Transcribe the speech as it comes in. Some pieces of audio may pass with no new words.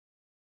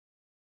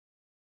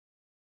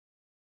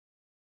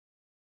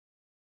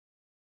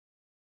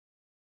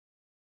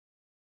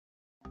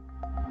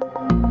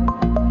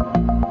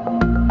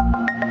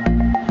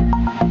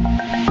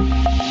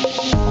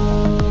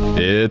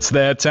It's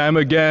that time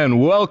again.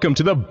 Welcome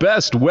to the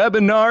best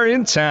webinar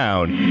in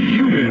town,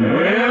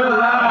 HumanWare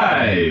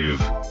Live.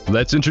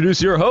 Let's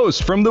introduce your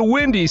host from the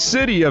windy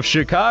city of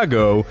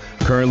Chicago,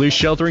 currently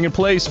sheltering in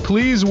place.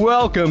 Please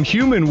welcome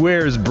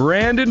HumanWare's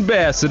brand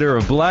ambassador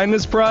of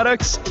blindness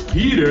products,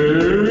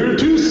 Peter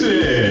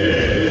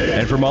Toussaint.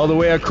 And from all the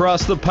way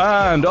across the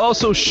pond,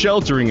 also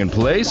sheltering in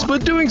place,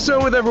 but doing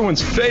so with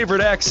everyone's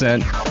favorite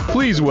accent,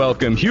 please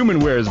welcome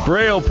HumanWare's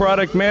Braille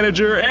product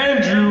manager,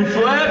 Andrew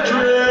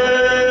Flattress.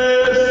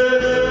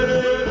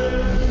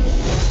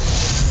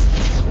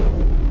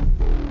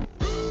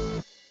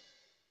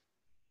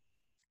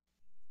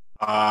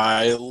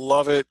 I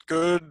love it.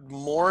 Good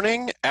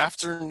morning,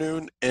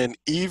 afternoon, and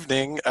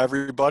evening,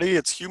 everybody.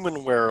 It's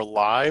HumanWare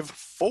Live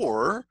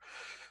for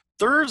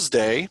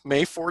Thursday,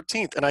 May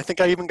 14th. And I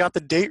think I even got the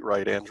date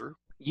right, Andrew.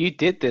 You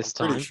did this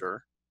time. Pretty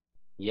sure.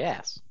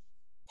 Yes.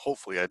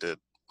 Hopefully I did.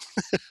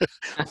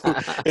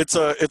 It's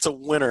a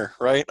winner,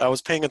 right? I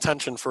was paying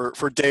attention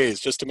for days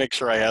just to make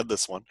sure I had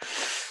this one.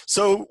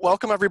 So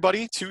welcome,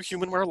 everybody, to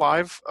HumanWare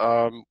Live.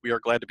 We are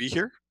glad to be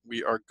here.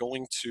 We are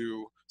going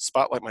to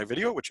spotlight my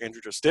video, which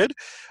Andrew just did.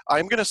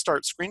 I'm going to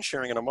start screen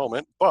sharing in a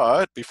moment,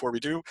 but before we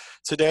do,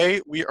 today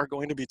we are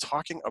going to be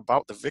talking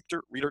about the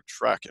VictorReader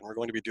Trek, and we're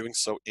going to be doing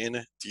so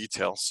in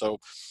detail. So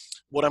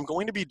what I'm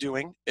going to be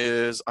doing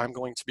is I'm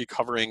going to be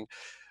covering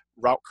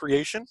route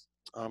creation.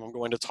 I'm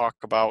going to talk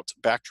about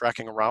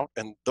backtracking a route,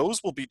 and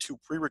those will be two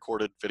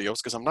pre-recorded videos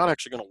because I'm not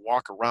actually going to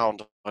walk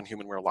around on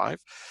HumanWare Live,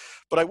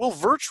 but I will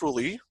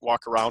virtually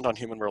walk around on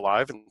HumanWare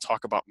Live and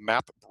talk about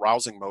map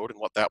browsing mode and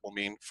what that will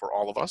mean for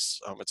all of us.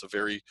 It's a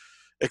very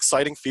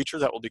exciting feature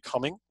that will be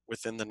coming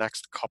within the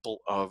next couple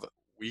of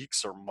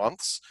weeks or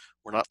months.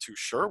 We're not too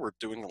sure. We're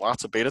doing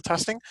lots of beta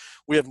testing.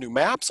 We have new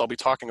maps. I'll be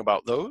talking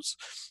about those.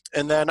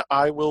 And then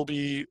I will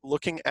be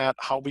looking at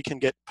how we can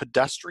get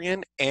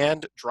pedestrian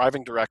and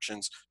driving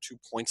directions to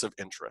points of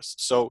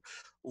interest. So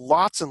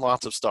lots and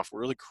lots of stuff.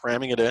 We're really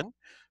cramming it in,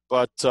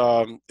 but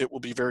it will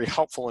be very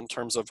helpful in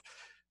terms of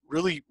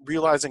really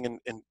realizing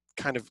and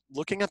kind of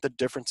looking at the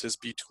differences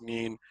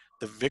between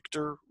the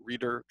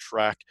VictorReader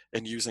Trek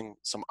and using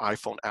some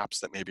iPhone apps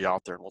that may be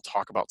out there, and we'll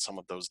talk about some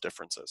of those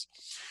differences.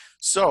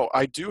 So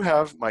I do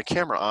have my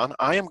camera on.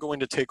 I am going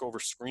to take over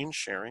screen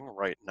sharing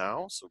right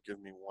now, so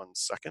give me 1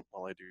 second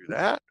while I do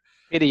that.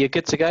 Peter, you're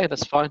good to go.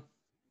 That's fine.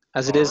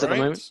 As it is at the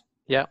moment.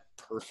 Yeah.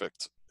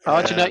 Perfect. Oh,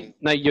 actually,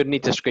 no, you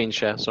need to screen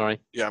share. Sorry.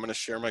 Yeah, I'm going to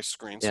share my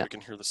screen so we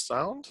can hear the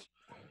sound.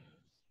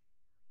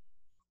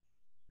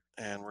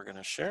 And we're going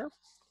to share.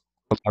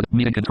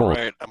 Meeting control. All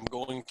right, I'm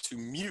going to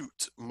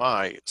mute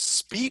my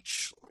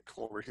speech. Let me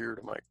come over here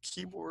to my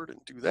keyboard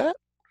and do that.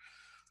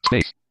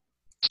 Space.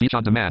 Speech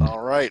on demand. All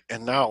right,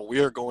 and now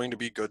we are going to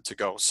be good to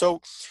go. So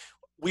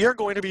we are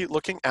going to be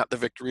looking at the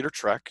VictorReader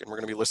Trek, and we're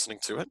going to be listening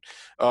to it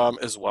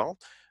as well.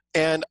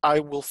 And I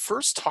will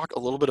first talk a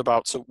little bit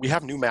about, so we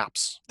have new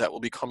maps that will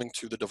be coming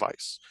to the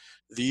device.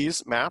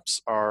 These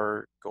maps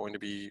are going to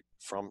be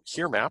from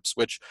Here Maps,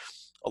 which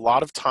a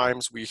lot of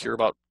times we hear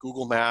about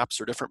Google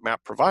Maps or different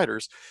map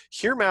providers.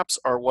 Here Maps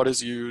are what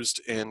is used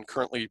in,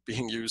 currently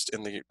being used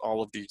in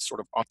all of the sort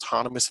of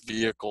autonomous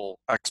vehicle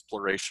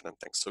exploration and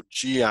things. So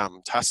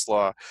GM,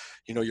 Tesla,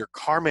 your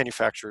car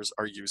manufacturers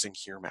are using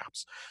Here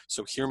Maps.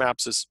 So Here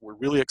Maps we're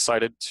really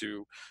excited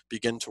to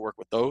begin to work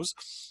with those.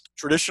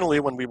 Traditionally,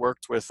 when we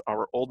worked with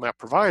our old map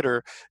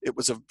provider, it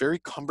was a very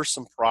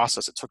cumbersome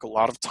process. It took a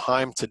lot of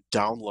time to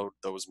download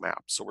those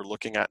maps. So we're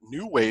looking at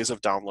new ways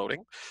of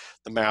downloading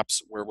the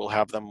maps where we'll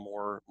have them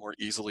more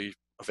easily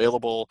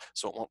available,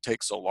 so it won't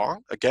take so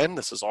long. Again,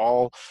 this is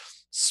all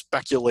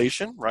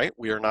speculation, right?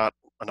 We are not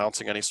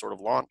announcing any sort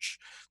of launch.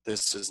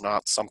 This is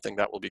not something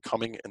that will be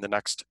coming in the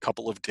next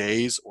couple of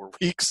days or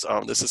weeks.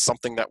 This is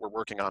something that we're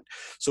working on.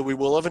 So we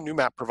will have a new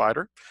map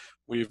provider.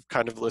 We've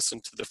kind of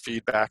listened to the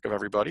feedback of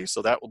everybody,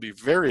 so that will be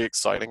very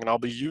exciting, and I'll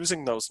be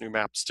using those new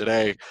maps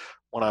today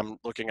when I'm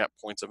looking at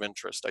points of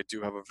interest. I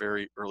do have a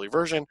very early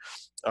version,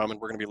 and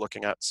we're going to be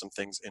looking at some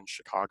things in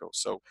Chicago,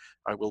 so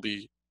I will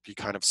be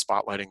kind of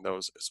spotlighting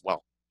those as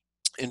well.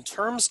 In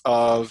terms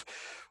of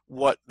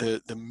what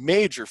the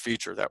major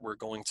feature that we're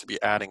going to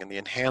be adding in the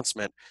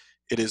enhancement,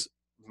 it is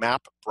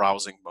map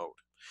browsing mode.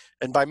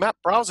 And by map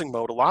browsing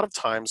mode, a lot of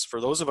times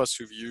for those of us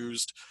who've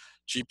used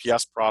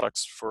GPS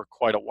products for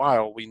quite a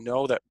while, we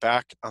know that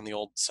back on the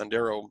old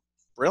Sendero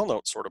Braille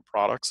Note sort of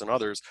products and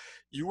others,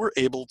 you were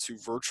able to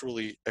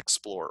virtually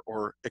explore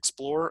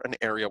an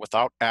area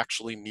without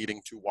actually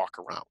needing to walk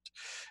around.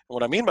 And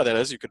what I mean by that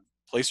is you could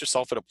place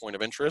yourself at a point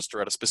of interest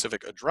or at a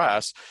specific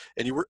address,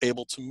 and you were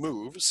able to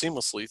move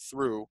seamlessly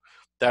through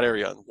that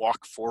area and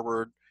walk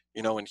forward,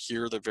 and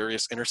hear the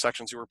various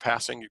intersections you were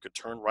passing. You could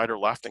turn right or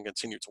left and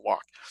continue to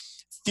walk.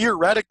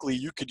 Theoretically,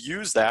 you could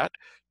use that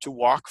to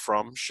walk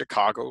from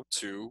Chicago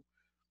to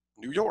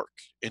New York,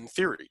 in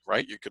theory,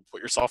 right? You could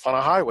put yourself on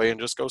a highway and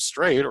just go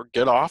straight, or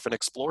get off and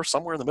explore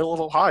somewhere in the middle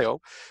of Ohio.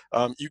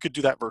 You could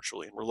do that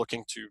virtually, and we're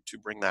looking to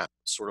bring that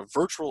sort of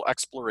virtual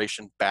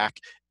exploration back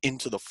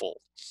into the fold.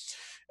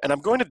 And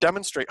I'm going to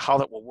demonstrate how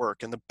that will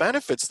work. And the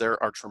benefits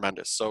there are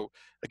tremendous. So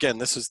again,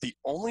 this is the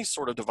only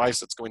sort of device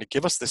that's going to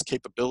give us this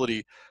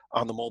capability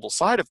on the mobile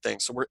side of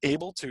things. So we're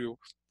able to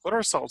put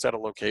ourselves at a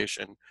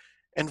location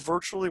and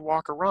virtually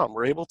walk around.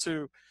 We're able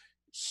to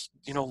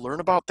learn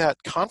about that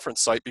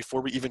conference site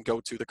before we even go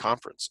to the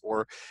conference.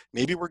 Or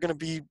maybe we're going to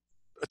be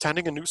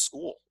attending a new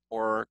school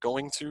or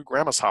going to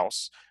grandma's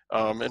house.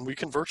 And we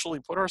can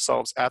virtually put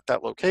ourselves at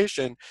that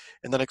location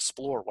and then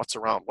explore what's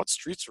around, what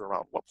streets are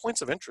around, what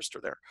points of interest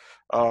are there.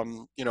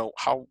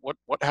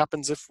 What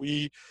happens if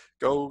we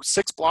go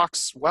 6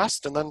 blocks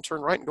west and then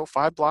turn right and go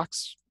 5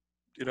 blocks,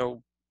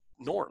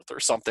 north or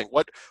something?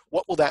 What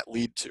will that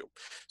lead to?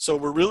 So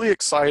we're really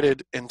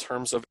excited in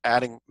terms of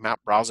adding map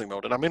browsing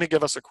mode. And I'm going to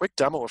give us a quick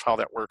demo of how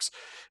that works.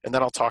 And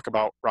then I'll talk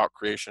about route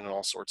creation and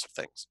all sorts of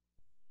things.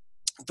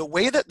 The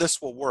way that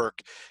this will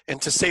work, and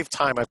to save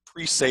time, I've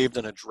pre-saved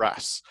an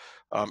address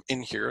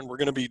in here, and we're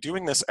going to be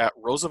doing this at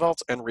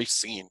Roosevelt and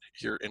Racine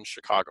here in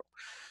Chicago.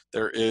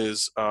 There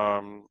is,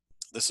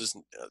 this is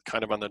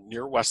kind of on the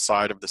near west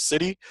side of the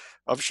city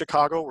of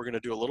Chicago. We're going to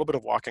do a little bit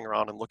of walking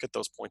around and look at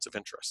those points of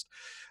interest.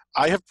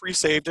 I have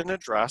pre-saved an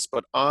address,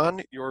 but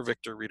on your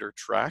VictorReader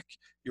track,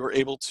 you're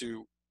able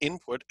to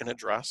input an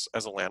address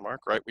as a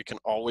landmark, right? We can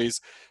always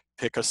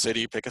pick a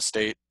city, pick a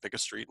state, pick a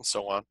street, and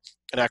so on,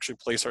 and actually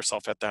place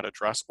ourselves at that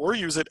address, or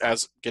use it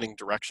as getting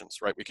directions,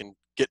 right? We can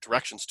get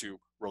directions to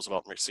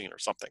Roosevelt and Racine or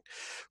something.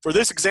 For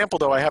this example,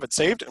 though, I have it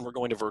saved, and we're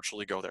going to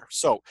virtually go there.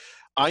 So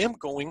I am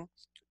going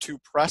to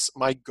press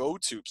my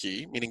go-to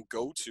key, meaning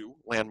go to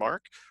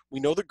landmark.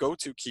 We know the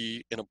go-to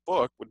key in a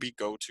book would be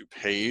go to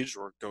page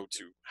or go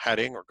to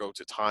heading or go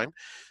to time.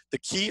 The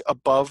key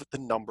above the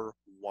number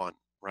 1.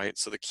 Right,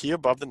 so the key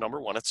above the number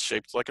 1, it's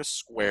shaped like a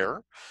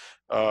square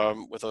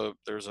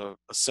there's a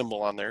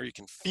symbol on there you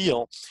can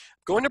feel.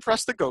 I'm going to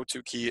press the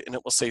go-to key and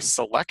it will say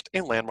select a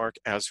landmark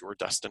as your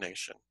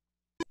destination.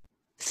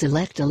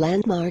 Select a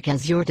landmark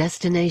as your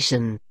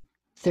destination.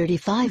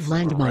 35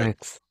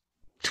 landmarks.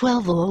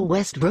 1200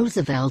 West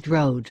Roosevelt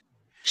Road,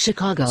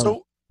 Chicago.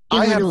 So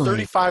Illinois. I have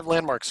 35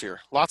 landmarks here,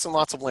 lots and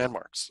lots of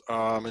landmarks,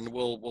 and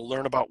we'll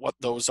learn about what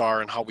those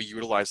are and how we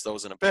utilize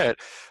those in a bit.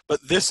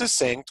 But this is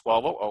saying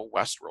 1200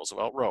 West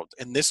Roosevelt Road,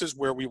 and this is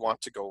where we want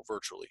to go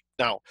virtually.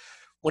 Now,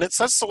 when it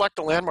says select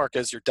a landmark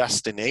as your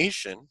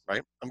destination,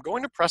 right, I'm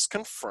going to press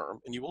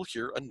confirm, and you will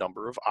hear a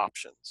number of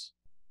options.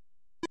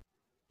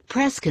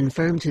 Press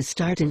confirm to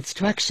start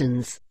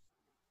instructions.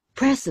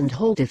 Press and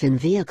hold if in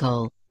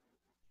vehicle.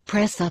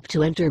 Press up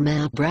to enter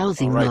map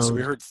browsing mode. All right, so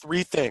we heard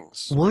 3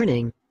 things.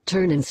 Warning.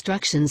 Turn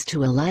instructions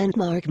to a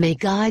landmark may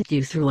guide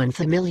you through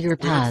unfamiliar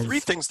paths. 3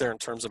 things there in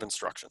terms of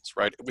instructions,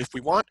 right? If we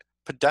want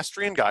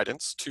pedestrian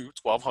guidance to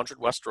 1200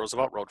 West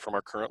Roosevelt Road from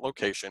our current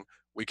location,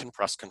 we can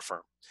press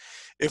confirm.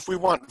 If we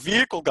want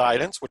vehicle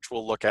guidance, which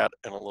we'll look at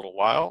in a little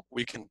while,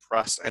 we can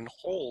press and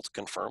hold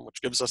confirm,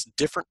 which gives us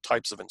different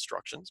types of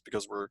instructions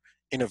because we're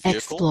in a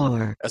vehicle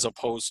Explore. As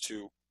opposed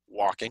to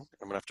walking.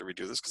 I'm going to have to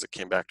redo this because it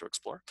came back to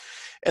explore.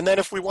 And then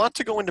if we want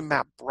to go into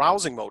map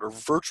browsing mode or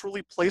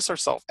virtually place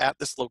ourselves at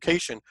this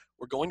location,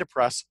 we're going to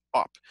press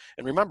up.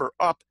 And remember,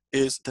 up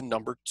is the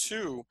number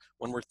 2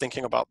 when we're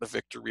thinking about the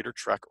VictorReader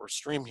Trek or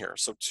stream here.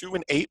 So 2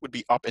 and 8 would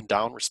be up and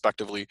down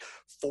respectively.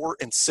 4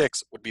 and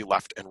 6 would be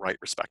left and right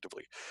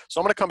respectively.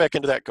 So I'm going to come back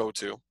into that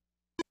go-to.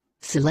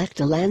 Select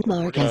a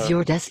landmark as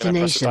your destination.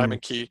 Press the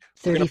diamond key.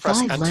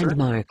 35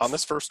 landmarks. On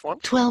this first one.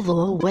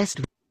 1200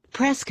 West.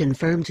 Press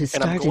confirm to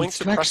start and I'm going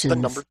instructions. to press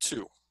the number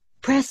 2.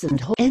 Press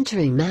and hold.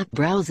 Entering map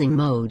browsing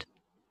mode.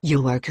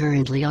 You are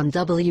currently on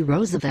W.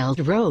 Roosevelt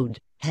Road,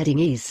 heading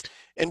east.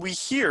 And we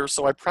hear,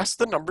 so I press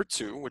the number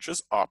 2, which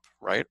is up,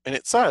 right? And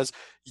it says,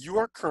 you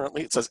are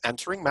currently, it says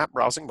entering map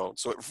browsing mode.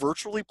 So it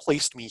virtually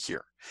placed me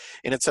here.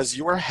 And it says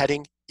you are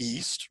heading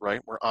east, right?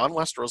 We're on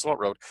West Roosevelt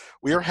Road.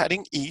 We are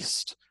heading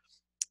east.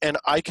 And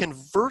I can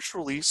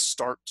virtually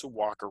start to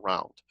walk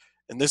around.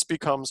 And this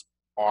becomes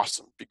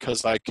awesome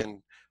because I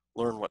can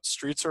learn what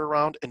streets are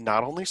around, and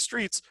not only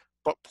streets,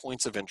 but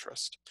points of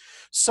interest.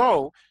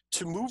 So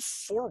to move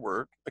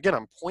forward, again,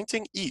 I'm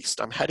pointing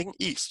east, I'm heading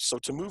east. So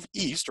to move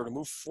east or to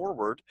move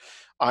forward,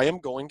 I am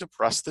going to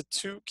press the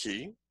 2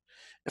 key.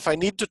 If I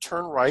need to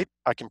turn right,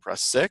 I can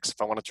press 6.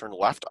 If I want to turn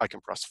left, I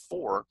can press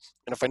 4.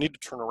 And if I need to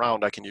turn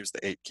around, I can use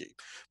the 8 key.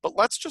 But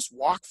let's just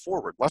walk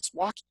forward. Let's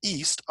walk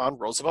east on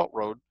Roosevelt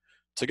Road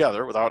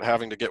together without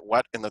having to get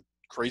wet in the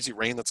crazy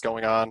rain that's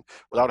going on,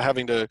 without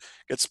having to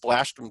get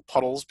splashed in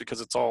puddles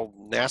because it's all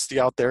nasty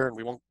out there and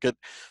we won't get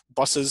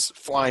buses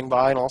flying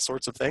by and all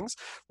sorts of things.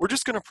 We're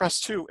just going to press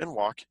 2 and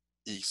walk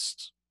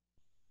east.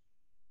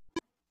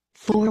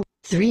 4.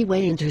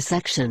 3-way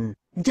intersection.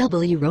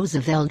 W.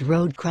 Roosevelt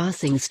Road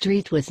crossing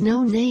street with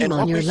no name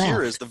on your left. And what we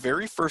hear is the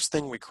very first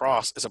thing we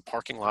cross is a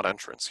parking lot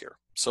entrance here.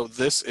 So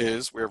this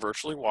is, we're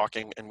virtually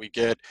walking and we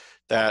get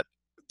that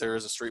there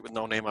is a street with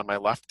no name on my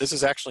left. This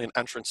is actually an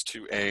entrance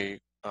to a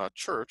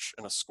church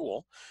and a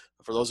school.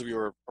 For those of you who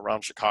are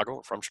around Chicago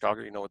or from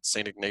Chicago, you know what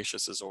St.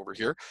 Ignatius is over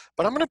here.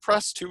 But I'm going to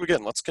press 2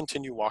 again. Let's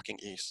continue walking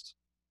east.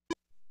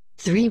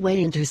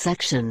 3-way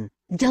intersection.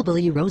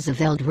 W.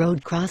 Roosevelt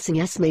Road crossing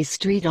Esme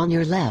Street on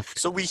your left.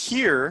 So we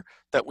hear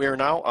that we are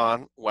now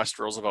on West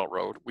Roosevelt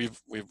Road. We've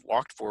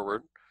walked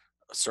forward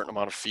a certain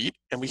amount of feet,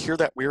 and we hear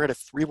that we're at a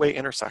three-way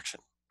intersection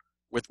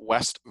with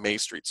West May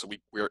Street. So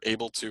we're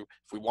able to,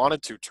 if we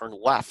wanted to, turn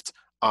left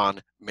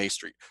on May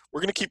Street.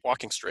 We're going to keep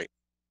walking straight.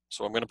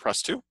 So I'm going to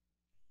press 2.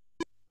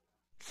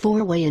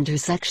 Four-way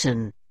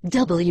intersection.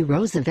 W.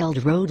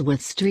 Roosevelt Road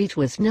with street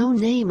with no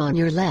name on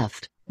your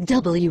left.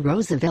 W.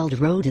 Roosevelt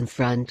Road in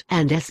front,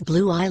 and S.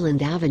 Blue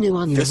Island Avenue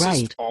on your right.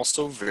 This is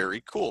also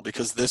very cool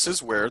because this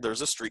is where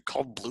there's a street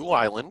called Blue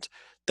Island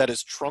that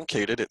is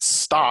truncated. It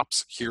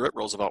stops here at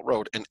Roosevelt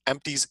Road and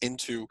empties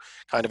into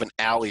kind of an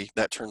alley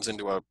that turns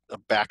into a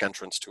back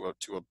entrance to a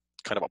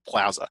kind of a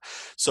plaza.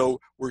 So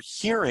we're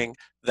hearing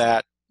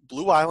that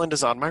Blue Island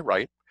is on my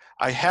right.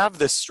 I have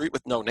this street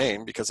with no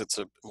name because it's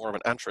more of an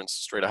entrance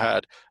straight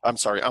ahead. I'm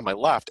sorry, on my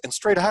left. And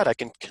straight ahead, I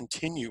can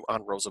continue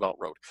on Roosevelt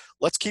Road.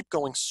 Let's keep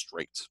going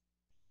straight.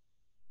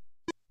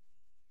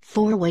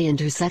 Four-way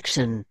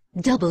intersection.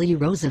 W.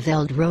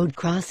 Roosevelt Road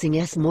crossing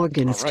S.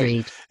 Morgan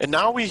Street. And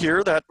now we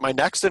hear that my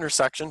next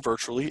intersection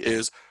virtually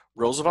is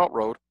Roosevelt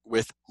Road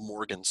with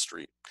Morgan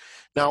Street.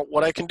 Now,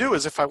 what I can do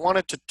is if I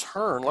wanted to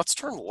turn, let's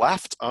turn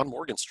left on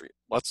Morgan Street.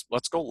 Let's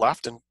go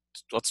left and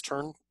let's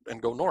turn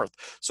and go north.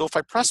 So if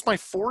I press my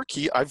 4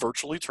 key, I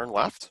virtually turn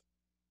left.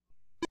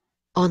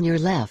 On your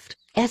left,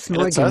 S.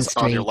 Morgan and it says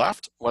Street. On your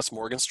left, West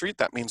Morgan Street.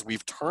 That means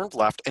we've turned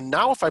left. And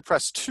now if I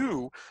press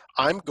 2,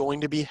 I'm going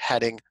to be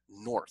heading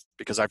north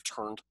because I've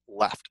turned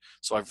left.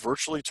 So I've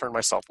virtually turned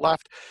myself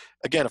left.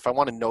 Again, if I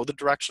want to know the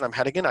direction I'm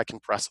heading in, I can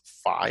press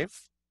 5.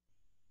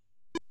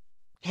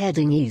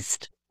 Heading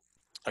east.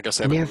 I guess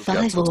I haven't Near moved yet,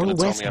 so it's 50 going to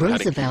tell West me I'm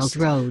heading Roosevelt east.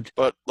 Road.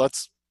 But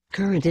let's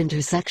Current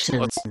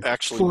intersection.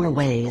 actually Four move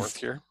ways. north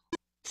here.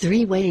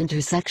 Three-way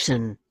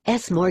intersection.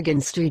 S.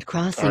 Morgan Street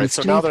crossing All right,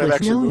 so street now that I've with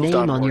actually no moved name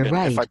on on your Morgan,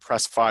 right. if I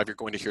press 5, you're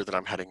going to hear that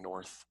I'm heading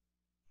north.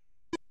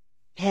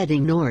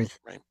 Heading north.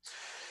 Right.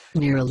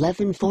 Near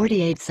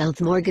 1148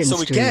 South Morgan So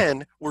Street.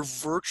 again, we're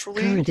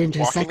virtually Current walking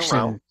intersection.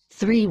 around,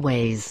 Three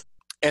ways.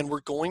 and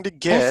we're going to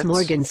get... S.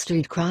 Morgan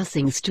Street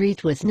crossing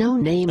street with no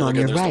name And on again,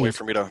 your there's no way right.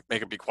 for me to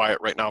make it be quiet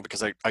right now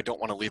because I don't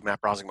want to leave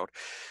map browsing mode.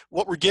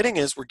 What we're getting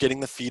is we're getting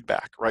the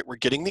feedback, right? We're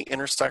getting the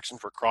intersection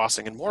for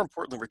crossing, and more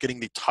importantly, we're getting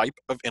the type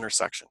of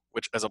intersection,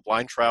 which as a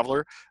blind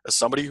traveler, as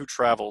somebody who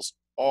travels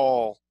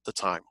all the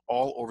time,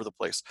 all over the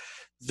place,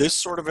 this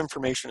sort of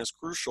information is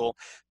crucial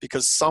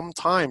because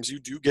sometimes you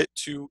do get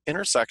to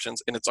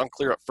intersections and it's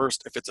unclear at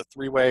first if it's a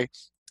three-way,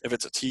 if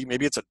it's a T,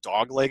 maybe it's a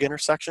dog leg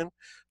intersection,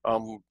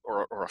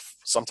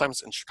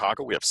 sometimes in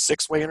Chicago we have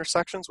six-way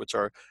intersections, which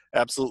are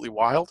absolutely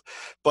wild.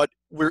 But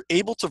we're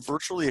able to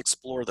virtually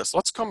explore this.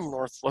 Let's come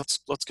north. Let's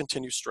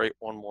continue straight.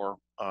 One more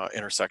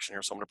intersection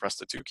here. So I'm going to press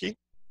the 2 key.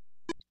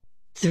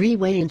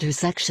 Three-way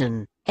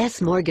intersection.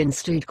 S. Morgan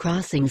Street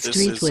crossing This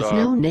street is, with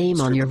no name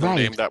street on your with no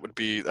right.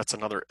 name. That's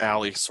another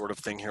alley sort of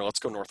thing here. Let's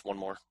go north one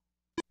more.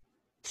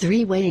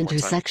 Three-way One more time.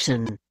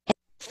 intersection.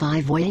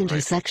 Five-way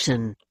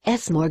intersection.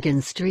 S.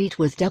 Morgan Street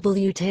with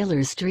W.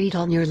 Taylor Street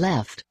on your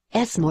left.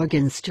 S.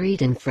 Morgan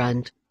Street in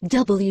front.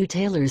 W.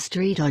 Taylor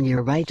Street on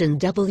your right and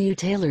W.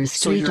 Taylor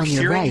So Street you're on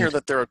your hearing right. here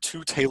that there are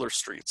 2 Taylor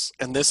Streets,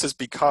 and this is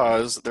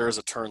because there is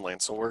a turn lane.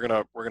 So we're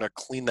gonna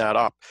clean that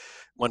up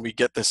when we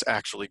get this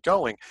actually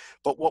going.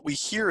 But what we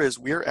hear is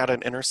we're at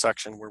an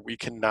intersection where we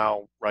can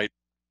now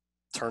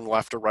turn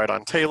left or right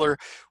on Taylor.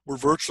 We're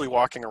virtually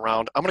walking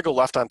around. I'm gonna go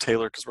left on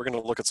Taylor because we're gonna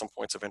look at some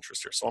points of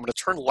interest here. So I'm gonna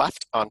turn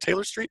left on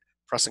Taylor Street,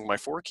 pressing my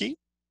 4 key.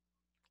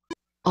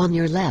 On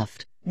your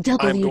left. I'm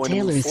W. going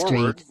Taylor to move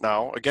forward. Street.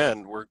 Now,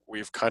 again,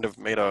 we've kind of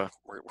made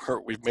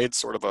we've made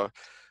sort of a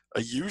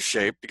U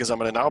shape because I'm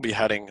going to now be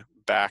heading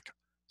back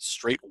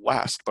straight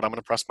west, but I'm going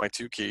to press my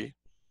 2 key.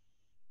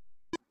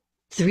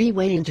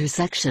 Three-way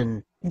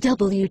intersection.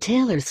 W.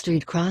 Taylor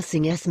Street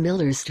crossing S.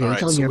 Miller Street All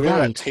right, on so your we're at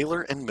right.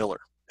 Taylor and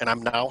Miller, and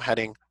I'm now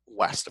heading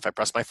west. If I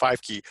press my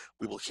 5 key,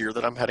 we will hear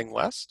that I'm heading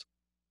west.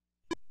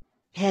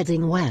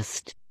 Heading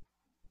west.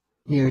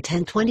 Near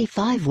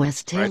 1025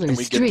 West All right, Taylor and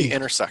we Street. get the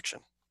intersection.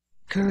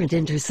 Current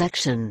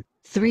intersection.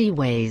 Three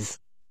ways.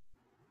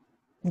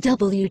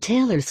 W.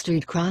 Taylor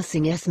Street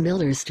crossing S.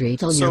 Miller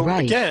Street on your So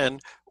right. again,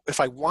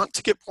 if I want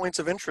to get points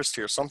of interest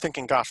here, so I'm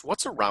thinking, gosh,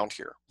 what's around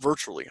here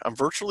virtually? I'm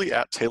virtually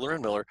at Taylor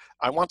and Miller.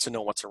 I want to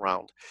know what's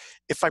around.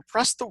 If I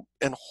press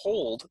and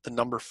hold the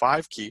number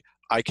 5 key,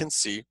 I can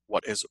see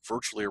what is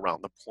virtually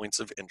around, the points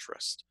of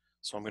interest.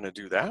 So I'm going to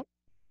do that.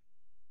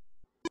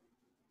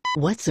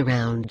 What's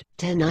around?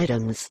 10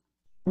 items.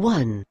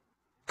 1.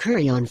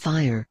 Curry on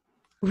Fire.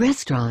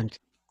 Restaurant.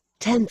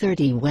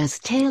 1030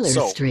 West Taylor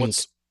So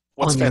Street.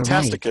 what's On your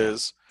fantastic right.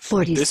 is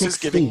 46 this is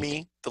giving feet.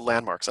 me the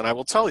landmarks. And I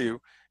will tell you,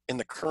 in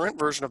the current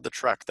version of the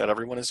Trek that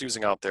everyone is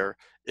using out there,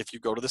 if you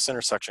go to this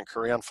intersection,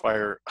 Curry on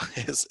Fire,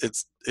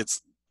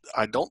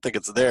 I don't think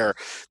it's there.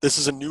 This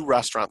is a new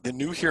restaurant. The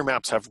new Here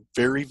maps have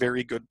very,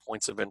 very good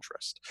points of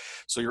interest.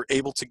 So you're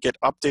able to get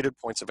updated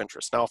points of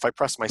interest. Now, if I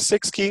press my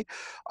 6 key,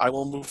 I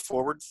will move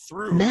forward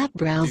through Map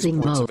browsing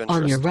these points of mode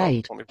on your interest.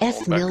 right. Let me pull S.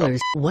 them back up.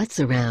 Miller's. What's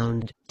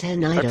around?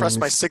 10 If items. I press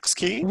my 6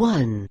 key,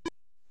 1,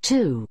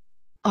 2,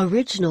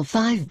 Original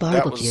 5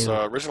 That was Barbecue.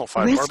 Original 5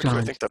 Barbecue. I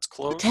Restaurant. think that's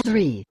closed.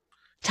 3.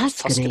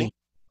 Tuscany. Tuscany.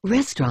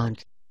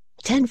 Restaurant.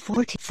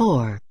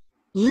 1044.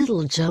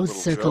 Little Joe's Little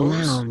Circle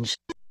Joe's. Lounge.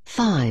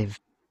 5.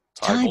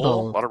 Thai Bowl.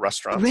 Bowl. A lot of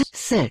restaurants.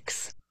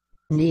 6. That's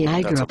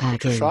Niagara a butcher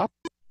Packing. shop.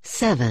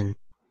 7.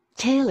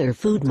 Taylor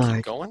Food Keep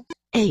Mart. going.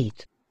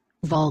 8.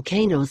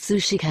 Volcano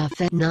Sushi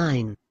Cafe.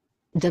 9.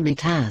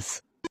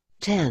 Demitas.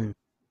 10.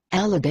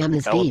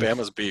 Alabama's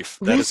Alabama's Beef.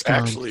 That is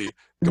Restaurant. actually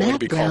going to Map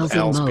be called browsing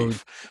Al's mode.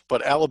 Beef.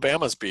 But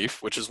Alabama's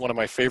Beef, which is one of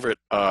my favorite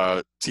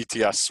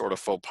TTS sort of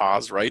faux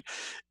pas, right?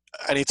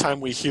 Anytime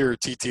we hear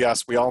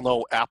TTS, we all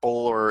know Apple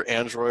or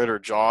Android or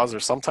JAWS, or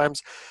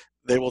sometimes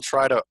they will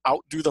try to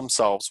outdo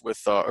themselves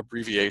with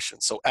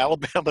abbreviations. So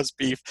Alabama's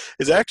Beef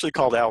is actually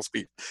called Al's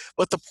Beef.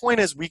 But the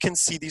point is, we can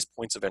see these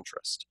points of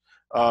interest.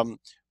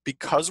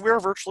 Because we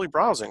are virtually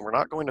browsing, we're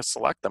not going to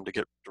select them to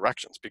get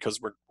directions because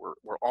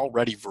we're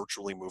already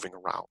virtually moving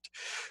around.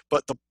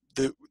 But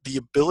the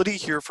ability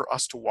here for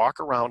us to walk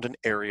around an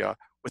area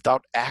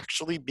without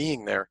actually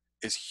being there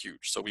is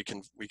huge. So we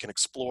can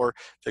explore,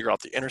 figure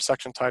out the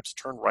intersection types,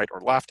 turn right or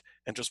left,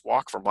 and just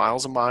walk for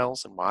miles and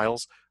miles and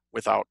miles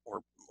without, or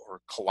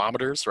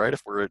kilometers, right?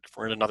 If we're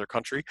in another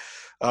country,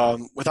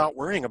 without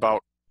worrying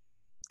about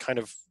kind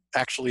of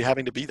actually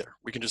having to be there.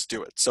 We can just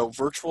do it. So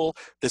virtual,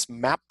 this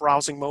map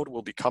browsing mode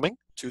will be coming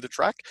to the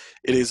Trek.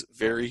 It is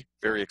very,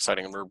 very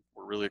exciting, and we're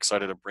really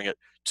excited to bring it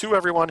to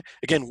everyone,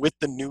 again, with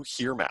the new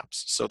Here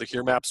Maps. So the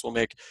Here Maps will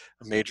make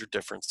a major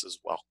difference as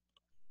well.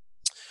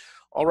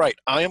 All right,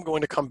 I am going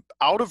to come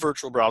out of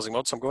virtual browsing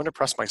mode, so I'm going to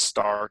press my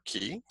star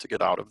key to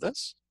get out of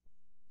this.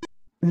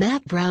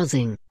 Map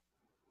browsing.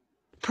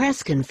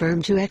 Press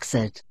confirm to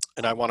exit.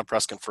 And I want to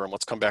press confirm.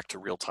 Let's come back to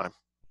real time.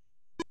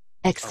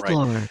 Explorer.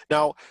 All right.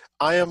 Now,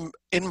 I am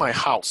in my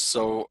house,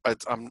 so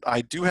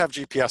I do have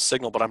GPS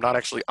signal, but I'm not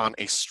actually on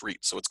a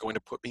street, so it's going to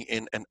put me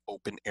in an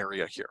open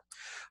area here.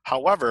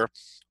 However,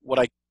 what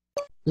I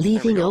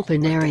Leaving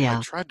open area.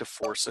 I tried to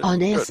force it.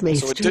 On S. May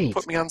So it Street. did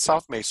put me on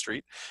South May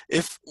Street.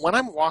 When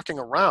I'm walking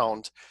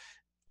around,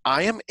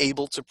 I am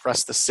able to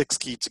press the 6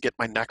 key to get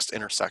my next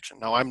intersection.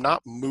 Now, I'm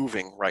not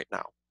moving right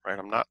now, right?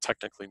 I'm not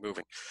technically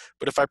moving.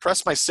 But if I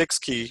press my 6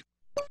 key,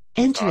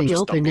 entering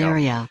just open dump me out.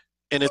 area.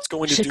 And it's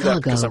going to do that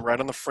because I'm right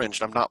on the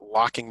fringe and I'm not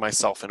locking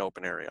myself in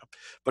open area.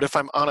 But if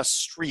I'm on a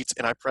street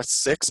and I press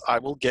 6, I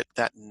will get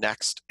that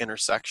next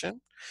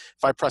intersection.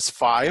 If I press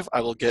 5,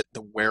 I will get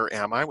the where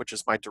am I, which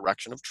is my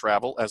direction of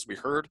travel, as we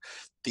heard,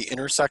 the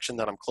intersection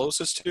that I'm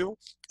closest to,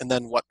 and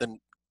then what the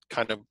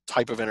kind of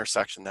type of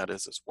intersection that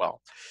is as well.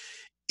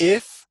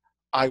 If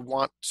I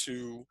want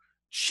to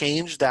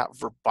change that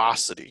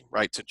verbosity,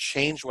 right, to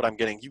change what I'm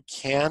getting, you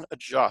can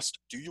adjust.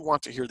 Do you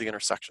want to hear the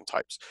intersection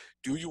types?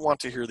 Do you want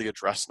to hear the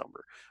address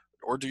number?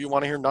 Or do you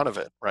want to hear none of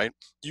it, right?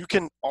 You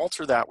can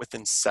alter that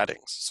within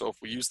settings. So if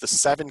we use the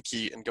 7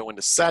 key and go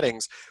into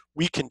settings,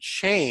 we can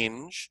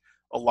change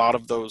a lot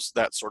of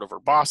that sort of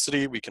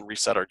verbosity. We can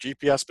reset our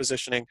GPS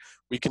positioning.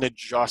 We can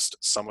adjust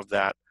some of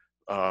that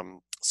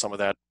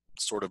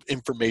sort of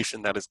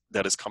information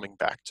that is coming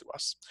back to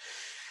us.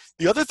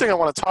 The other thing I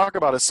want to talk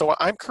about is, so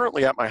I'm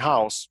currently at my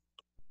house.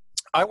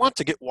 I want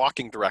to get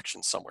walking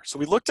directions somewhere. So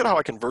we looked at how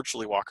I can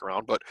virtually walk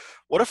around, but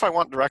what if I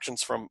want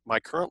directions from my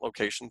current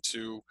location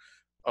to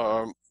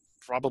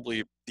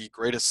probably the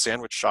greatest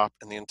sandwich shop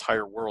in the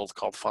entire world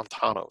called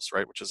Fontano's,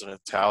 right, which is an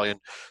Italian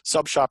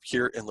sub shop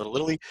here in Little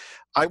Italy.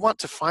 I want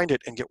to find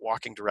it and get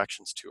walking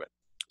directions to it.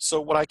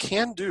 So what I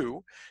can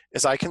do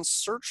is I can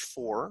search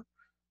for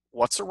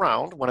what's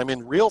around when I'm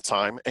in real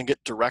time and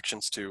get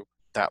directions to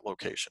that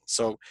location.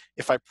 So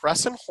if I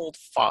press and hold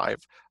 5,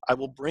 I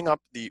will bring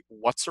up the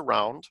what's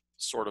around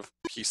sort of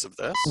piece of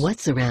this.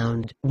 What's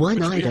around?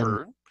 One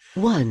item.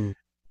 1.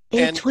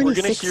 And we're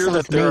going to hear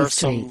that there are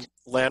some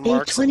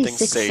landmarks and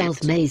things saved.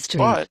 South May Street.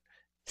 But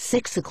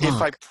 6 o'clock.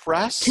 if I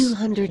press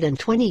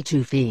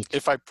 222 feet.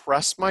 If I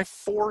press my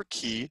 4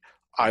 key,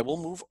 I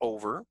will move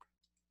over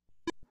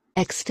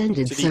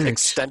Extended to the search.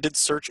 extended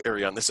search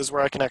area. And this is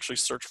where I can actually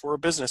search for a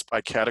business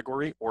by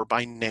category or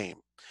by name.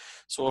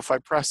 So if I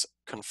press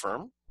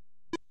confirm.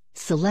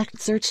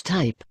 Select search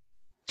type.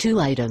 2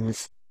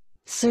 items.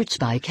 Search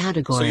by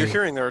category. So you're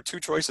hearing there are 2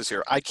 choices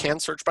here. I can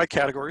search by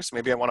categories.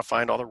 Maybe I want to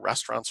find all the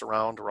restaurants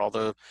around or all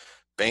the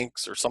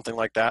banks or something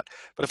like that.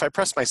 But if I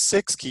press my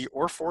 6 key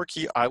or 4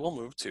 key, I will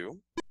move to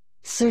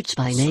search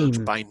by name.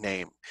 Search by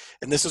name.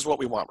 And this is what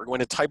we want. We're going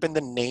to type in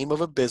the name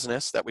of a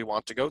business that we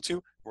want to go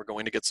to. We're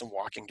going to get some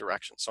walking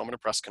directions. So I'm going to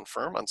press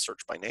confirm on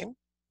search by name.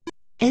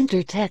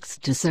 Enter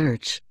text to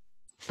search.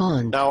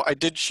 Font. Now I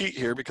did cheat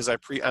here because I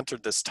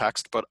pre-entered this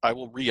text, but I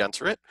will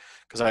re-enter it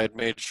because I had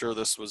made sure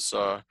this was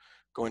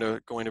going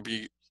to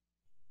be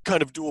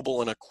kind of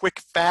doable in a quick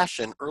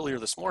fashion earlier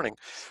this morning.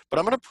 But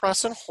I'm going to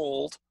press and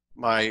hold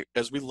my,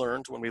 as we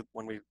learned when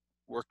we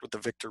worked with the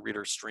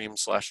VictorReader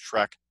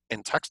stream/Trek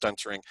in text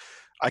entering,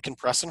 I can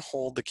press and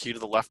hold the key to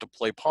the left of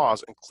play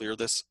pause and clear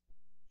this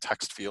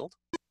text field.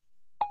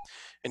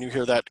 And you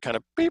hear that kind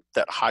of beep,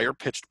 that higher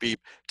pitched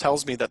beep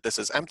tells me that this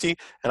is empty,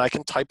 and I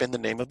can type in the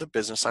name of the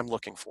business I'm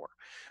looking for.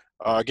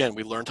 Again,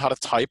 we learned how to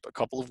type a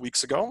couple of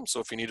weeks ago, so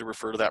if you need to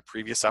refer to that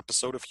previous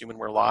episode of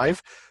Humanware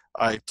Live,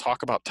 I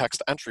talk about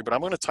text entry, but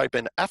I'm going to type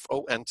in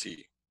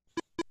F-O-N-T.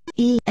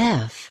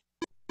 E-F-O.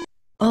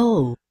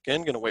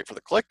 Again, going to wait for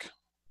the click.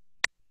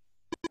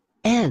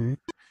 N.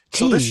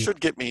 So this should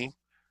get me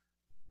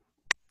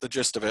the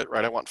gist of it,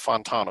 right? I want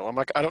Fontano. I'm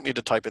like, I don't need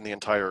to type in the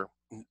entire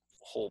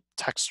whole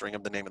text string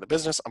of the name of the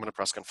business. I'm going to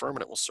press confirm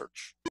and it will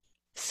search.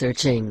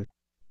 Searching.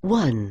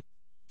 1.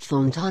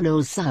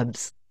 Fontano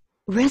Subs.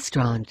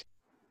 Restaurant.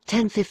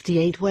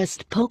 1058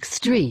 West Polk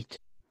Street.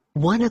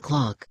 1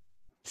 o'clock.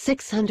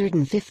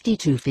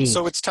 652 feet.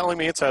 So it's telling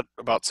me it's at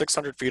about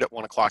 600 feet at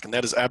 1 o'clock, and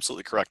that is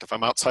absolutely correct. If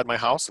I'm outside my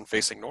house and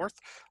facing north,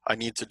 I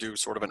need to do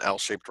sort of an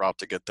L-shaped route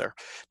to get there.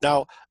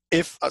 Now,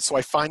 so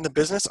I find the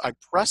business, I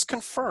press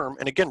confirm,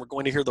 and again, we're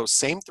going to hear those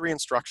same 3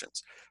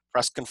 instructions.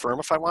 Press confirm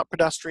if I want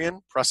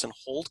pedestrian, press and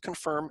hold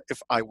confirm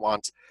if I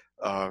want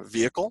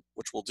vehicle,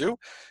 which we'll do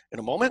in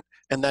a moment,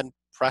 and then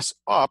press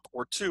up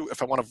or 2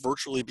 if I want to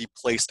virtually be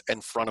placed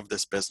in front of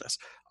this business.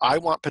 I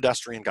want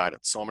pedestrian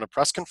guidance, so I'm going to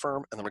press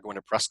confirm, and then I'm going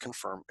to press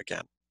confirm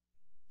again.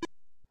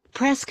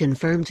 Press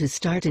confirm to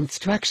start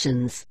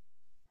instructions.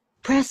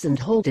 Press and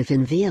hold if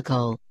in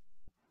vehicle.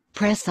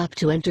 Press up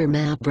to enter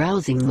map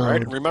browsing mode. All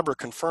right, and remember,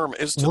 confirm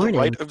is to Warning, the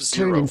right of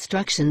 0. turn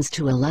instructions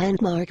to a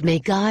landmark may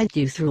guide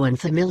you through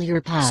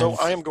unfamiliar paths. So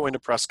I am going to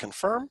press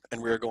confirm,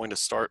 and we are going to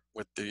start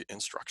with the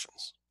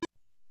instructions.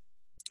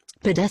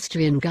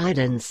 Pedestrian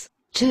guidance.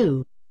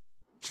 2.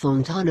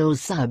 Fontano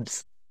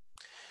Subs.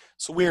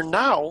 So we are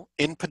now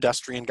in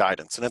pedestrian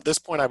guidance, and at this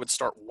point I would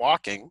start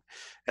walking,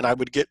 and I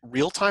would get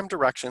real-time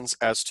directions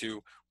as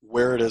to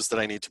where it is that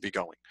I need to be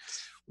going.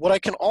 What I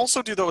can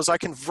also do, though, is I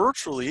can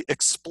virtually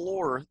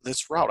explore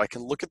this route. I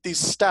can look at these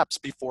steps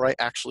before I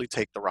actually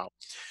take the route.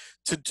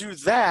 To do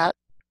that,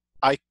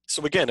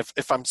 so again,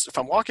 if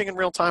I'm walking in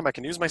real time, I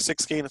can use my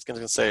 6 key, and it's going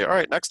to say, all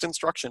right, next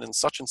instruction in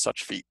such and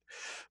such feet.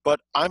 But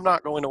I'm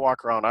not going to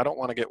walk around. I don't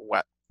want to get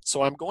wet.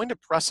 So I'm going to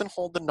press and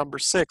hold the number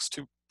 6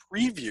 to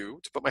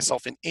preview, to put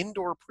myself in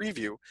indoor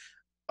preview,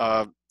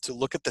 to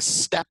look at the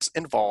steps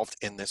involved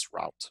in this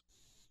route.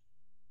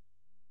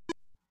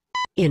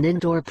 In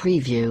indoor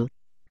preview.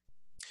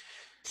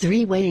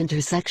 3-way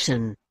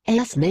intersection.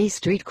 Esme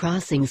Street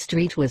crossing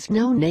street with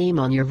no name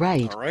on your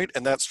right. All right,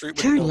 and that street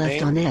with Turn no left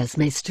name, on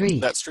Esme Street.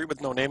 that street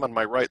with no name on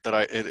my right,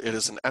 it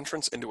is an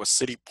entrance into a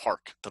city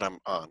park that I'm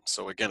on.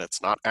 So again,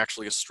 it's not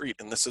actually a street,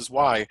 and this is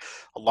why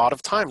a lot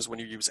of times when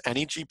you use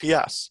any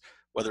GPS,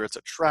 whether it's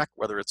a Trek,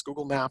 whether it's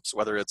Google Maps,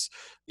 whether it's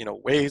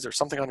Waze or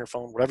something on your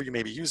phone, whatever you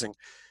may be using,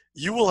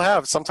 you will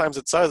have, sometimes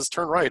it says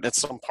turn right, and it's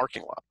some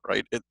parking lot,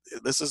 right?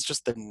 This is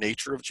just the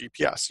nature of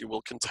GPS. You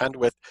will contend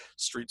with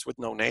streets with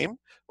no name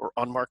or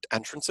unmarked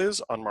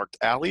entrances, unmarked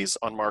alleys,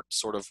 unmarked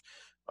sort of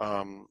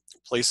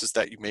places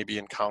that you may be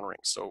encountering.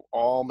 So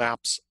all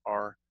maps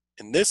are,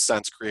 in this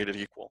sense, created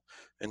equal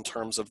in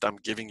terms of them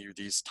giving you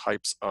these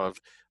types of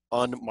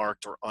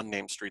unmarked or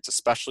unnamed streets,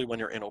 especially when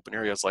you're in open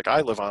areas like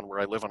I live on, where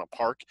I live on a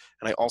park,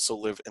 and I also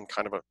live in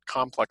kind of a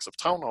complex of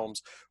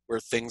townhomes where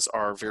things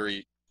are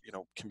very,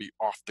 can be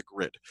off the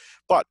grid.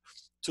 But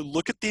to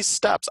look at these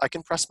steps, I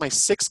can press my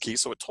 6 key.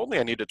 So it told me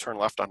I need to turn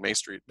left on May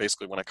Street,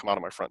 basically when I come out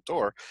of my front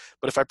door.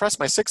 But if I press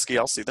my 6 key,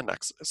 I'll see the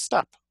next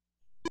step.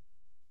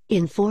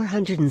 In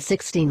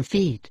 416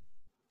 feet.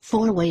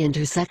 4-way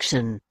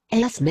intersection.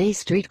 Esme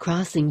Street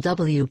crossing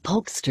W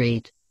Polk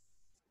Street.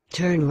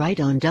 Turn right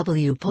on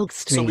W Polk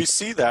Street. So we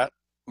see that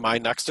my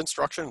next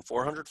instruction in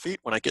 400 feet,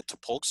 when I get to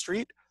Polk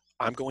Street,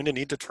 I'm going to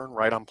need to turn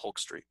right on Polk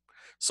Street.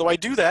 So I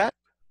do that,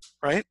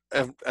 right?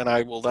 And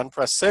I will then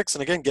press 6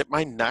 and again get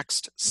my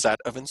next set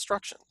of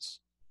instructions.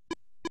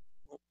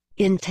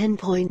 In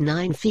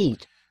 10.9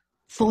 feet.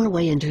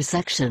 4-way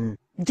intersection.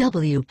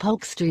 W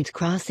Polk Street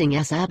crossing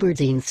S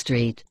Aberdeen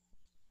Street.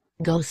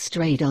 Go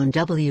straight on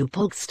W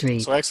Polk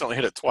Street. So I accidentally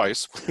hit it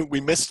twice.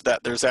 We missed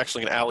that there's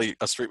actually an alley,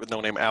 a street with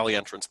no name alley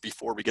entrance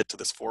before we get to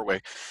this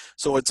 4-way.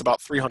 So it's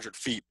about 300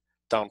 feet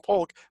down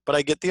Polk, but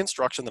I get the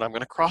instruction that I'm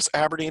going to cross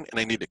Aberdeen and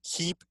I need to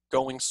keep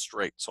going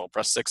straight. So I'll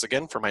press 6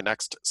 again for my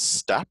next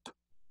step.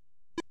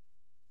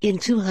 In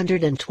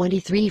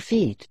 223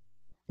 feet.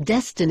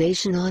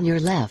 Destination on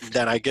your left.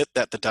 Then I get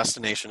that the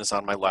destination is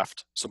on my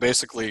left. So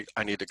basically,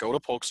 I need to go to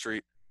Polk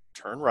Street,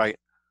 turn right,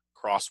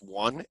 cross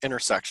one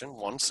intersection,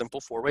 one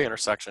simple 4-way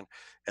intersection,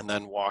 and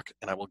then walk,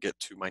 and I will get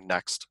to my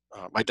next,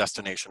 my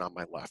destination on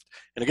my left.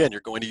 And again,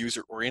 you're going to use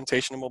your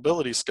orientation and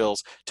mobility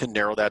skills to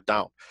narrow that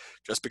down.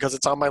 Just because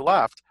it's on my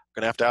left, I'm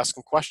going to have to ask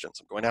some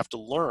questions. I'm going to have to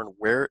learn,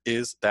 where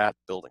is that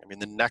building? I mean,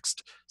 the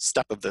next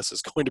step of this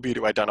is going to be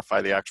to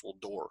identify the actual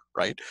door,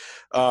 right?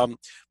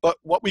 But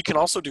what we can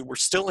also do, we're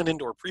still in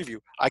indoor preview.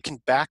 I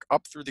can back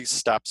up through these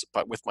steps,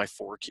 but with my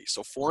 4 key.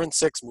 So 4 and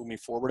 6 move me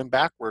forward and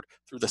backward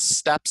through the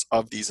steps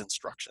of these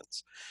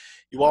instructions.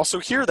 You also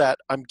hear that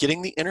I'm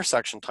getting the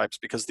intersection types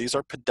because these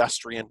are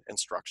pedestrian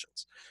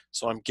instructions.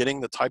 So I'm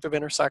getting the type of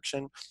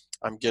intersection,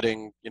 I'm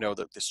getting,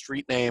 the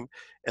street name,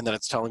 and then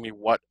it's telling me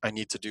what I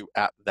need to do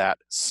at that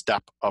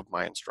step of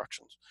my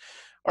instructions.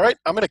 All right,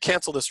 I'm going to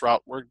cancel this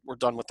route. We're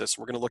done with this.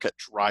 We're going to look at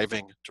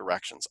driving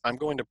directions. I'm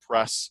going to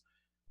press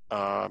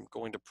I'm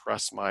going to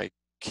press my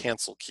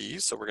cancel key.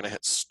 So we're going to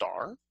hit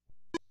star.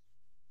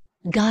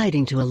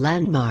 Guiding to a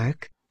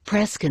landmark.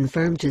 Press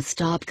confirm to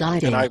stop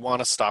guiding. And I want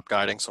to stop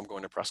guiding, so I'm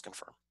going to press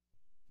confirm.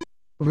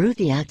 Route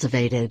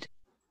deactivated.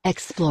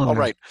 Explore. All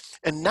right.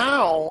 And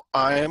now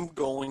we're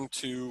going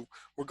to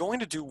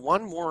do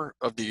one more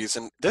of these.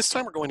 And this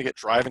time we're going to get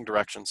driving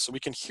directions so we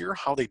can hear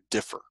how they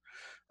differ.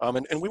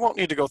 And we won't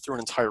need to go through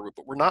an entire route,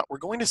 but we're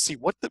going to see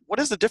what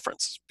is the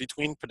difference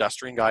between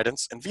pedestrian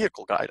guidance and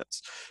vehicle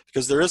guidance,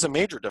 because there is a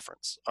major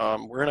difference.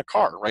 We're in a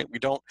car, right?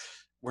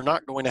 We're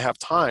not going to have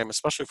time,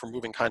 especially if we're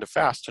moving kind of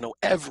fast, to know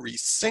every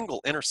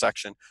single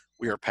intersection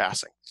we are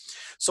passing.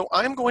 So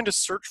I'm going to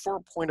search for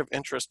a point of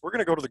interest. We're going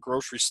to go to the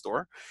grocery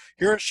store.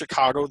 Here in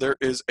Chicago, there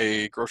is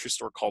a grocery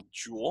store called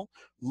Jewel.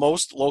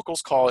 Most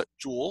locals call it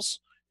Jules,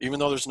 even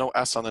though there's no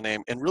S on the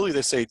name. And really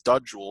they say "Duh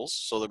Jules."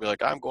 So they'll be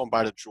like, I'm going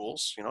by the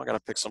Jules. I got to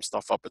pick some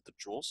stuff up at the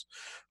Jules.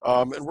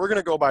 And we're going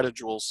to go by the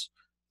Jules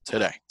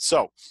today.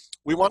 So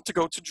we want to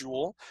go to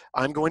Jewel.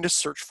 I'm going to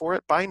search for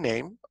it by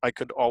name. I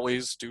could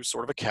always do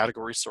sort of a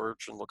category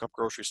search and look up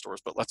grocery stores,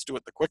 but let's do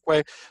it the quick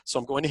way. So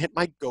I'm going to hit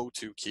my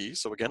go-to key.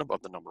 So again,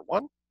 above the number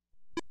 1.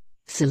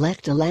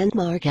 Select a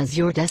landmark as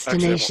your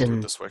destination. Actually, I won't do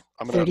it this way.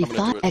 I'm going to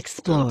do it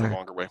Explore. the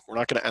longer way. We're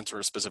not going to enter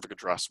a specific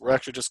address. We're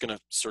actually just going to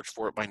search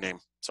for it by name.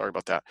 Sorry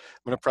about that.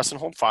 I'm going to press and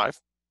hold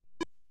 5.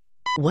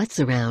 What's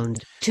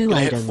around? 2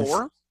 items. Hit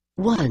 4.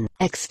 1.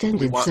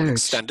 Extended search.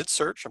 Extended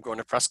search. I'm going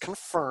to press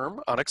confirm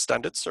on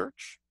extended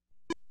search.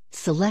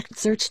 Select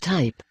search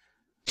type.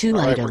 2 All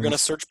right, items. we're going to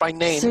search by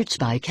name. Search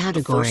by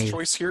category. The first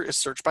choice here is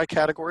search by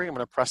category. I'm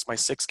going to press my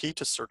 6 key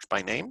to search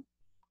by name.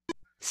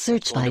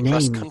 Search by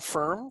Press name.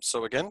 confirm.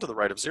 So again, to the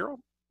right of 0.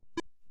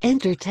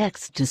 Enter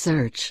text to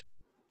search.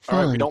 All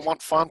right, we Font. don't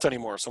want font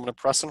anymore. So I'm going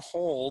to press and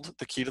hold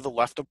the key to the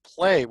left of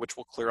play, which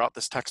will clear out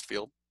this text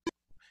field.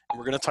 And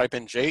we're going to type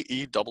in Jewel.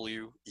 I'm going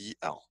to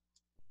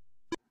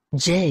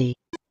Jewel.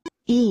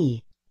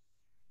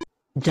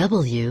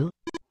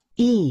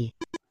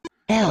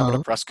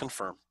 press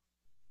confirm.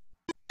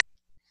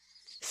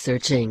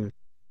 Searching.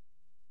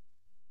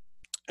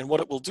 And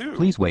what it will do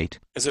Please wait.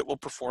 is it will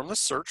perform the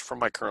search from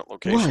my current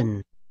location.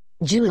 1.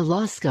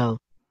 Jewel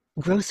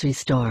Grocery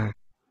store.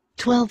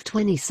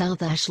 1220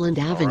 South Ashland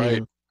Avenue.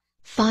 right.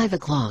 5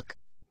 o'clock.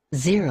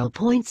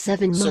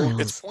 0.7 So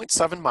miles. it's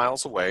 0.7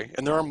 miles away,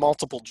 and there are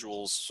multiple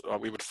Jewels.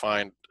 We would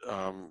find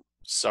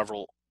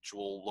several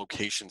Jewel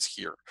locations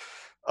here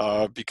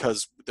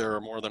because there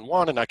are more than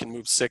one, and I can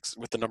move 6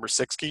 with the number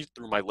 6 key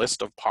through my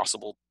list of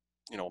possible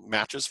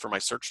matches for my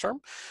search term.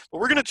 But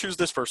we're going to choose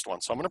this first one.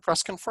 So I'm going to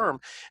press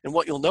confirm. And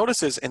what you'll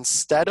notice is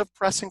instead of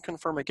pressing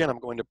confirm again, I'm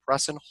going to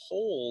press and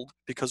hold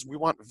because we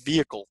want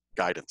vehicle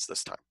guidance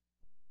this time.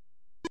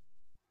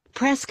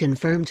 Press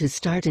confirm to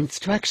start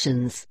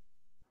instructions.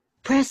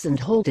 Press and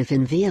hold if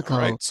in vehicle.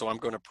 All right, so I'm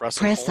going to press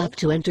and Press hold. up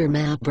to enter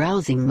map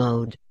browsing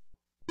mode.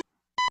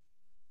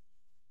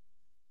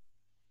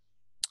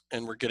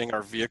 And we're getting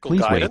our vehicle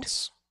Please wait.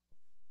 guidance.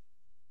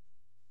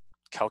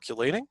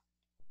 Calculating.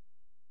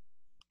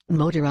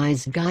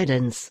 Motorized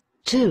guidance.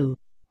 2.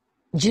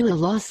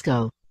 Jewel.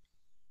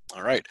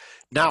 All right.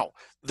 Now,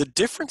 the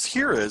difference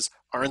here is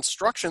our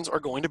instructions are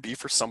going to be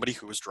for somebody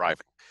who is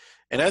driving.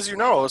 And as you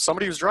know,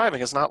 somebody who's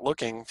driving is not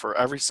looking for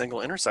every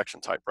single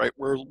intersection type, right?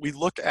 Where we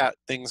look at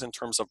things in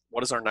terms of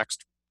what is our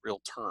next real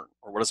turn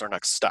or what is our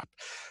next step.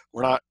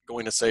 We're not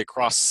going to say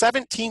cross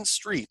 17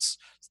 streets,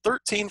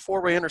 13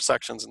 four-way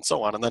intersections, and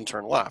so on, and then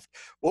turn left.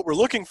 What we're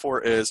looking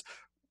for is,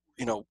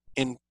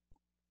 in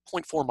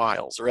 0.4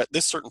 miles, or at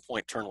this certain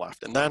point, turn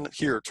left, and then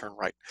here, turn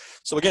right.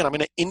 So again, I'm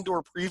going to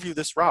indoor preview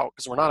this route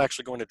because we're not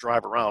actually going to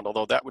drive around,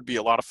 although that would be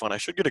a lot of fun. I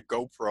should get a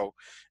GoPro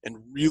and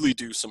really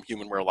do some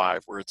HumanWare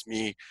Live where it's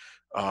me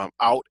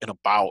out and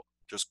about,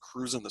 just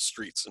cruising the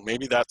streets, and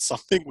maybe that's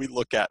something we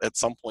look at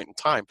some point in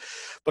time.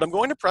 But I'm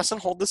going to press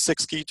and hold the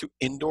 6 key to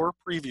indoor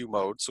preview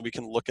mode so we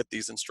can look at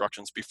these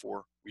instructions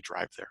before we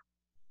drive there.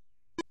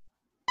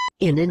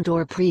 In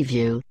indoor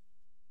preview.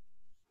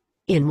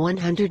 In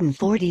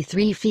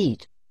 143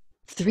 feet.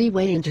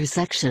 3-way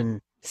intersection.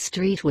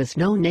 Street with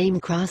no name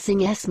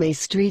crossing Esme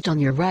Street on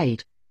your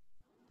right.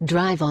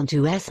 Drive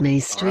onto Esme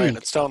Street. All right,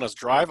 it's telling us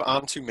drive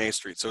onto May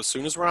Street. So as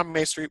soon as we're on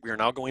May Street, we are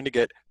now going to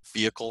get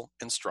vehicle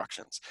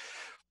instructions.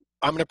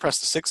 I'm going to press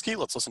the 6 key.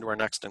 Let's listen to our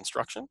next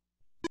instruction.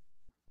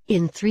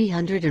 In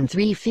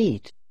 303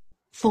 feet.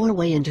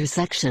 4-way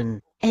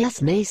intersection.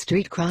 Esme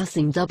Street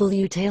crossing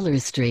W. Taylor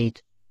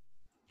Street.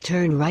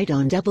 Turn right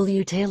on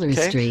W. Taylor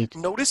Street.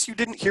 Notice you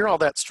didn't hear all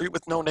that street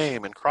with no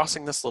name and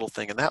crossing this little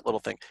thing and that little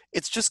thing.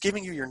 It's just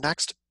giving you your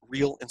next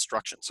real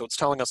instruction. So it's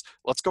telling us,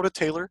 let's go to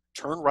Taylor,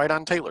 turn right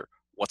on Taylor.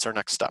 What's our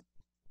next step?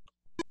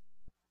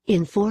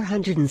 In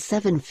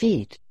 407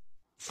 feet.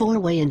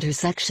 4-way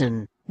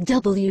intersection.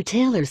 W.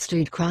 Taylor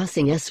Street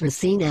crossing S.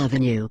 Racine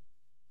Avenue.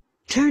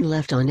 Turn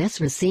left on S.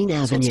 Racine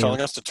Avenue. So it's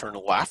telling us to turn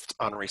left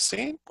on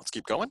Racine. Let's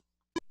keep going.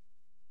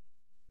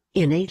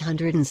 In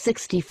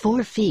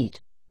 864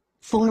 feet.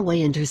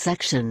 4-way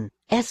intersection,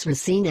 S.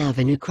 Racine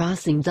Avenue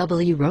crossing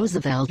W.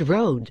 Roosevelt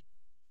Road.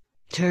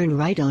 Turn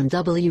right on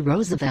W.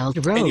 Roosevelt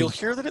And you'll Road.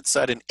 hear that it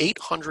said in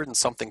 800 and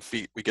something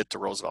feet we get to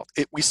Roosevelt.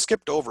 We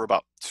skipped over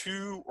about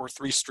 2 or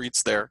 3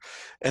 streets there,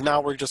 and now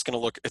we're just going to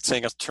look. It's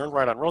saying us turn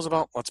right on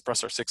Roosevelt. Let's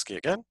press our 6 key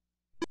again.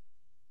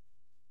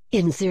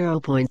 In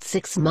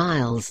 0.6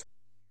 miles.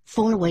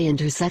 4-way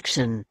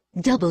intersection.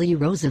 W.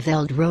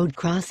 Roosevelt Road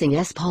crossing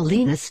S.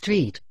 Paulina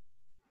Street.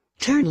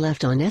 Turn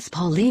left on S.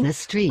 Paulina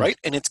Street. Right,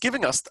 and it's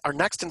giving us, our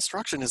next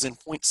instruction is in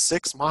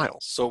 0.6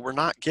 miles. So we're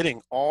not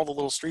getting all the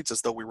little streets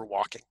as though we were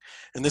walking.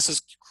 And this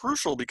is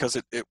crucial because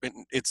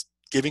it's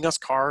giving us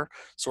car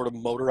sort of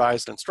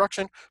motorized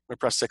instruction. I'm going to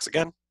press 6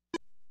 again.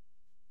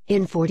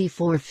 In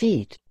 44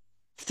 feet.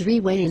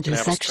 3-way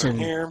intersection.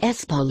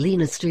 S.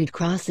 Paulina Street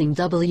crossing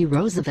W.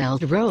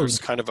 Roosevelt Road. There's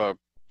kind of a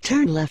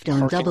turn left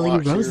on W.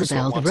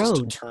 Roosevelt here, so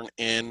Road. to turn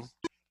in.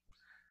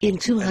 In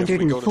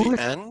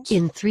 204,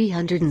 in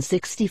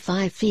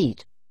 365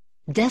 feet.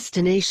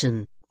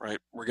 Destination. Right,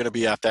 we're going to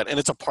be at that, and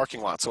it's a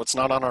parking lot, so it's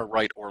not on our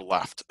right or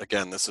left.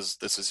 Again, this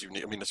is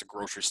unique. I mean, it's a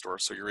grocery store,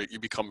 so you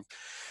become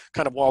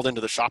kind of walled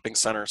into the shopping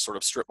center sort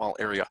of strip mall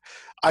area.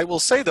 I will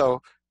say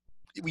though,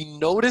 we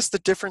notice the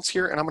difference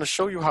here, and I'm going to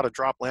show you how to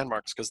drop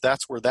landmarks because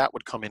that's where that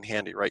would come in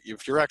handy, right?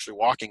 If you're actually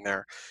walking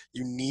there,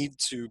 you need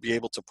to be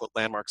able to put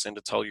landmarks in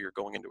to tell you you're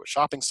going into a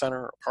shopping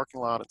center, a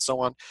parking lot, and so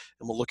on,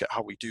 and we'll look at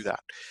how we do that.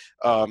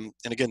 And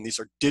again,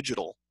 these are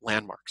digital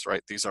landmarks,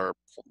 right? These are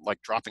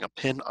like dropping a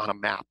pin on a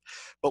map.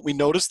 But we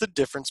notice the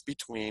difference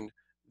between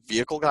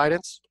vehicle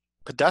guidance,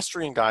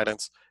 pedestrian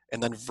guidance,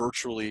 and then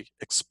virtually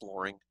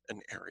exploring an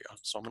area.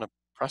 So I'm going to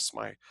press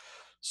my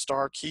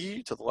star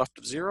key to the left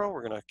of 0.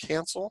 We're going to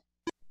cancel.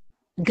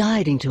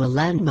 Guiding to a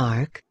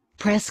landmark.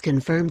 Press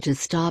confirm to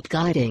stop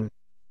guiding.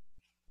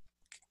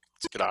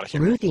 Let's get out of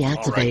here. Route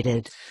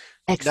deactivated.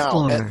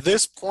 Explore. Now, at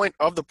this point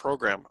of the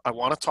program, I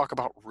want to talk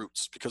about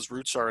routes because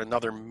routes are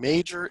another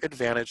major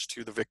advantage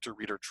to the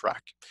VictorReader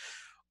Trek.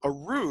 A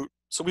route,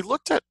 so we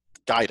looked at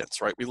guidance,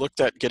 right? We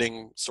looked at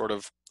getting sort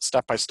of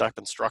step-by-step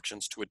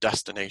instructions to a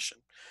destination.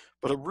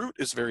 But a route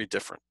is very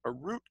different. A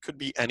route could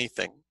be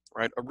anything,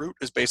 right? A route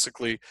is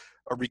basically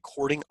a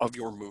recording of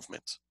your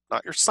movement.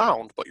 Not your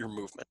sound, but your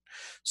movement.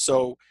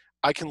 So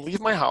I can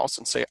leave my house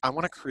and say, I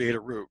want to create a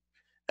route.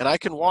 And I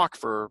can walk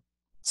for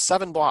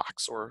 7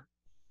 blocks or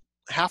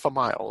half a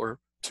mile or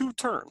 2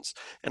 turns.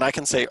 And I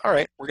can say, all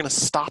right, we're going to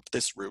stop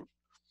this route.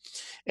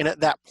 And at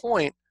that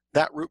point,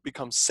 that route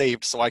becomes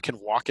saved so I can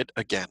walk it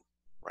again,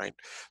 right?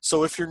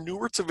 So if you're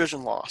newer to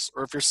vision loss,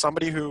 or if you're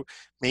somebody who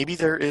maybe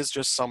there is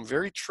just some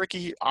very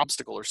tricky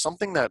obstacle or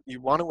something that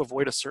you want to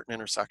avoid a certain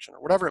intersection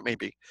or whatever it may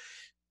be,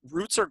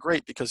 routes are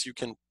great because you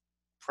can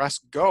press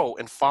go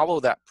and follow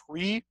that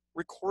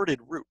pre-recorded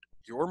route,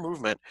 your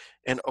movement,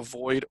 and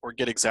avoid or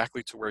get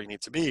exactly to where you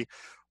need to be.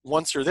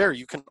 Once you're there,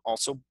 you can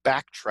also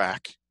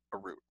backtrack a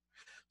route.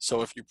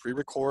 So if you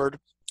pre-record,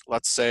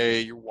 let's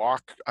say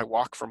I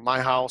walk from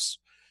my house,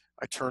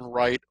 I turn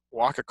right,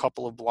 walk a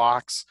couple of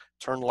blocks,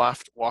 turn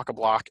left, walk a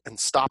block, and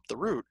stop the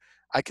route,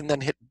 I can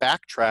then hit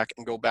backtrack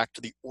and go back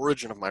to the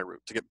origin of my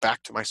route to get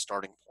back to my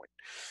starting point.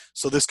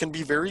 So this can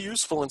be very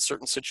useful in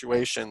certain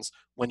situations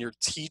when you're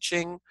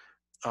teaching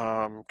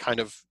kind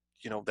of,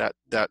 you know,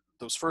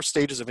 those first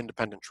stages of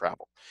independent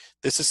travel.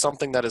 This is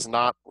something that is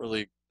not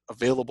really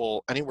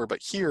available anywhere but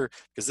here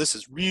because this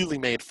is really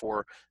made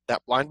for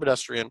that blind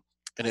pedestrian,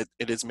 and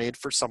it is made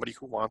for somebody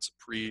who wants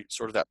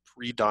that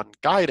pre-done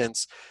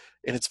guidance.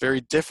 And it's very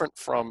different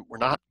from, we're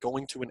not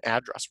going to an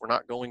address, we're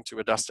not going to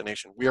a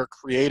destination. We are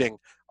creating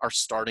our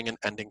starting and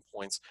ending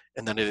points,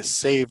 and then it is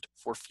saved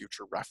for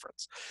future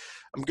reference.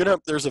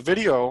 There's a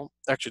video,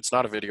 actually it's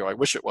not a video, I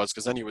wish it was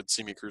because then you would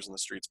see me cruising the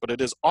streets, but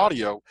it is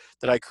audio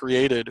that I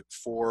created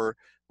for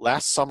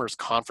last summer's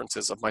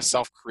conferences of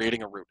myself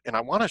creating a route. And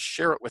I want to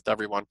share it with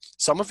everyone.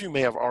 Some of you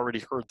may have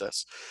already heard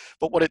this,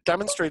 but what it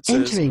demonstrates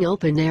Entering is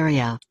open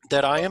area.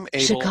 That I am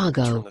able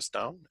Chicago. to turn this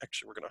down.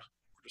 Actually, we're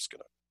just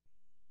gonna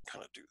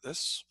kind of do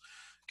this,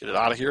 get it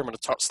out of here. I'm going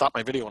to stop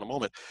my video in a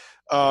moment.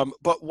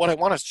 But what I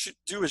want to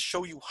do is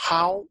show you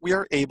how we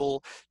are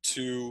able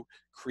to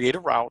create a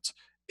route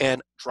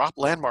and drop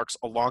landmarks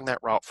along that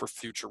route for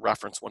future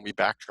reference when we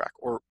backtrack,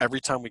 or every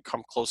time we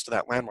come close to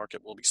that landmark,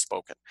 it will be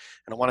spoken.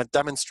 And I want to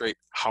demonstrate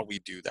how we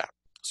do that.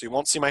 So you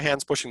won't see my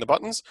hands pushing the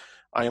buttons.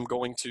 I am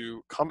going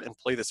to come and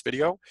play this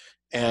video,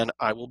 and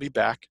I will be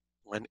back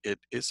when it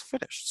is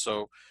finished.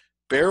 So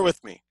bear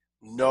with me.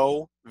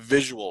 No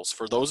visuals.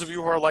 For those of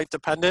you who are light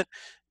dependent,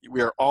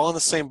 we are all in the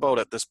same boat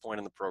at this point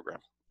in the program.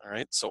 All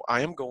right, so I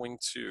am going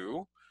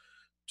to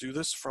do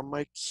this from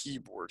my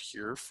keyboard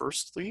here.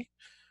 Firstly,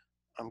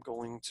 I'm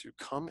going to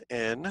come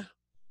in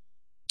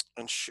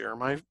and share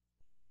my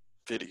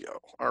video.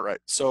 All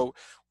right, so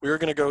we're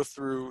going to go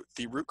through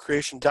the route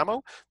creation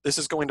demo. This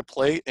is going to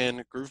play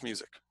in Groove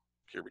Music.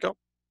 Here we go.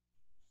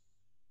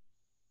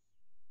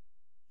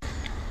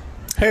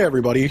 Hey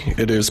everybody,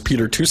 it is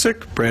Peter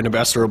Tusick, brand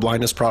ambassador of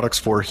blindness products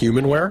for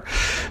Humanware,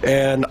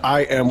 and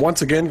I am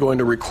once again going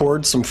to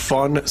record some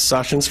fun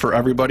sessions for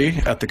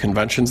everybody at the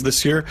conventions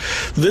this year.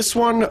 This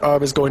one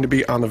is going to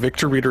be on the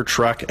VictorReader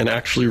Trek and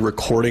actually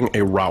recording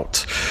a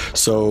route.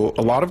 So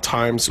a lot of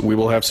times we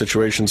will have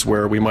situations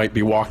where we might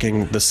be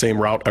walking the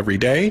same route every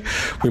day,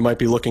 we might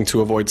be looking to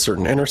avoid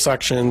certain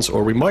intersections,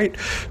 or we might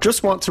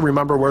just want to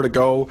remember where to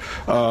go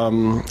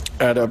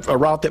at a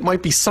route that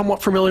might be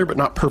somewhat familiar but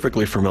not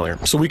perfectly familiar.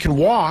 So we can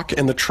walk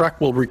and the Trek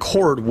will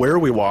record where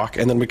we walk,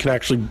 and then we can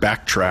actually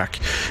backtrack,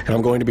 and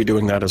I'm going to be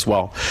doing that as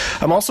well.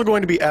 I'm also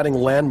going to be adding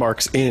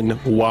landmarks in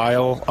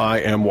while I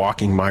am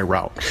walking my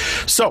route.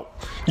 So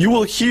you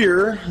will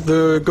hear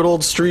the good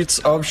old streets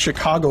of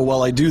Chicago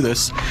while I do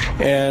this,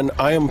 and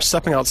I am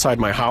stepping outside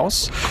my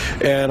house,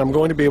 and I'm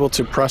going to be able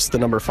to press the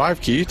number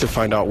 5 key to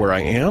find out where I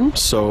am.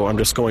 So I'm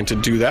just going to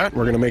do that.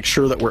 We're going to make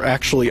sure that we're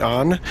actually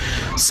on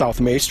South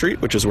May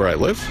Street, which is where I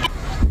live.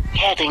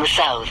 Heading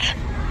south.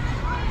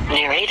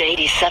 Near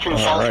 887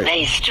 South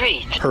May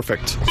Street.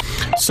 Perfect.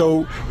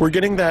 So we're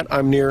getting that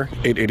I'm near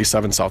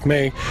 887 South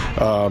May.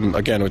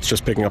 Again, it's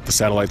just picking up the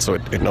satellite so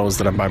it knows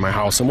that I'm by my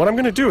house. And what I'm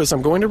going to do is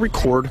I'm going to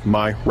record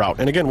my route.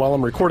 And again, while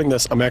I'm recording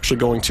this, I'm actually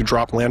going to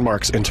drop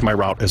landmarks into my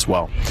route as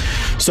well.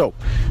 So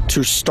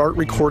to start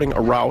recording a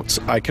route,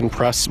 I can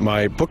press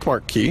my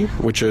bookmark key,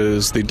 which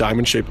is the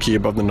diamond-shaped key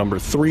above the number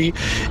 3.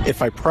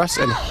 If I press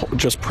and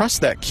just press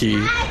that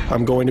key,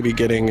 I'm going to be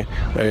getting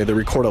the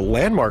record a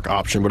landmark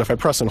option. But if I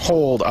press and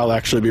hold, I'll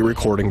actually be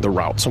recording the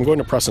route. So I'm going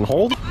to press and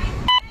hold.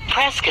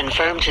 Press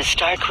confirm to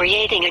start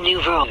creating a new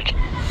route.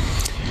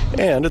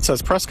 And it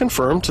says press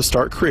confirm to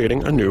start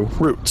creating a new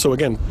route. So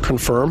again,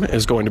 confirm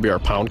is going to be our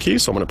pound key,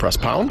 so I'm going to press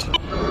pound.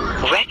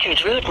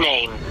 Record route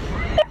name.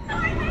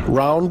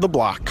 Round the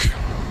block.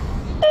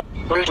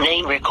 Route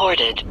name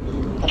recorded.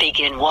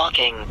 Begin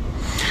walking.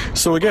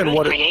 So again,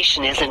 route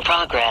creation is in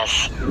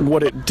progress.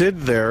 What it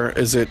did there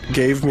is it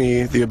gave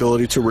me the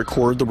ability to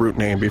record the route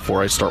name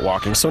before I start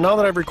walking. So now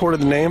that I've recorded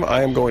the name,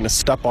 I am going to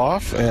step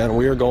off and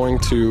we are going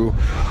to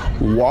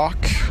walk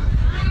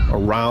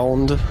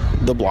around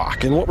the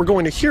block. And what we're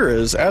going to hear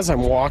is, as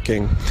I'm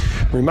walking,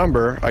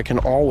 remember, I can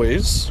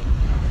always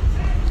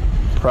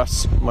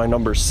press my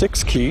number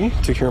 6 key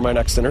to hear my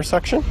next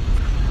intersection.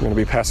 I'm going to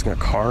be passing a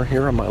car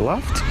here on my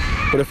left.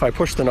 But if I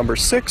push the number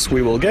 6,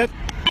 we will get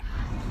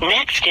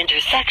next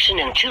intersection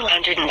in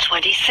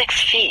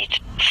 226 feet,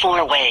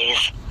 4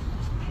 ways.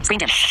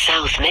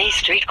 South May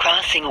Street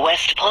crossing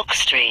West Polk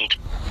Street.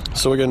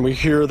 So again, we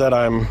hear that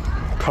I'm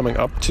coming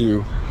up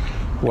to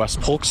West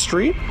Polk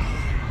Street.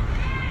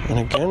 And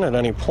again, at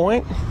any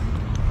point,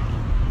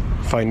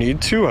 if I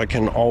need to, I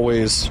can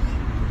always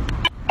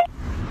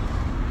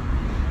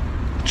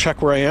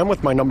check where I am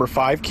with my number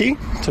 5 key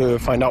to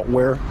find out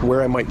where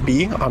I might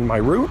be on my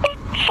route.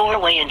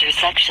 4-way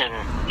intersection,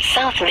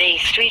 South May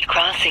Street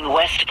crossing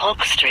West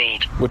Polk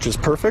Street. Which is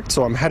perfect,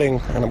 so I'm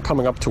heading and I'm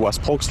coming up to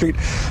West Polk Street.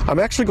 I'm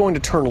actually going to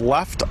turn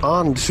left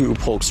onto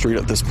Polk Street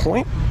at this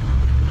point.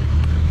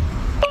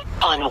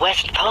 On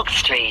West Polk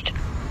Street.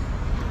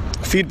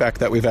 Feedback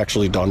that we've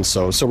actually done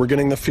so. So we're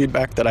getting the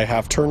feedback that I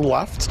have turned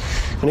left.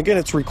 And again,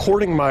 it's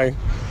recording my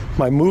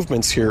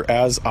movements here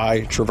as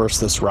I traverse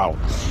this route.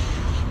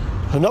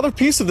 Another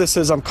piece of this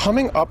is I'm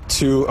coming up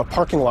to a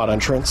parking lot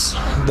entrance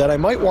that I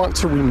might want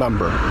to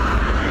remember.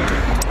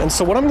 And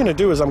so what I'm going to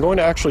do is I'm going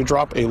to actually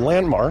drop a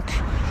landmark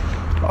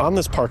on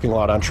this parking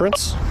lot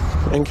entrance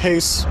in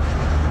case,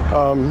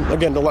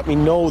 again, to let me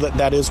know that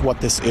that is what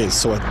this is.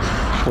 So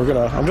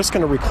I'm just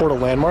going to record a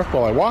landmark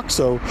while I walk.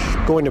 So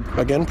going to,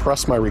 again,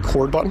 press my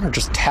record button or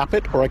just tap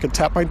it, or I could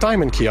tap my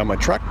diamond key on my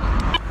Trek.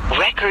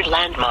 Record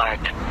landmark.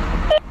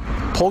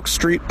 Polk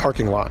Street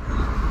parking lot.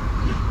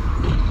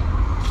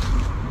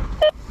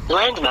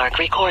 Landmark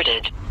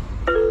recorded.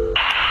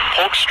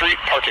 Polk Street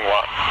parking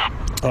lot.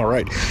 All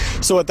right.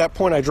 So at that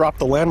point, I drop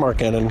the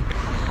landmark in and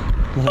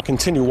I'm going to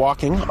continue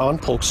walking on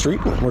Polk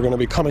Street. We're going to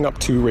be coming up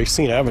to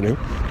Racine Avenue.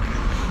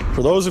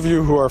 For those of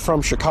you who are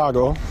from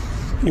Chicago,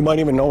 you might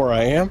even know where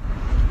I am.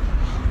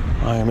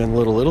 I am in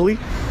Little Italy,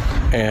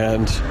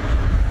 and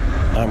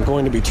I'm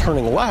going to be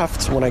turning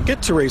left when I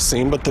get to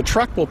Racine, but the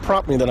Trek will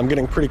prompt me that I'm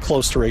getting pretty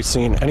close to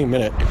Racine any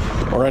minute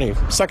or any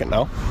second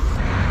now.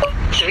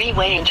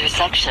 3-way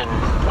intersection,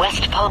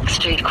 West Polk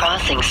Street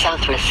crossing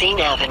South Racine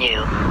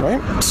Avenue.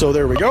 Right, so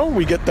there we go.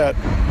 We get that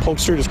Polk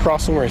Street is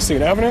crossing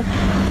Racine Avenue.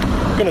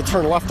 I'm going to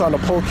turn left onto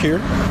Polk here.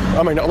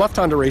 Left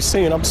onto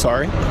Racine, I'm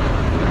sorry.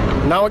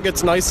 Now it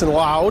gets nice and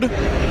loud.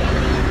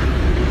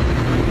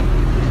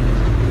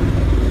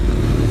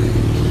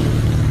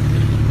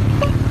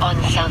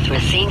 On South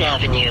Racine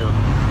Avenue.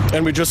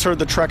 And we just heard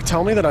the Trek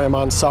tell me that I am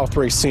on South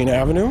Racine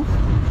Avenue.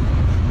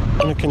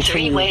 I'm going to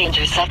continue 3-way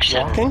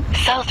intersection, walking.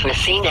 South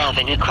Racine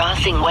Avenue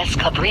crossing West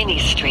Cabrini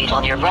Street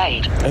on your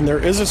right. And there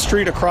is a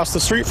street across the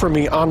street from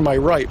me on my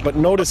right, but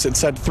notice it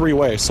said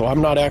 3-way, so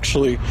I'm not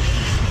actually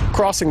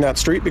crossing that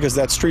street because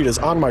that street is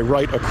on my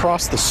right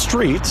across the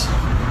street.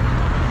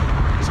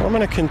 So I'm going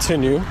to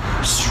continue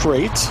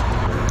straight.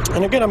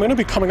 And again, I'm going to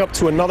be coming up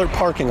to another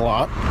parking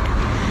lot.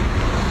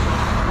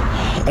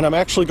 and I'm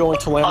actually going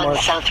to landmark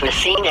on South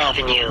Racine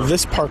Avenue.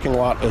 this parking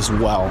lot as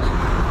well.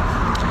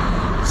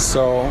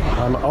 So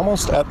I'm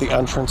almost at the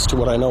entrance to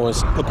what I know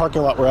is the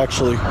parking lot where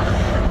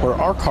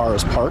our car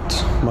is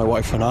parked, my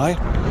wife and I.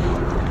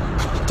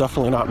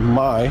 Definitely not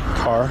my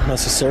car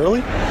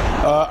necessarily.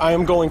 I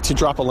am going to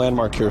drop a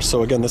landmark here.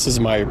 So again, this is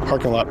my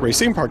parking lot,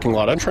 Racine parking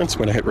lot entrance. I'm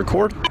going to hit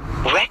record.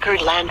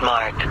 Record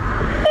landmark.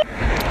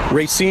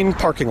 Racine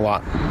parking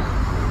lot.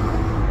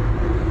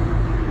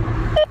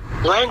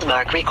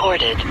 Landmark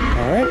recorded.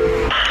 All right.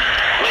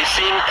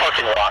 Racine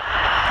parking lot.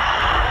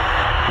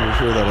 You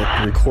hear that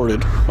it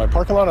recorded my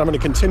parking lot. I'm going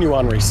to continue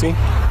on Racine.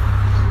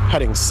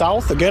 Heading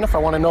south. Again, if I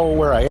want to know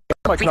where I am,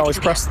 I can always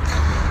press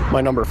my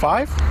number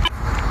 5.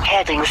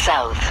 Heading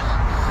south.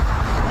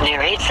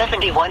 Near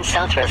 871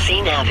 South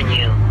Racine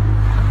Avenue.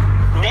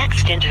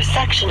 Next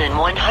intersection in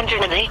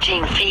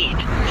 118 feet.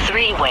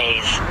 3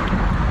 ways.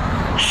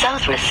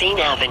 South Racine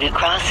Avenue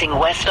crossing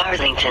West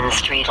Arlington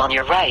Street on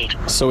your right.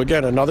 So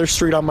again, another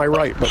street on my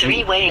right. But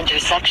 3-way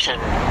intersection.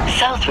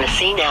 South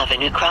Racine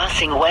Avenue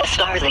crossing West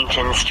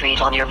Arlington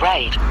Street on your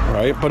right.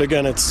 Right, but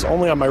again, it's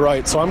only on my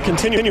right. So I'm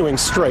continuing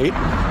straight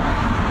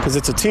because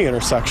it's a T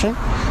intersection.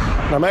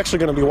 And I'm actually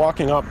going to be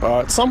walking up.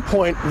 At some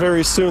point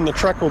very soon, the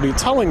Trek will be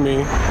telling me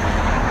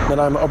that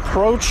I'm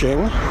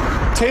approaching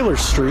Taylor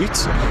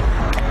Street.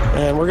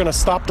 And we're going to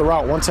stop the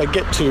route once I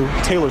get to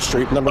Taylor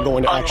Street, and then we're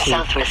going to actually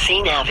South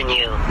Racine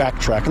Avenue.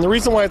 backtrack. And the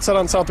reason why it said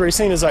on South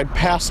Racine is I'd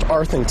passed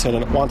Arthington,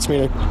 and it wants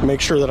me to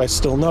make sure that I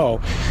still know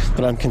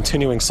that I'm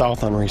continuing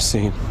south on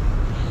Racine.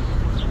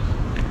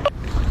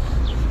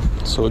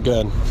 So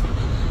again,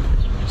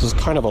 this is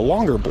kind of a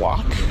longer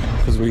block,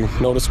 because we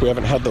noticed we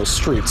haven't had those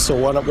streets. So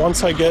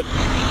once I get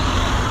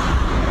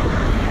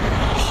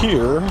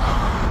here,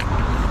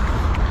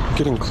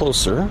 getting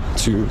closer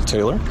to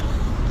Taylor,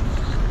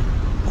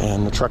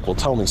 and the Trek will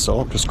tell me so.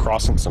 I'm just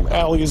crossing some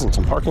alleys and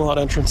some parking lot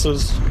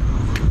entrances.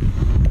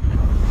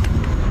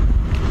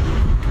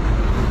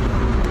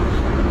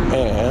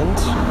 And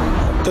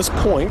at this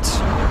point...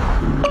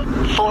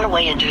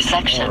 4-way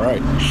intersection. All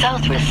right.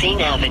 South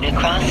Racine Avenue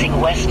crossing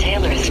West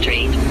Taylor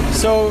Street.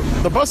 So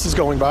the bus is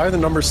going by, the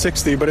number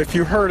 60, but if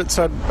you heard it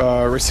said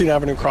Racine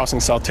Avenue crossing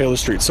South Taylor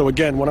Street. So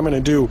again, what I'm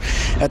going to do,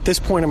 at this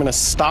point, I'm going to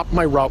stop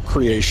my route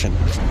creation.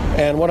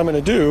 And what I'm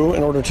going to do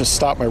in order to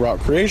stop my route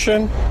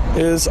creation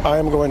is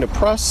I'm going to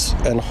press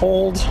and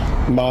hold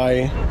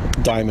my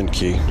diamond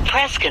key.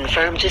 Press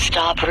confirm to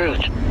stop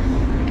route.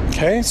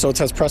 Okay, so it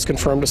says press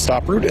confirm to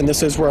stop route, and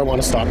this is where I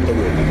want to stop the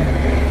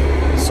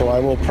route. So I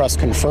will press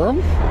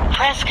confirm.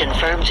 Press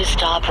confirm to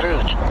stop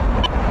route.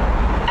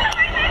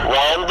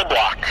 Round the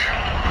block.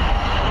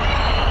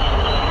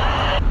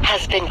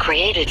 Has been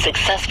created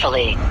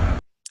successfully.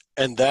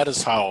 And that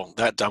is how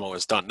that demo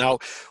is done. Now,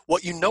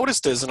 what you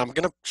noticed is, and I'm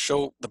going to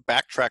show the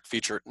backtrack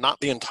feature, not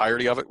the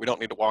entirety of it. We don't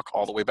need to walk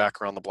all the way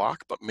back around the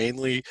block, but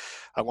mainly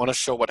I want to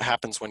show what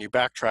happens when you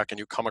backtrack and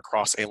you come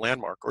across a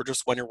landmark, or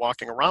just when you're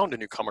walking around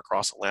and you come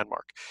across a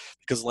landmark.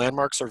 Because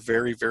landmarks are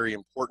very, very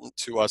important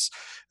to us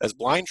as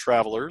blind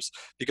travelers,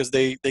 because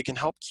they can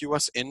help cue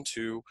us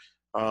into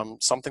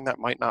something that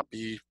might not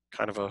be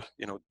kind of a,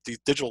 these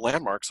digital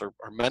landmarks are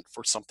meant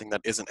for something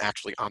that isn't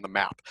actually on the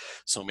map.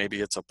 So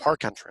maybe it's a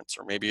park entrance,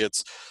 or maybe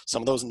it's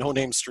some of those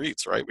no-name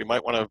streets, right? We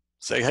might want to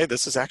say, hey,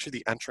 this is actually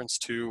the entrance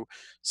to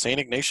St.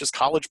 Ignatius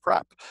College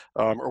Prep,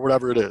 or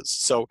whatever it is.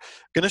 So I'm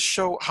going to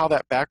show how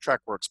that backtrack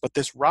works, but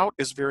this route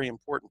is very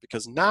important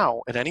because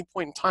now at any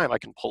point in time, I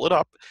can pull it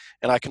up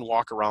and I can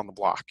walk around the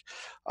block.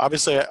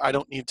 Obviously, I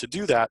don't need to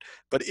do that,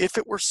 but if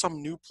it were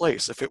some new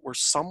place, if it were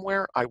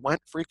somewhere I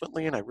went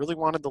frequently and I really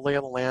wanted the lay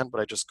of the land,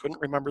 but I just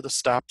couldn't remember the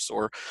steps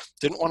or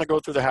didn't want to go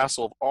through the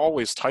hassle of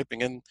always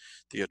typing in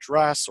the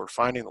address or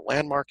finding the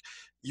landmark,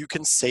 you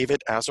can save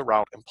it as a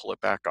route and pull it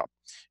back up.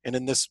 And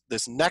in this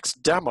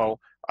next demo,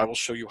 I will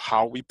show you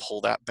how we pull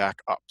that back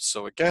up.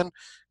 So again, I'm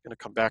going to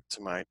come back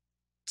to my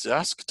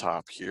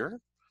desktop here,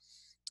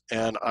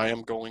 and I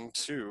am going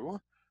to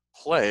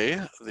play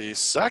the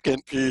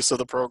second piece of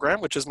the program,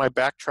 which is my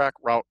backtrack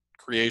route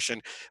creation.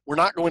 We're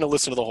not going to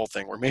listen to the whole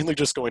thing. We're mainly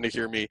just going to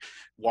hear me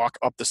walk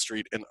up the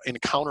street and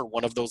encounter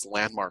one of those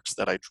landmarks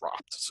that I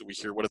dropped. So we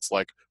hear what it's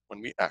like when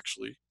we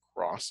actually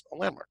cross a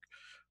landmark.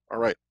 All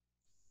right.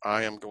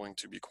 I am going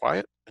to be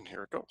quiet, and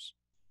here it goes.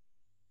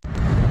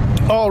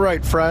 All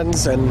right,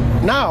 friends, and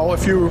now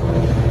if you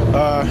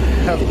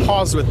have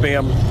paused with me,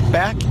 I'm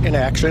back in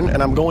action,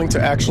 and I'm going to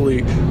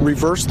actually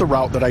reverse the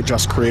route that I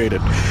just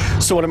created.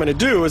 So what I'm going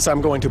to do is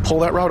I'm going to pull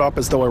that route up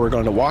as though I were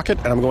going to walk it,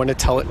 and I'm going to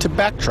tell it to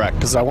backtrack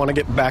because I want to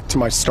get back to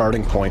my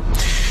starting point.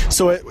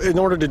 So in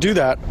order to do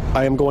that,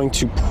 I am going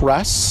to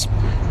press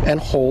and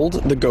hold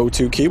the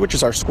go-to key, which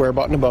is our square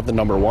button above the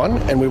number 1,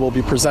 and we will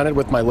be presented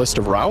with my list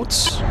of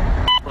routes.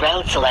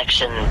 Route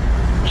selection.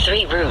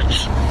 3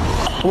 routes.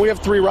 We have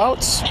 3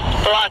 routes.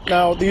 Block.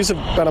 Now, these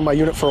have been on my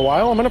unit for a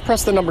while. I'm going to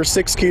press the number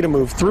 6 key to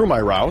move through my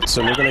routes,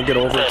 and we're going to get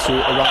over to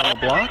around the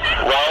block.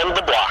 Round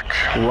the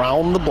block.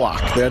 Round the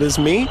block. That is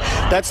me.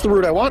 That's the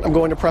route I want. I'm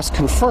going to press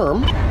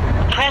confirm.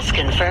 Press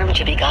confirm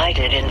to be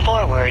guided in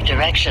forward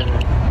direction.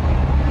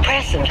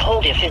 Press and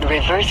hold if in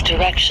reverse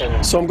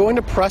direction. So I'm going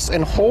to press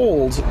and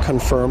hold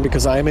confirm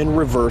because I am in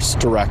reverse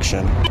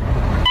direction.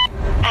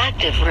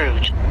 Active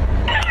route.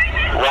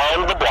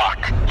 Round the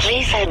block.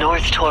 Please head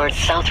north towards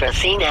South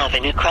Racine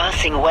Avenue,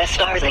 crossing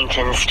West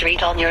Arlington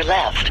Street on your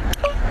left.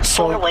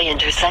 So Four-way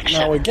intersection.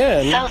 now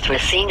again, South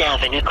Racine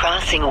Avenue,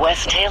 crossing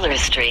West Taylor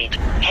Street,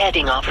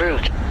 heading off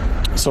route.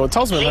 so it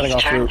tells me I'm heading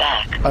off Please turn route.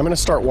 back. I'm going to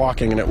start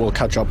walking and it will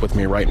catch up with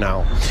me right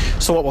now.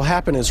 So what will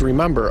happen is,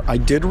 remember, I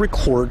did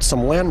record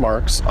some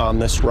landmarks on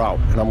this route,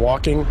 and I'm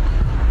walking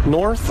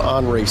north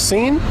on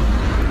Racine.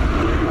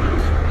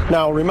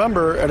 Now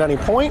remember, at any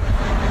point,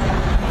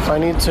 if I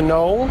need to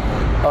know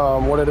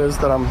what it is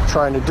that I'm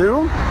trying to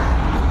do,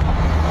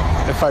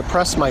 if I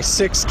press my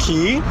 6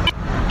 key,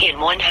 In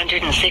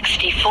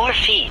 164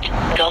 feet,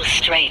 go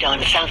straight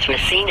on South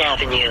Racine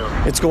Avenue.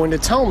 it's going to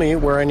tell me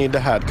where I need to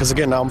head. Because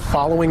again, now I'm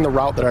following the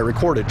route that I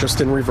recorded,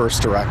 just in reverse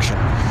direction.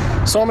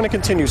 So I'm going to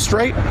continue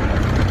straight.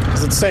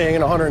 As it's saying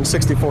in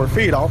 164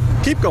 feet, I'll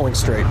keep going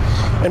straight.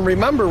 And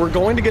remember, we're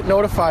going to get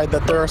notified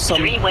that there are some...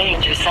 Three-way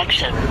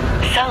intersection.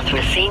 South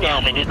Racine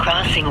Avenue,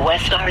 crossing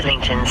West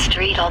Arlington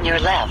Street on your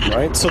left.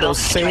 Right, so go those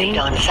straight same-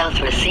 on South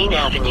Racine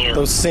Avenue.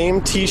 those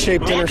same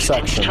T-shaped Next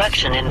intersections.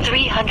 instruction in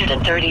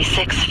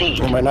 336 feet.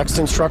 And my next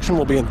instruction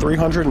will be in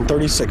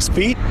 336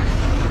 feet.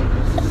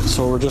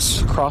 So we're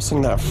just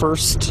crossing that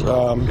first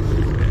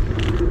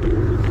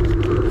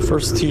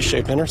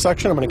T-shaped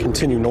intersection. I'm going to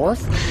continue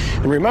north.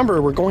 And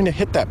remember, we're going to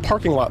hit that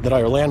parking lot that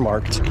I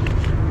landmarked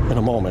in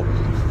a moment.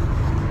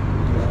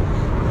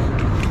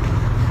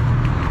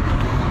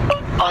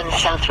 On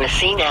South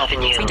Racine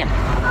Avenue.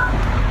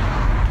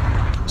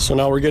 So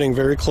now we're getting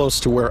very close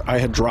to where I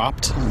had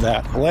dropped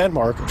that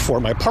landmark for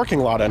my parking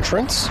lot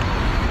entrance.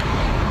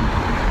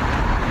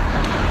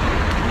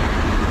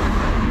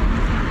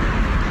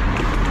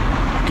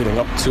 Getting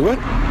up to it.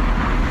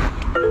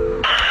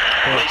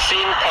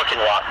 Racine parking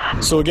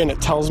lot. So again,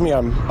 it tells me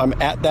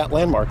I'm at that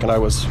landmark, and I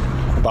was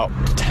about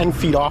 10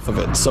 feet off of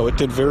it, so it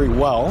did very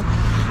well.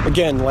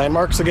 Again,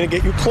 landmarks are going to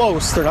get you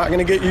close. They're not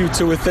going to get you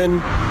to within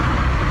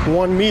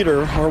 1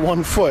 meter or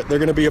 1 foot. They're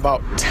going to be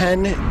about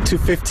 10 to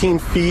 15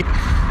 feet.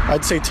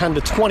 I'd say 10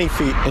 to 20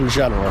 feet in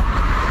general.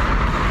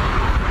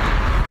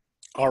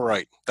 All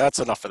right, that's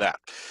enough of that.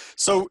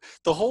 So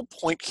the whole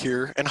point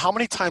here, and how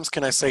many times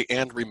can I say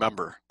 "and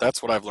remember"?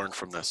 That's what I've learned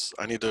from this.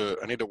 I need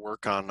to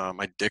work on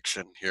my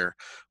diction here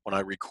when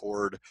I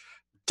record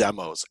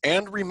demos.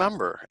 And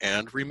remember,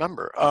 and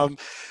remember.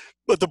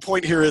 But the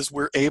point here is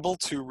we're able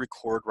to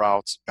record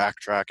routes,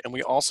 backtrack, and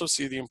we also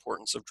see the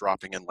importance of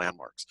dropping in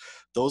landmarks.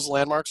 Those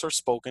landmarks are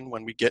spoken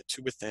when we get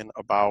to within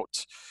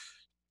about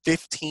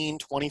 15,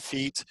 20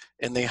 feet,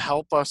 and they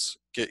help us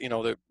get,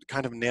 to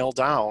kind of nail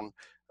down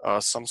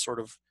some sort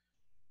of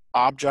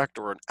object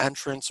or an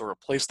entrance or a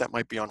place that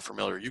might be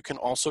unfamiliar. You can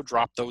also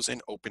drop those in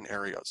open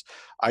areas.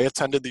 I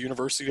attended the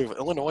University of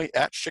Illinois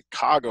at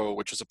Chicago,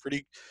 which is a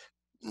pretty,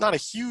 not a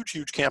huge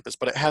campus,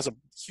 but it has a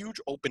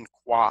huge open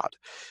quad.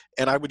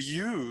 And I would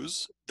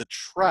use the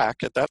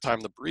Trek, at that time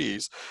the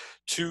Breeze,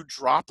 to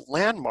drop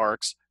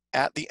landmarks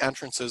at the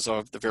entrances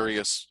of the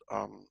various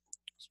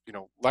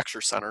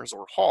lecture centers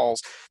or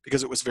halls,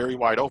 because it was very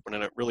wide open,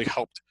 and it really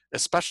helped,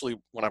 especially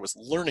when I was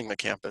learning the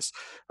campus,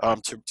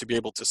 to be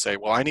able to say,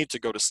 well, I need to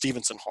go to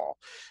Stevenson Hall,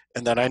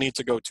 and then I need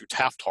to go to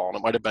Taft Hall, and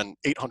it might have been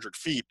 800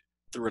 feet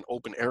through an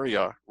open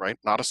area, right?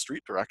 Not a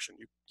street direction.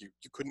 You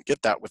couldn't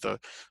get that with a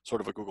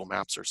sort of a Google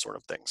Maps or sort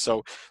of thing.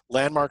 So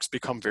landmarks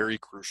become very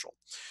crucial.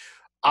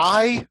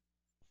 I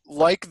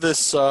like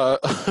this,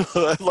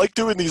 I like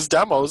doing these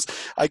demos.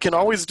 I can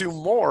always do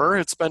more.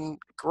 It's been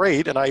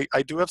great, and I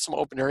do have some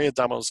open area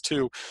demos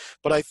too.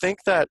 But I think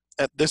that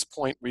at this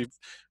point we've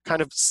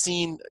kind of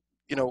seen,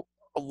 a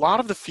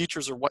lot of the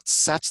features are what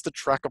sets the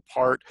Trek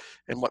apart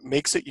and what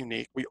makes it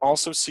unique. We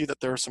also see that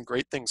there are some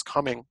great things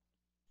coming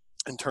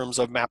in terms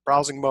of map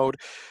browsing mode,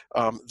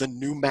 the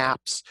new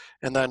maps,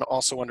 and then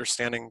also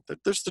understanding that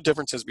there's the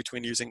differences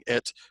between using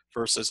it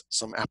versus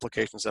some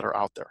applications that are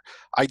out there.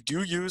 I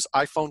do use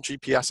iPhone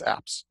GPS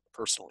apps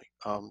personally.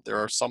 There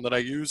are some that I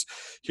use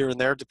here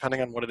and there depending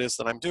on what it is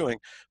that I'm doing,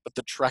 but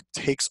the Trek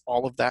takes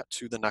all of that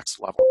to the next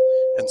level.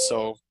 And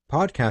so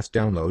podcast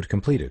download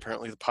completed.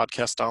 Apparently the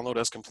podcast download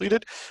has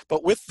completed.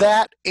 But with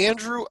that,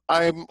 Andrew,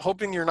 I'm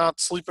hoping you're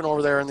not sleeping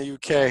over there in the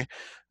UK.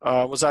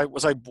 Was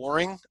I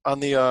boring on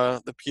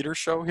the Peter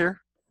show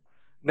here?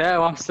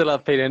 No, I'm still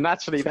up, Peter. And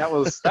actually, that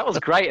was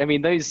great. I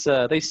mean, those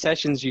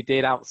sessions you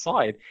did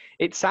outside,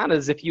 it sounded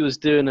as if you was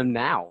doing them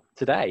now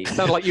today. It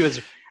sounded like you was.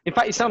 In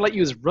fact, it sounded like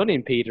you was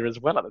running, Peter, as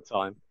well at the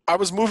time. I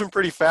was moving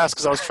pretty fast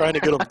because I was trying to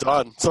get them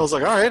done. So I was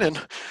like, all right, and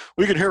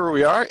we can hear where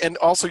we are. And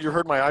also, you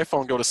heard my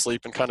iPhone go to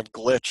sleep and kind of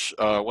glitch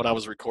when I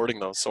was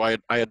recording those. So I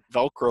had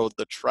Velcroed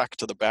the Trek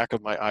to the back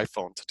of my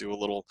iPhone to do a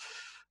little,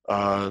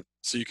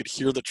 so you could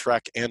hear the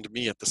Trek and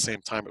me at the same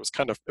time. It was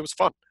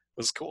fun. It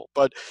was cool.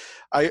 But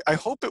I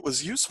hope it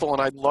was useful,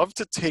 and I'd love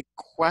to take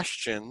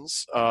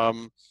questions.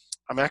 I'm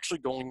actually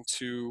going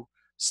to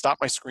stop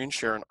my screen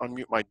share and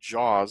unmute my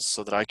JAWS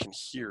so that I can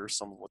hear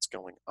some of what's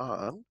going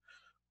on.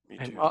 Let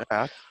me do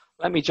that.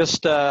 Let me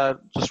just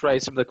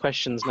raise some of the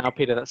questions now,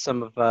 Peter, that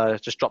some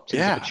have just dropped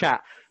into the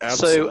chat.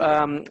 Absolutely.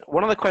 So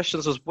one of the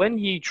questions was, when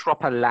you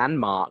drop a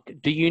landmark,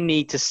 do you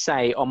need to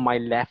say on my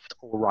left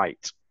or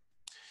right?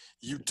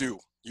 You do.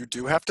 You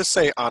do have to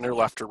say on your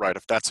left or right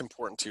if that's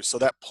important to you. So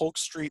that Polk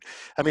Street,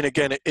 I mean,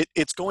 again,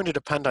 it's going to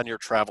depend on your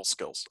travel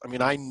skills. I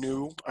mean, I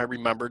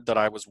remembered that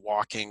I was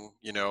walking,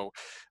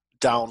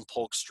 down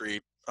Polk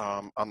Street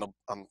on kind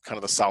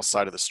of the south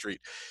side of the street.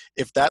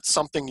 If that's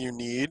something you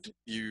need,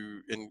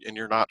 and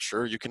you're not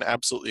sure, you can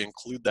absolutely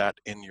include that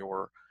in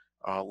your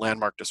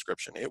landmark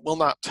description. It will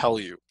not tell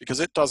you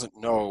because it doesn't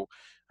know.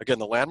 Again,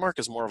 the landmark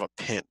is more of a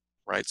pin.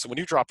 Right? So when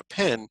you drop a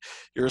pin,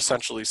 you're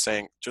essentially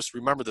saying, just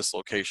remember this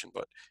location.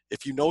 But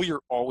if you know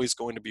you're always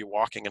going to be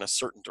walking in a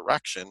certain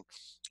direction,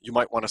 you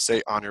might want to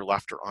say on your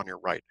left or on your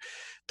right.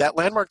 That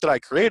landmark that I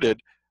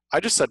created,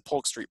 I just said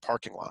Polk Street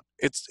parking lot.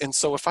 And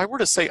so if I were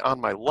to say on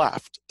my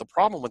left, the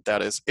problem with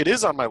that is it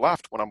is on my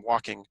left when I'm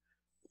walking,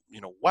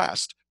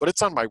 west, but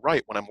it's on my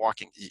right when I'm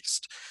walking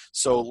east.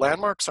 So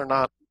landmarks are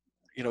not,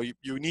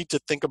 you need to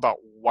think about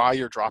why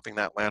you're dropping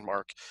that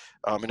landmark,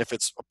 and if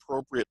it's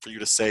appropriate for you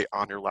to say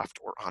on your left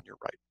or on your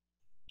right.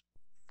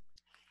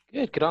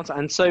 Good answer.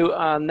 And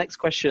so next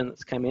question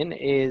that's come in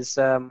is,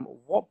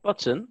 what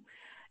button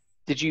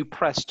did you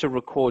press to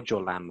record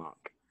your landmark?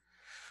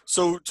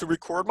 So to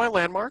record my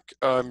landmark,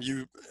 I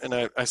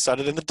said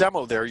it in the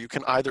demo there,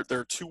 there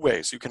are two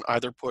ways. You can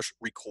either push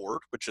record,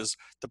 which is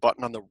the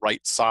button on the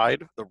right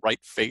side, the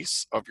right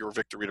face of your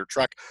VictorReader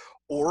Trek,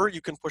 or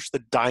you can push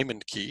the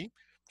diamond key.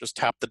 Just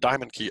tap the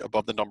diamond key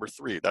above the number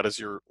 3. That is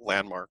your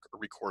landmark or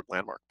record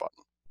landmark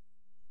button.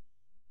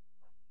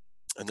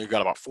 And you've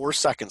got about 4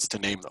 seconds to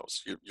name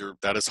those.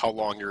 That is how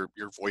long your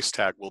voice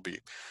tag will be.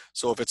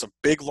 So if it's a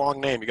big long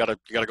name, you gotta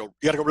go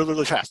really,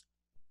 really fast,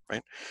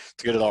 right,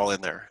 to get it all in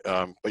there.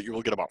 But you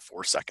will get about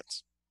 4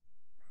 seconds.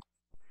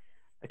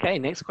 Okay,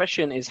 next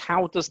question is,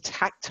 how does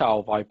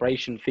tactile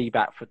vibration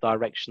feedback for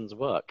directions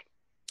work?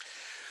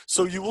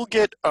 So you will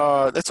get,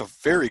 that's a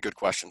very good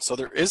question. So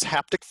there is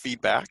haptic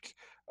feedback.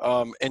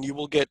 And you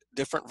will get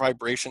different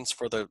vibrations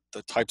for the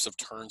types of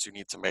turns you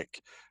need to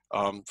make.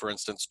 For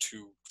instance,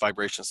 2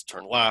 vibrations to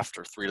turn left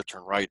or 3 to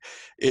turn right.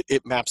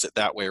 It maps it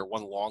that way, or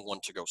 1 long one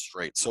to go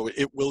straight. So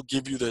it will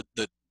give you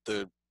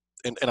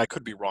and I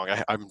could be wrong.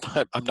 I'm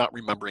not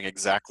remembering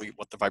exactly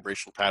what the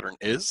vibration pattern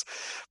is,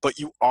 but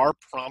you are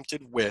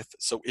prompted with,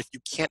 so if you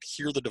can't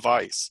hear the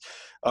device,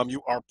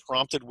 you are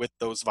prompted with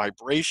those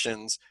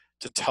vibrations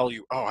to tell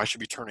you, oh, I should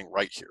be turning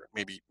right here.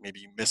 Maybe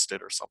you missed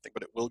it or something,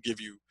 but it will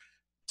give you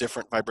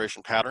different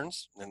vibration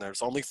patterns, and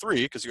there's only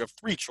 3 because you have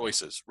 3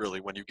 choices really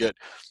when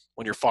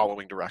you're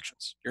following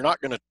directions. You're not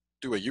going to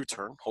do a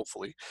U-turn,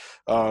 hopefully,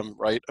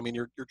 right? I mean,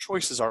 your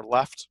choices are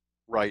left,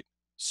 right,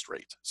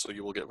 straight, so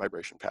you will get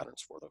vibration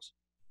patterns for those.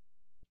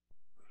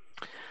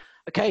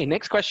 Okay,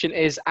 next question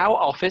is, our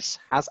office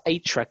has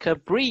a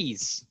Trekker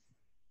Breeze.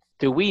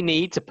 Do we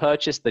need to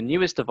purchase the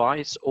newest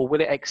device, or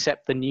will it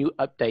accept the new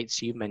updates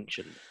you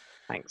mentioned?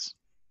 Thanks.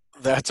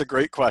 That's a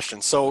great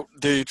question. So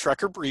the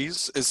Trekker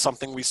Breeze is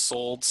something we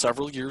sold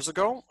several years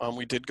ago.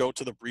 We did go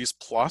to the Breeze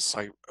Plus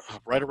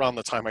right around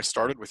the time I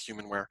started with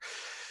HumanWare.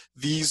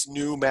 These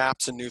new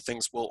maps and new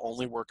things will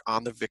only work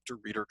on the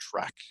VictorReader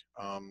Trek.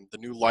 The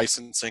new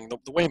licensing,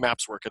 the way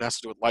maps work, it has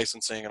to do with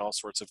licensing and all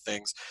sorts of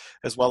things,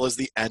 as well as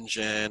the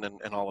engine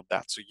and all of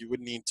that. So you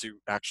would need to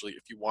actually,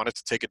 if you wanted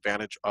to take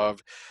advantage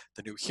of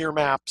the new Here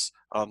maps,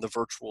 the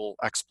virtual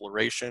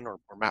exploration or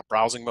map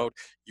browsing mode,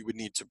 you would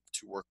need to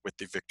work with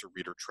the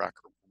VictorReader Trek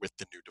or with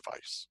the new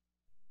device.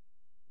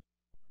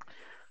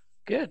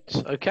 Good.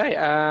 Okay.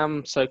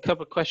 So a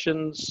couple of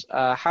questions.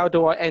 How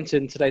do I enter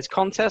in today's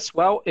contest?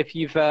 Well, if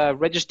you've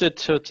registered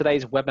to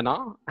today's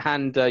webinar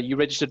and you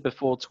registered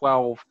before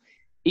 12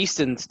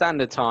 Eastern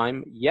Standard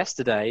Time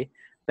yesterday,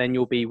 then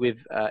you'll be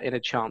in a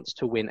chance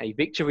to win a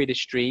VictorReader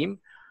stream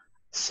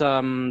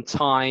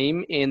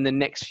sometime in the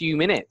next few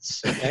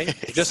minutes. Okay.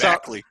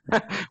 Exactly.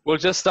 We'll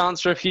just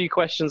answer a few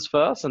questions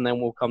first, and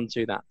then we'll come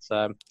to that.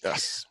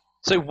 Yes.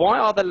 So why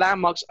are the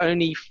landmarks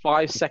only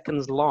 5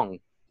 seconds long,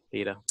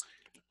 Peter?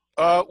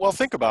 Well,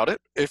 think about it.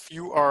 If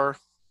you are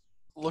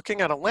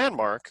looking at a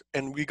landmark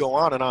and we go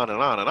on and on and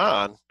on and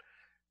on,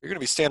 you're going to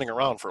be standing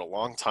around for a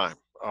long time.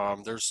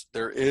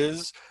 There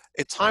is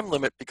a time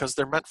limit because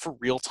they're meant for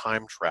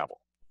real-time travel.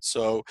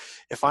 So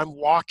if I'm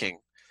walking,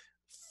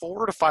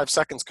 4 to 5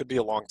 seconds could be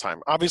a long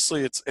time.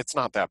 Obviously, it's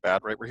not that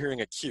bad, right? We're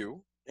hearing a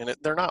cue, and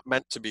they're not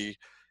meant to be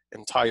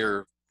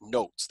entire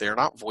notes. They are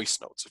not voice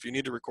notes. If you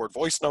need to record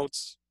voice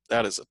notes,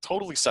 that is a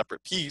totally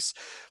separate piece.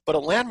 But a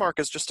landmark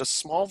is just a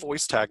small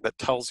voice tag that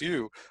tells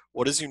you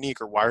what is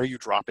unique or why are you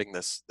dropping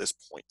this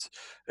point.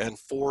 And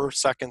 4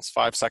 seconds,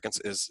 5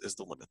 seconds is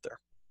the limit there.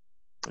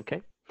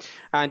 Okay.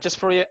 And just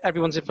for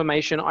everyone's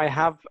information, I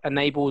have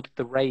enabled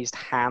the raised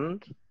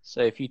hand.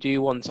 So if you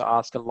do want to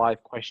ask a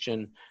live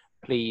question,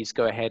 please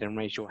go ahead and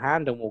raise your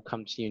hand and we'll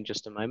come to you in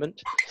just a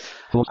moment.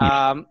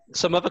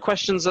 Some other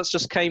questions that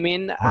just came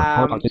in.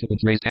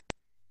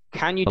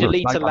 Can you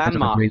delete a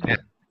landmark?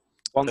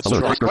 Once That's a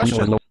great track.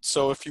 question.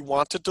 So if you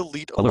want to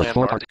delete a Alert,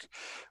 four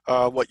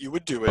landmark, what you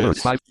would do Alert,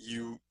 is five.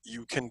 you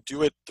can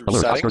do it through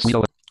Alert, Oscar settings,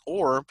 Sweet.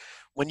 or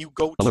when you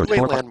go Alert, to a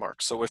four.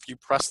 landmark. So if you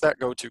press that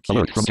go to key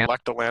Alert and you from Cam-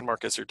 select a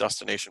landmark as your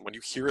destination, when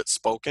you hear it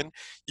spoken,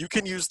 you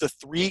can use the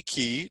 3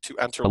 key to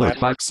enter Alert,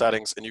 landmark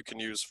settings, and you can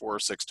use 4 or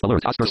 6 to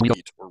Alert, Oscar Sweet.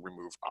 delete or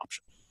remove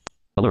option.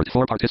 Alert,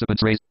 4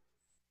 participants raised.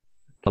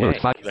 Alert, Okay.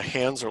 5. The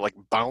hands are like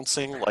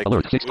bouncing like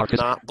Alert, you 6 would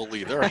participants. not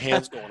believe. There are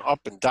hands going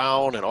up and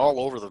down and all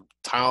over the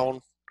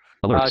town.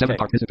 Alert, Okay. 7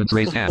 participants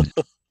raised hand.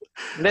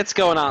 Let's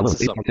go and answer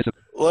Alert, 8 some.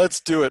 participants. Let's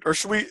do it. Or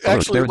should we Alert,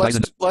 actually Darren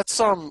Dyson. let's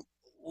Alert,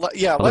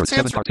 let's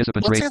 7 answer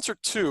participants let's raised. answer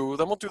 2,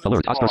 then we'll do the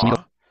Alert, Oscar Sweet.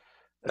 draw,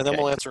 and then Okay.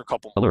 we'll answer a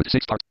couple more. Alert,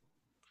 6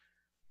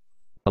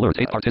 Alert,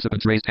 8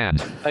 participants raised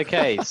hand.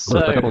 Okay, so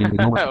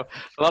Alert,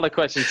 a lot of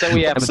questions. So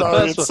we have the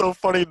Sorry, first it's so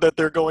funny that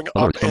they're going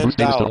Alert, up from and Bruce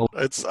Davis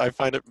to down. I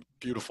find it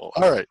beautiful.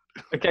 All right.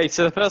 Okay,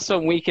 so the first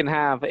one we can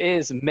have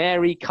is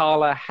Mary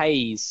Carla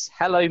Hayes.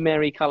 Hello,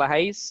 Mary Carla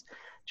Hayes.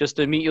 Just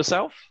unmute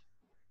yourself.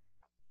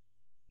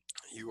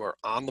 You are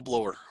on the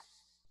blower.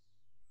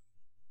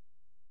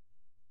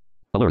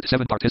 Alert,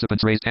 7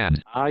 participants raised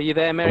hand. Are you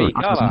there, Mary Alert,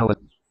 Oscar Carla?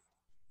 Sweet.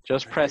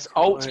 Just press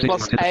Mary Alt Carla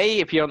plus Hayes. A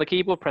if you're on the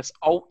keyboard. Press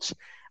Alt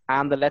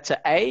and the letter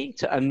A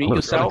to unmute Alert, If you're on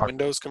yourself. a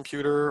Windows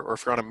computer, or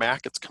if you're on a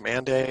Mac, it's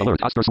Command A,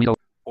 Alert, Oscar Sweet.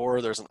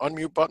 or there's an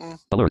unmute button,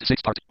 Alert,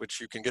 6 which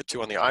you can get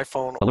to on the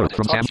iPhone, or Alert, on the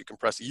from Cam- touch. You can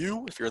press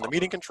U if you're in the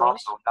meeting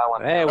controls.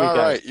 There we All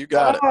go. right, you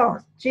got it. Oh,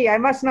 gee, I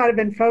must not have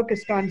been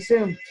focused on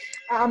Zoom.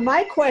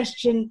 My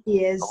question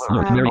is,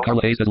 Alert, Mary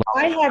Carla Hayes.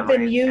 I have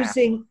been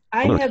using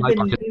Alert,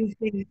 5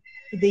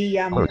 the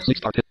Alert, 6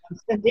 participants.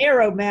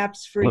 Sendero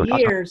maps for Alert, Oscar.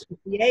 years with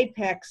the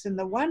Apex, and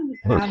the one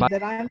Alert,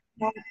 5.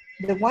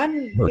 the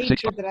one Alert, 6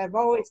 feature that I've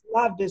always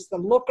loved is the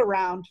look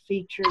around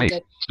feature. Hey,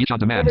 That speech on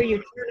demand. whenever you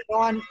turn it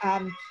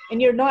on,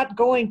 and you're not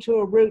going to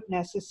a route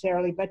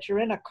necessarily, but you're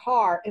in a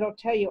car, it'll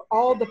tell you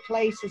all the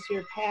places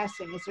you're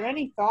passing. Is there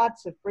any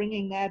thoughts of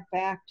bringing that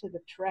back to the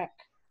Trek?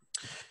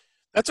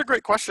 That's a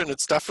great question.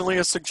 It's definitely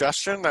a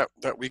suggestion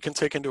that we can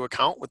take into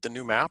account with the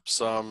new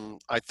maps.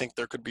 I think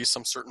there could be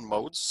some certain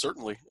modes,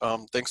 certainly.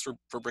 Thanks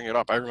for bringing it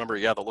up. I remember,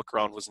 yeah, the look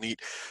around was neat.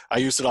 I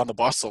used it on the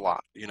bus a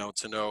lot,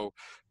 to know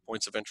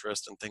points of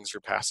interest and things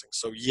you're passing.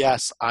 So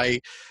yes, I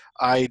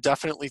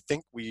definitely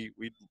think we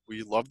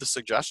love the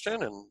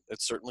suggestion, and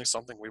it's certainly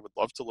something we would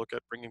love to look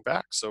at bringing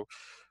back. So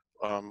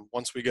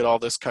once we get all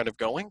this kind of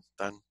going,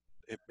 then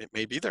it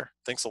may be there.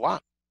 Thanks a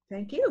lot.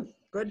 Thank you.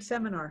 Good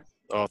seminar.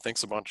 Oh,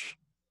 thanks a bunch.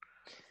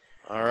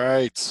 All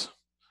right.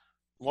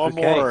 One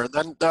Okay. more, and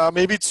then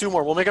maybe 2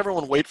 more. We'll make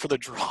everyone wait for the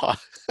draw.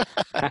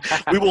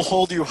 We will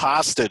hold you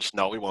hostage.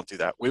 No, we won't do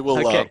that. We will.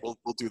 Okay. We'll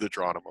do the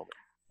draw in a moment.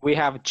 We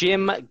have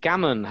Jim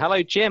Gammon.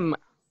 Hello, Jim.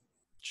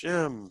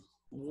 Jim,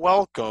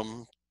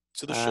 welcome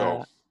to the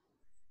show.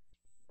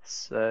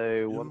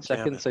 So one Jim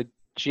second. Gammon. So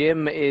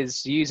Jim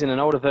is using an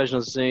older version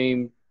of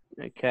Zoom.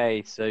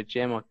 Okay, so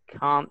Jim, I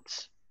can't.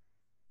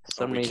 For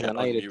some we reason, can't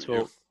I need to unmute you.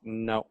 talk.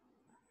 No.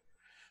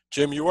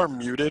 Jim, you are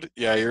muted.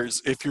 Yeah,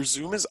 if your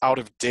Zoom is out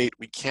of date,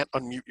 we can't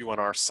unmute you on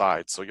our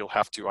side. So you'll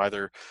have to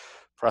either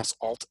press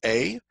Alt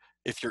A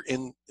if you're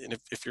in, and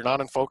if you're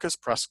not in focus,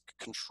 press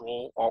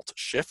Control Alt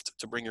Shift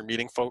to bring your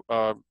meeting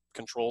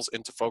controls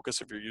into focus.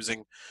 If you're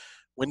using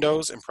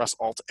Windows, and press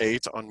Alt A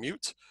to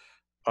unmute,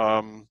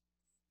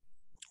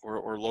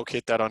 or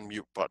locate that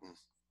unmute button.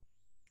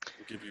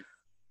 We'll give you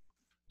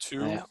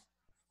 2,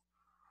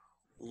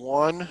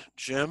 1,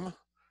 Jim.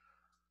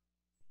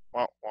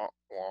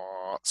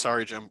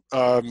 Sorry, Jim.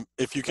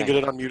 If you can get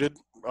it unmuted,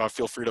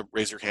 feel free to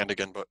raise your hand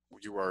again, but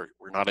we're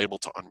not able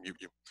to unmute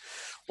you.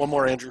 One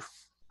more, Andrew.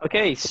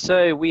 Okay,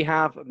 so we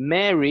have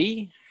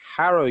Mary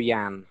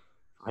Haroyan.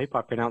 I hope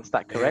I pronounced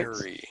that correct.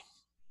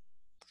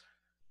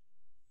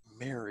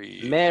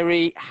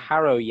 Mary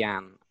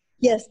Haroyan.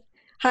 Yes.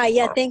 Hi.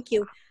 Yeah. Wow. Thank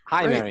you.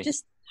 Hi, Mary.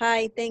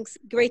 Hi. Thanks.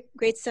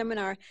 Great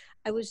seminar.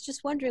 I was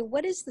just wondering,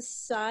 what is the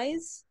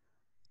size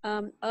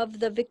of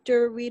the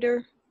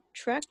VictorReader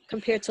Trek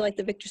compared to like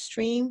the Victor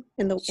Stream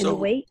in the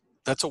weight?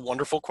 That's a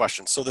wonderful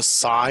question. So the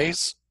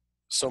size.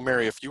 So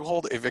Mary, if you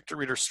hold a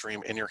VictorReader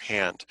Stream in your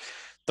hand,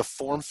 the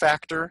form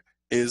factor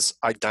is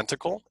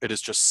identical. It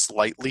is just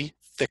slightly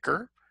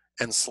thicker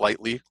and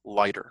slightly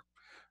lighter.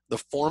 The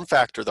form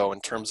factor, though,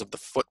 in terms of the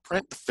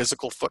footprint, the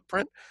physical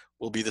footprint,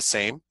 will be the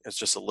same. It's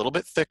just a little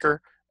bit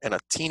thicker and a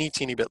teeny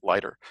bit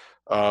lighter.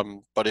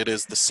 But it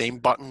is the same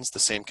buttons, the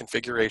same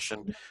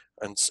configuration,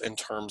 and in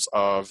terms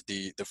of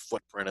the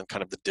footprint and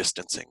kind of the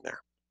distancing there.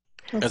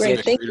 Oh, As great.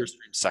 a Thank VictorReader you.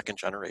 Stream 2nd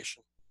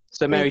generation.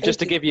 So Mary, Thank just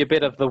to you. give you a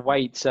bit of the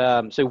weight,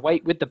 so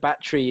weight with the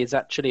battery is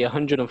actually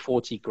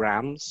 140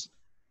 grams,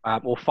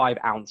 or 5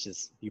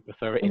 ounces. You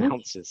prefer it in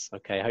ounces.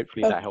 Okay,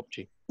 hopefully that helped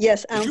you.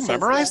 Yes. Did you ounces,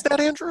 memorize yeah. that,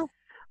 Andrew?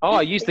 Oh,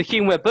 I used the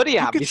HumeWare Buddy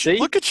app, you see.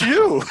 Look at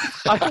you.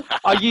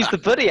 I used the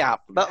Buddy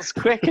app. That's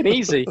quick and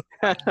easy.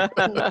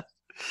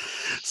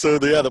 So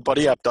the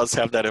Buddy app does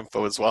have that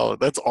info as well.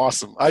 That's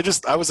awesome. I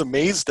was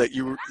amazed that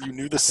you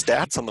knew the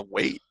stats on the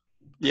weight.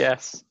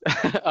 Yes.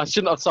 I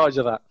shouldn't have told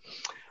you that.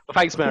 Well,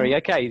 thanks, Mary.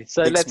 Okay,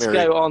 so Thanks, let's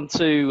Mary. go on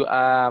to,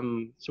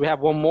 so we have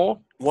one more.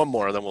 One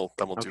more, then we'll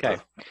do Okay.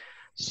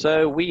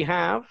 So we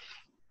have,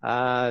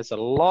 there's a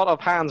lot of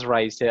hands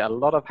raised here, a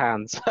lot of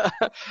hands.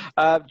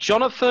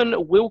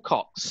 Jonathan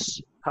Wilcox.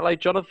 Hello,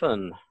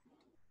 Jonathan.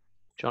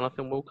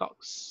 Jonathan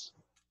Wilcox.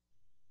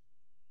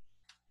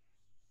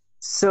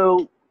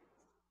 So,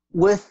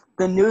 with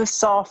the new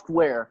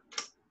software,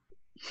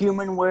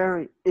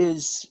 Humanware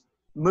is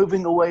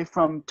moving away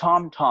from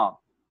TomTom.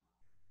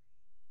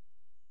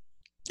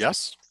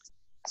 Yes.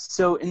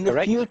 So, in the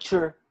Correct.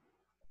 future,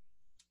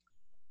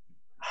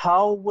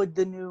 how would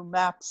the new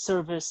map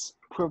service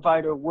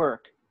provider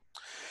work?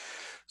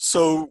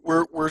 So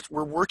we're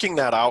working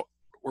that out.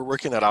 We're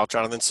working that out,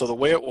 Jonathan. So the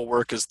way it will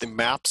work is the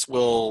maps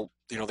will,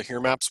 the here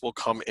maps will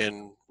come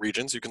in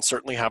regions. You can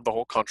certainly have the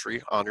whole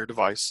country on your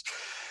device.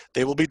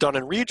 They will be done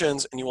in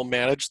regions, and you will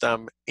manage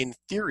them in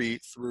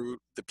theory through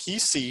the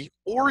PC,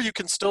 or you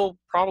can still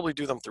probably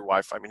do them through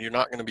Wi-Fi. I mean, you're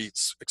not going to be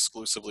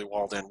exclusively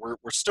walled in. We're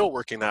still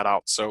working that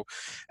out. So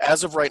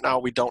as of right now,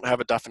 we don't have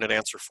a definite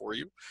answer for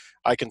you.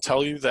 I can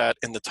tell you that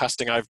in the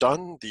testing I've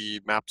done, the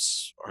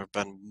maps have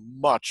been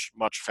much,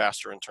 much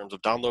faster in terms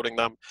of downloading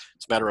them.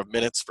 It's a matter of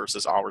minutes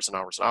versus hours and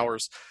hours and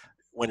hours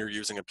when you're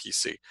using a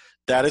PC.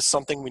 That is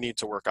something we need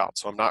to work out.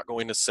 So I'm not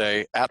going to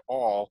say at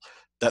all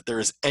that there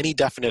is any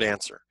definite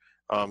answer.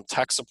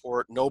 Tech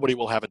support, nobody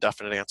will have a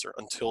definite answer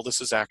until this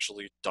is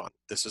actually done.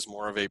 This is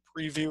more of a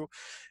preview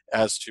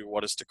as to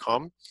what is to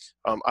come.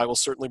 I will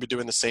certainly be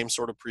doing the same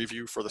sort of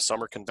preview for the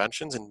summer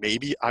conventions, and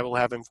maybe I will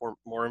have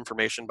more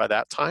information by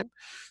that time.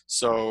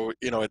 So,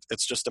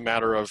 it's just a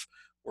matter of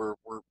we're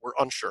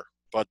unsure,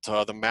 but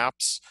the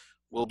maps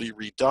will be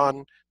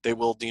redone. They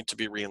will need to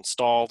be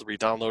reinstalled,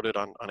 re-downloaded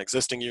on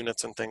existing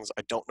units and things.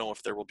 I don't know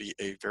if there will be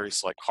a very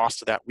slight cost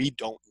to that. We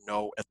don't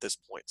know at this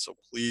point. So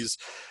please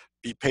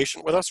be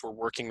patient with us. We're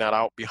working that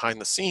out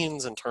behind the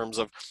scenes in terms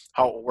of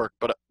how it will work.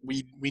 But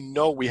we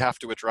know we have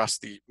to address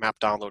the map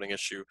downloading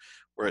issue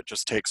where it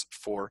just takes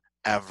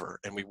forever.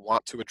 And we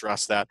want to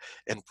address that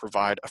and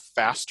provide a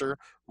faster,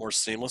 more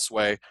seamless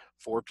way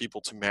for people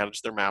to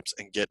manage their maps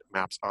and get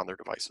maps on their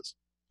devices.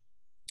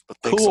 But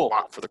thanks a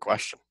lot for the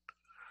question.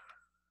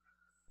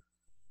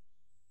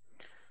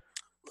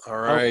 All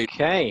right.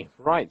 Okay,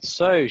 right.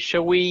 So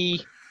shall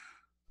we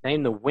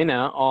name the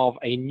winner of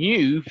a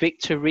new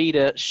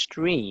VictorReader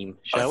stream,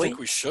 shall we? I think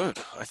we should.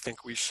 I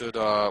think we should.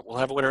 We'll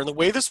have a winner. And the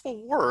way this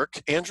will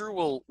work, Andrew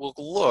will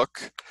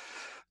look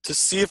to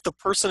see if the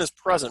person is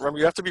present. Remember,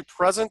 you have to be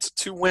present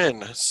to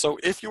win. So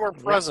if you are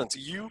present,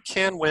 you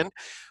can win.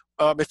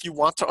 If you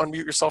want to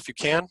unmute yourself, you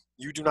can.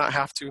 You do not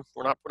have to.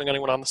 We're not putting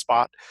anyone on the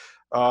spot.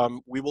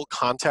 We will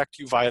contact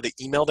you via the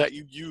email that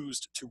you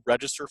used to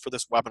register for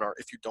this webinar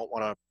if you don't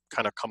want to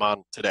kind of come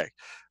on today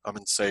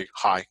and say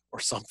hi or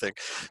something.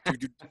 You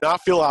do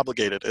not feel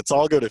obligated. It's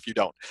all good if you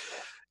don't.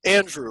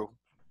 Andrew,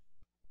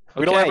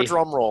 we don't have a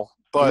drum roll.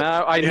 But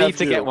no, I need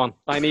to get one.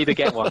 I need to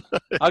get one.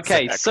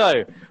 Okay, Exactly.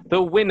 So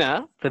the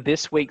winner for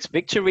this week's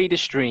VictorReader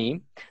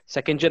stream,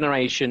 second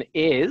generation,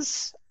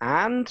 is,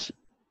 and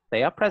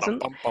they are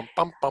present,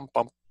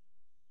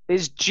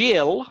 is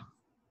Jill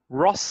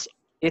Rossiter.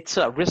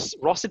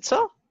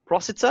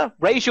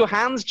 Raise your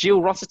hands,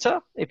 Jill Rossiter,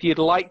 if you'd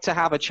like to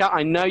have a chat.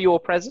 I know you're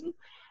present.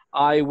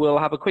 I will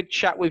have a quick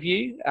chat with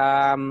you.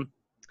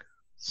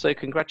 So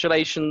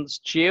congratulations,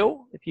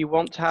 Jill. If you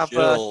want to have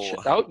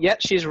oh, yeah,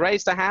 she's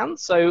raised her hand.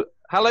 So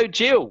hello,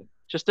 Jill.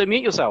 Just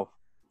unmute yourself.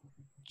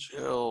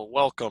 Jill,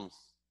 welcome.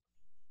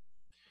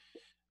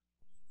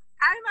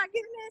 Oh my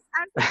goodness,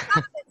 I'm so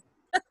excited.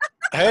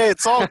 Hey,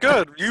 it's all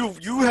good.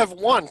 You have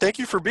won. Thank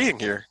you for being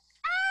here.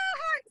 Oh,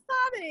 how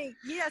exciting.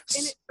 Yes,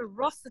 and it's a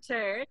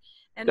Rossiter.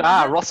 And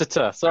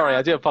Rossiter. Sorry,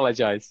 I do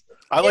apologize.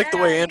 I like the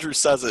way Andrew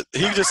says it.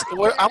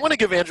 I want to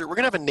give Andrew, we're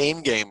going to have a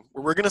name game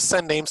where we're going to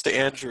send names to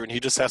Andrew and he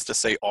just has to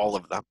say all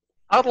of them.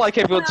 I'd like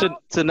everyone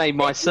to name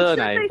my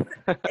surname.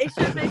 He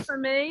should be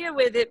familiar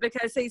with it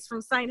because he's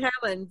from St.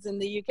 Helens in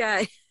the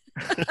UK.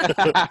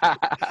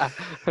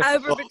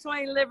 Over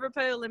between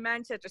Liverpool and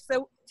Manchester.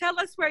 So tell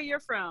us where you're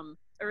from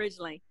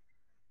originally.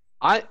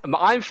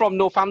 I'm from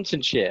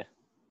Northamptonshire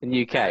in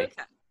the UK. Okay.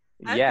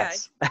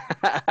 Yes.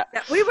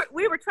 Yeah,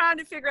 we were trying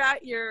to figure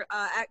out your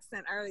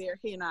accent earlier,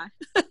 he and I.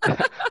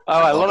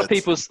 A lot of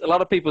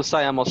people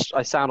say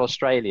I sound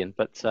Australian,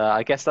 but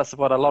I guess that's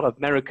what a lot of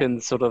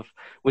Americans sort of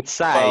would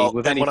say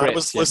with any when Brits. I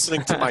was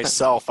listening to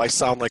myself, I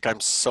sound like I'm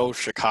so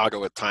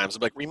Chicago at times.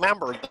 I'm like,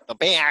 remember the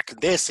back,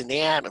 this and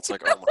that. And it's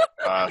like, oh my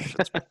gosh.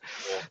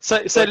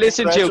 So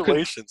listen, Jill.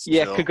 Congratulations,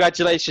 Jill.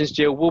 Congratulations,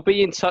 Jill. We'll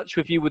be in touch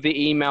with you with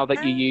the email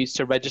that you used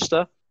to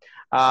register.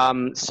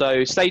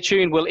 So stay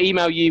tuned. We'll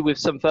email you with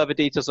some further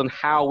details on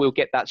how we'll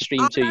get that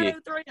stream to you.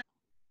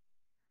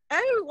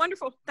 Oh,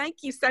 wonderful.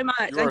 Thank you so much.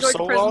 You I are enjoyed so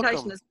the presentation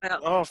welcome. as well.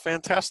 Oh,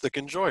 fantastic.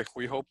 Enjoy.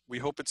 We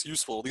hope it's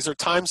useful. These are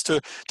times to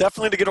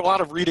definitely to get a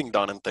lot of reading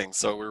done and things.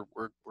 So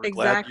we're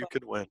glad you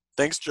could win.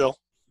 Thanks, Jill.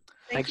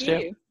 Thanks,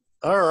 Jill.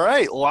 All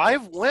right,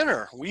 live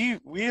winner. We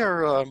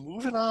are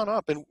moving on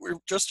up, and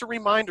just a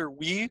reminder,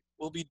 we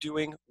will be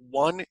doing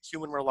one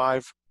Humanware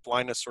Live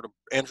blindness sort of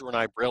Andrew and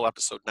I Braille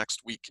episode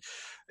next week.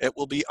 It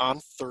will be on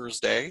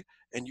Thursday,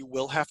 and you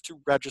will have to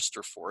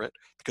register for it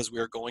because we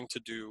are going to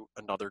do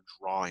another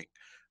drawing.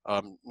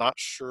 Not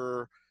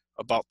sure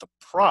about the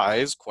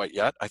prize quite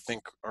yet. I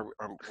think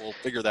we'll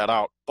figure that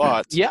out.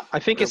 But yeah, I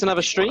think it's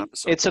another stream.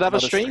 It's another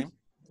stream.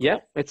 Yeah,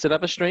 Cool. it's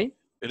another stream.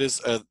 It is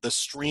the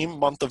stream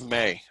month of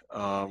May.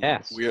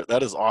 Yes.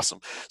 That is awesome.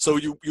 So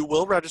you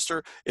will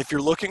register. If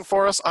you're looking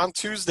for us on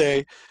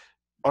Tuesday,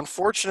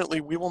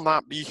 unfortunately, we will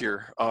not be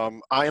here.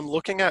 I am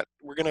looking at,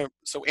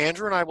 so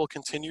Andrew and I will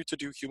continue to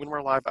do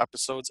HumanWare Live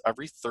episodes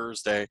every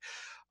Thursday.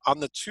 On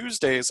the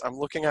Tuesdays, I'm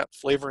looking at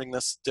flavoring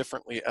this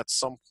differently at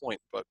some point,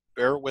 but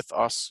bear with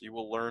us. You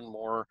will learn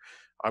more.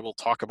 I will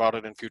talk about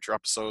it in future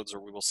episodes, or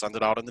we will send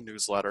it out in the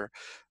newsletter.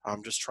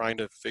 I'm just trying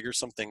to figure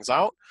some things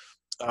out.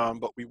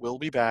 But we will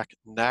be back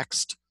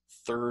next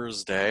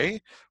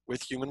Thursday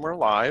with HumanWare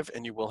Live,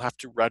 and you will have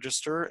to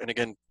register. And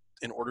again,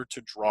 in order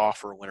to draw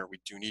for a winner,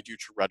 we do need you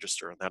to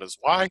register, and that is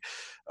why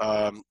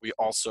we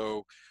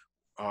also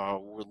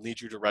will need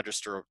you to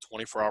register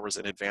 24 hours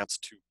in advance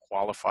to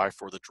qualify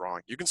for the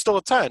drawing. You can still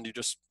attend, you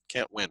just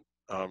can't win,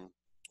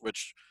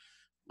 which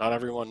not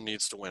everyone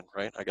needs to win,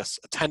 right? I guess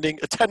attending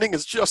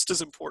is just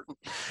as important.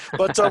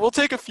 But we'll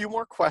take a few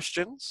more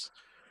questions.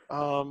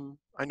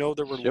 I know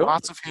there were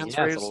lots of hands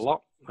raised. A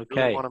lot.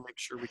 Okay. Really want to make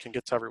sure we can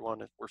get to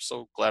everyone. We're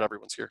so glad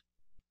everyone's here.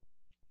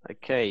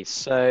 Okay,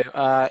 so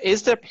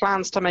is there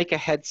plans to make a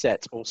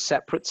headset or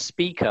separate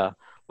speaker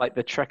like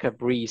the Trekker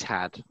Breeze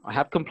had? I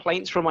have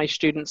complaints from my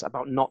students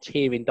about not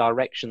hearing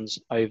directions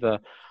over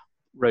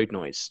road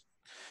noise.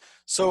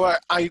 So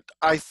I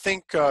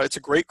think it's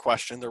a great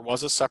question. There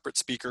was a separate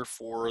speaker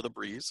for the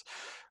Breeze.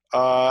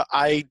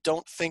 I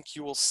don't think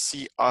you will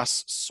see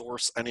us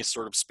source any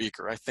sort of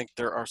speaker. I think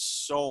there are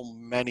so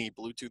many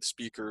Bluetooth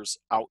speakers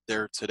out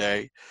there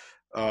today,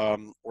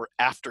 or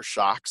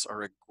aftershocks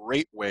are a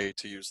great way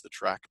to use the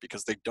Trek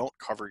because they don't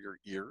cover your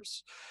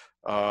ears.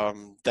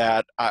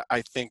 That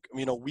I think,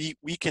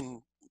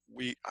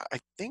 I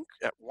think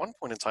at one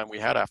point in time we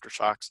had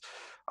aftershocks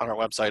on our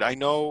website. I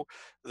know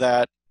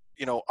that,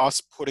 us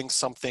putting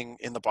something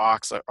in the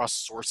box,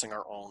 us sourcing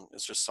our own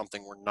is just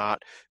something we're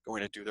not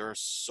going to do. There are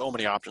so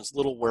many options.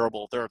 Little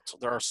wearable, there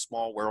are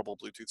small wearable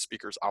Bluetooth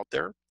speakers out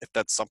there if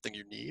that's something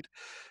you need.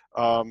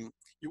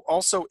 You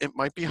also, it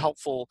might be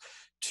helpful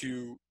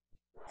to,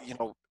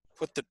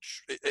 put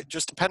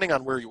just depending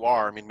on where you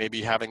are, I mean,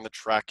 maybe having the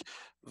Trek,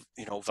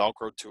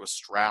 Velcroed to a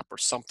strap or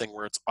something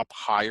where it's up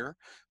higher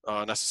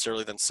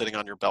necessarily than sitting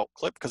on your belt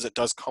clip, because it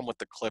does come with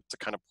the clip to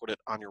kind of put it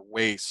on your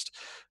waist.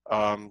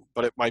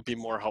 But it might be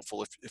more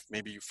helpful if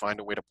maybe you find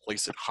a way to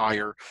place it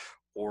higher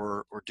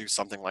or do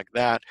something like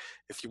that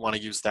if you want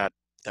to use that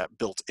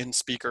built-in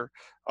speaker.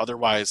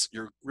 Otherwise,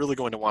 you're really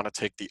going to want to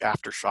take the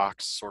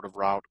aftershocks sort of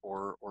route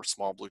or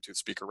small Bluetooth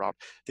speaker route.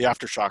 The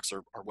aftershocks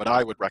are what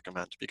I would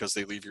recommend because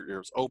they leave your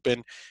ears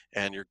open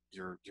and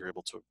you're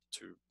able to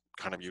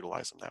kind of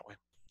utilize them that way.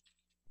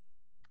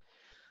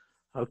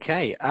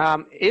 Okay.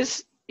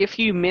 If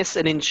you miss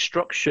an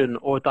instruction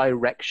or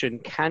direction,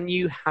 can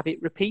you have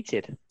it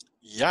repeated?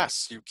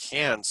 Yes, you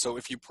can. So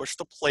if you push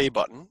the play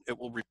button, it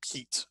will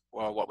repeat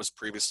what was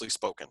previously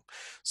spoken.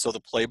 So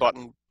the play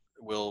button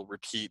will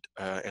repeat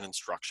an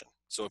instruction.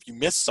 So if you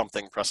miss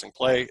something pressing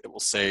play, it will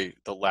say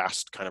the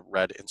last kind of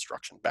read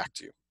instruction back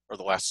to you, or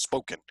the last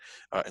spoken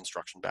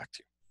instruction back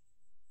to you.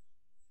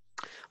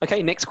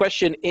 Okay, next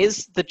question.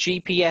 Is the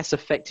GPS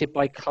affected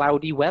by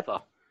cloudy weather?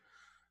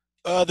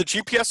 The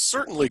GPS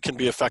certainly can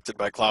be affected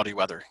by cloudy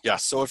weather.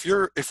 Yes. So if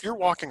you're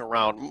walking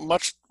around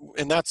much,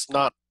 and that's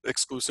not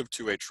exclusive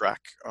to a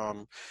Trek,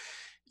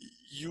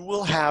 you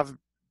will have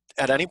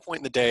at any point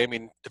in the day, I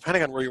mean,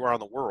 depending on where you are in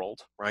the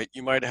world, right,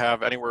 you might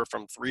have anywhere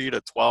from 3 to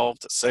 12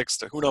 to 6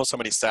 to who knows how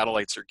many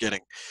satellites you're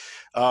getting.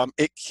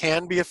 It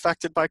can be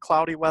affected by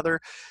cloudy weather.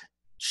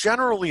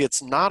 Generally,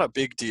 it's not a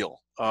big deal.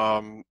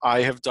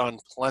 I have done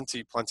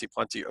plenty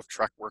of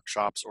Trek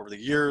workshops over the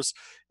years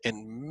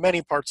in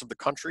many parts of the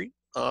country.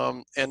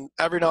 And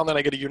every now and then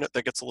I get a unit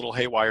that gets a little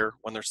haywire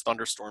when there's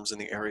thunderstorms in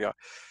the area.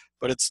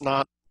 But it's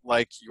not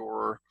like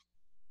you're,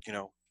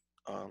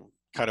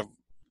 kind of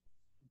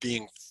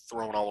being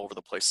thrown all over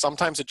the place.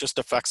 Sometimes it just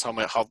affects how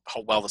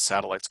well the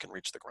satellites can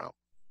reach the ground.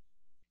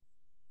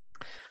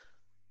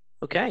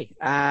 Okay,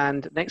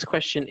 and next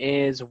question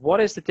is, what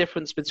is the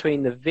difference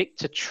between the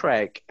Victor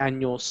Trek and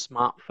your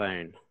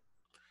smartphone?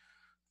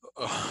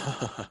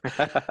 Oh,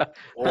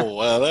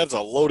 that's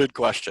a loaded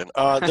question.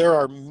 There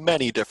are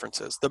many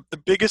differences. The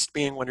biggest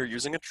being when you're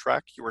using a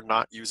Trek, you are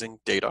not using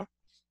data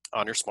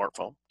on your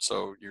smartphone,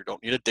 so you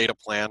don't need a data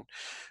plan.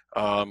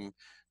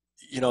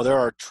 There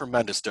are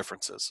tremendous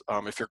differences.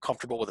 If you're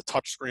comfortable with a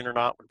touchscreen or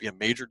not would be a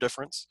major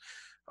difference.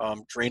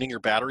 Draining your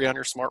battery on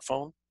your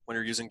smartphone when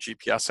you're using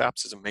GPS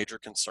apps is a major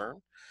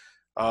concern.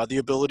 The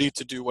ability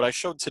to do what I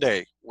showed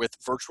today with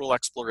virtual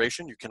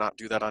exploration, you cannot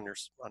do that on your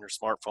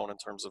smartphone in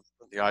terms of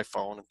the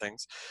iPhone and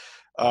things.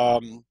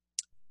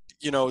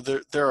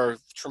 There are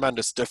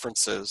tremendous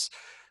differences.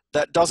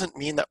 That doesn't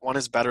mean that one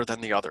is better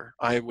than the other.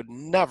 I would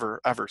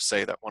never, ever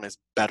say that one is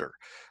better.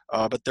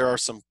 But there are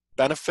some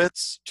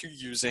benefits to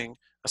using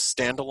a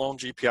standalone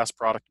GPS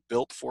product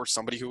built for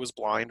somebody who is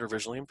blind or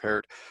visually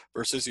impaired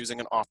versus using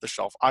an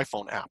off-the-shelf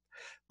iPhone app.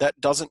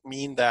 That doesn't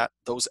mean that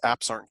those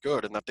apps aren't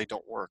good and that they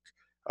don't work.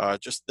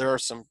 Just there are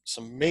some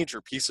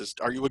major pieces.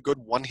 Are you a good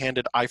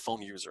one-handed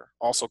iPhone user?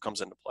 Also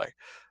comes into play.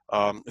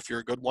 If you're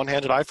a good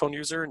one-handed iPhone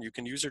user and you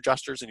can use your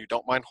gestures and you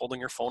don't mind holding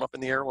your phone up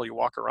in the air while you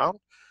walk around,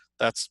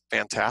 that's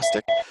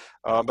fantastic.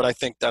 But I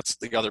think that's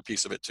the other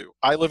piece of it too.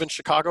 I live in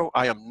Chicago.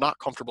 I am not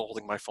comfortable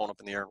holding my phone up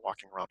in the air and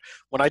walking around.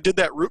 When I did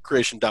that route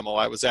creation demo,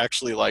 I was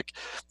actually like,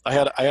 I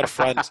had a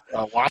friend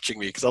watching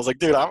me because I was like,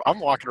 dude, I'm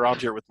walking around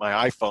here with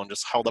my iPhone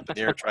just held up in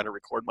the air trying to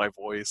record my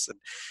voice, and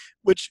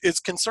which is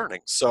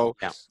concerning. So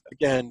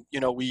again, you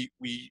know, we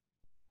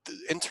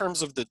in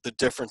terms of the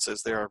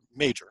differences, they are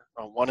major.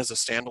 One is a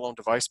standalone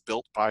device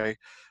built by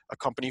a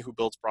company who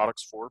builds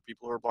products for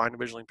people who are blind and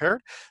visually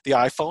impaired. The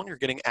iPhone, you're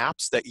getting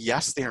apps that,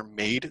 yes, they are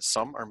made,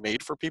 some are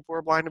made for people who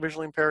are blind and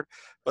visually impaired,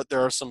 but there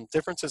are some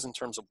differences in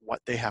terms of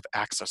what they have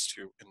access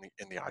to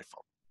in the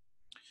iPhone.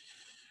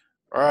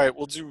 All right,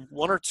 we'll do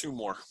one or two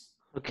more.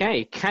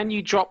 Okay, can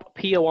you drop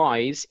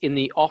POIs in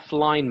the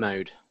offline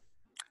mode?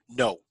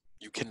 No,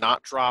 you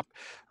cannot drop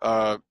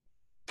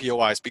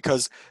POIs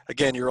because,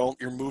 again, you're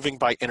moving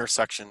by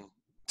intersection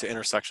to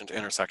intersection to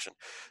intersection.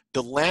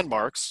 The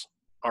landmarks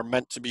are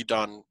meant to be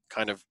done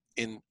kind of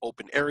in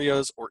open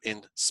areas or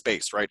in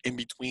space, right? In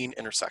between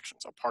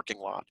intersections, a parking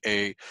lot,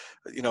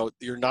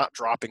 you're not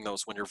dropping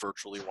those when you're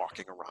virtually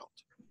walking around.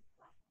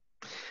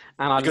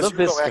 And I love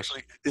this.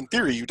 Actually, in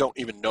theory, you don't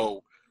even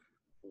know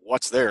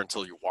what's there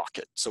until you walk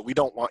it. So we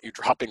don't want you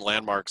dropping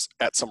landmarks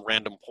at some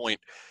random point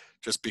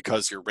just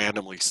because you're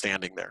randomly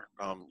standing there.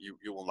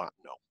 You will not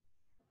know.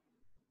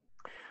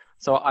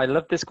 So I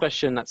love this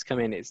question that's come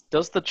in. It's,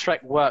 does the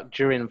Trek work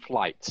during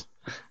flight?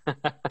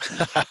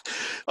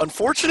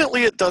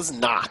 Unfortunately, it does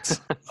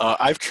not.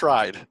 I've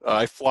tried.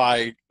 I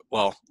fly,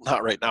 well,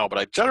 not right now, but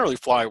I generally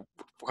fly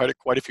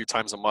quite a few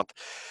times a month.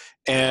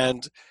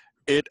 And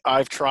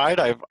I've tried.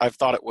 I've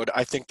thought it would.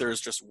 I think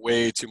there's just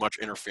way too much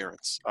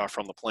interference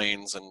from the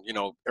planes, and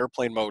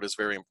airplane mode is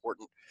very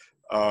important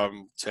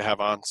to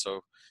have on.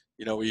 So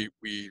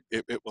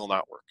it will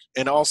not work.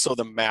 And also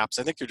the maps.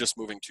 I think you're just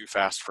moving too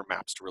fast for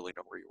maps to really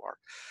know where you are.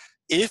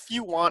 If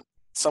you want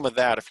some of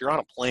that, if you're on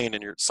a plane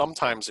and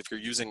sometimes if you're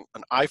using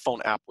an iPhone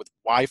app with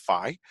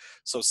Wi-Fi,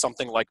 so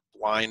something like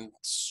Blind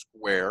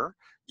Square,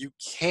 you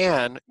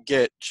can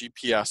get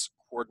GPS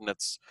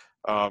coordinates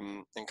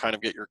and kind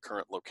of get your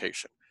current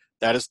location.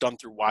 That is done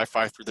through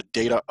Wi-Fi, through the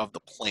data of the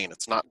plane.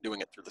 It's not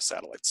doing it through the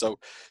satellite. So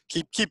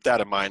keep that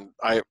in mind.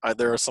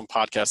 There are some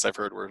podcasts I've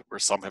heard where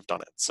some have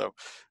done it. So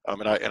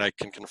and I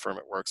can confirm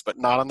it works, but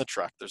not on the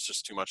Trek. There's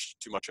just too much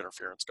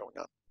interference going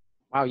on.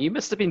 Wow, you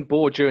must have been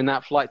bored during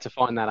that flight to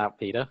find that out,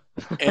 Peter.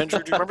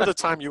 Andrew, do you remember the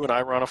time you and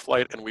I were on a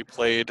flight and we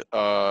played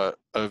a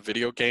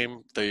video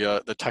game,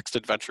 the text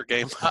adventure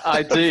game?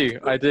 I do.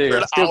 I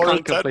still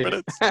can't complete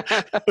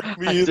it.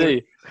 Me either.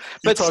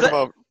 But talk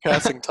about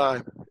passing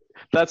time.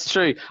 That's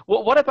true.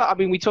 What about, I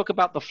mean, we talk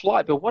about the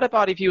flight, but what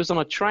about if you was on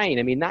a train?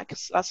 I mean,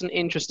 that's an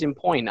interesting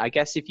point. I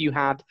guess if you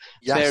had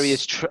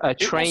various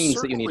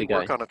trains that you need to go. It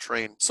will work on a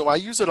train. So I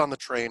use it on the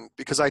train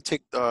because I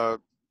take the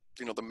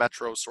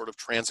metro sort of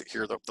transit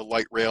here, the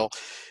light rail,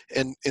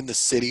 and in the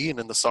city and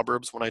in the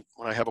suburbs when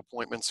I have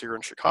appointments here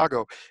in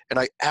Chicago, and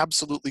I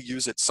absolutely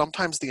use it.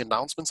 Sometimes the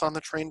announcements on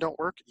the train don't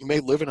work. You may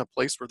live in a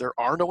place where there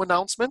are no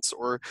announcements,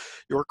 or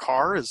your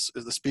car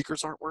the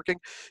speakers aren't working.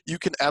 You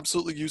can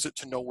absolutely use it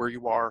to know where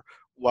you are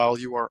while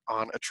you are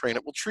on a train.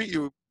 It will treat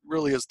you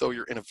really as though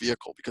you're in a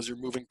vehicle because you're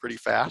moving pretty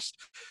fast,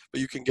 but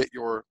you can get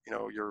your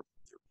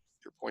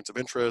points of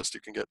interest.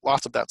 You can get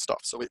lots of that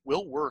stuff. So it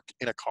will work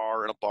in a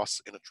car, in a bus,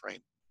 in a train.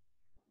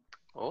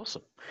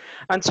 Awesome.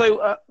 And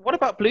so what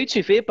about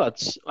Bluetooth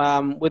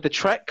earbuds? With the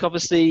Trek,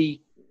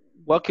 obviously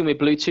working with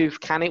Bluetooth,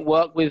 can it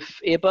work with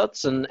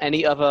earbuds and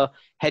any other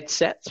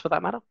headsets for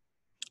that matter?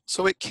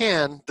 So it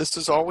can. This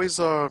is always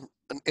an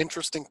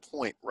interesting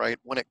point, right?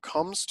 When it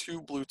comes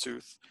to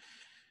Bluetooth,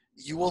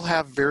 you will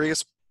have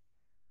various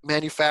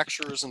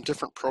manufacturers and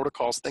different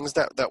protocols, things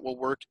that will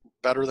work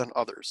better than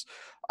others.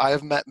 I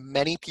have met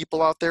many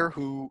people out there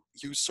who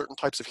use certain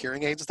types of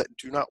hearing aids that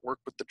do not work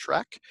with the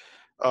Trek.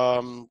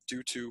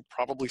 Due to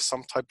probably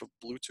some type of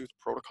Bluetooth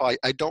protocol.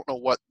 I don't know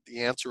what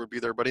the answer would be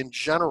there, but in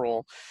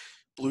general,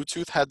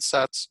 Bluetooth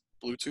headsets,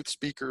 Bluetooth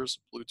speakers,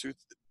 Bluetooth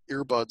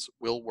earbuds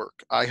will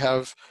work. I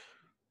have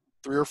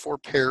 3 or 4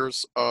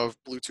 pairs of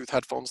Bluetooth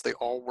headphones. They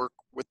all work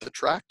with the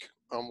Trek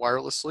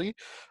wirelessly.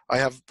 I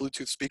have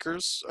Bluetooth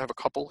speakers. I have a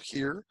couple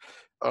here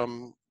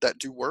that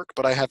do work,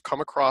 but I have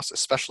come across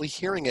especially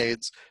hearing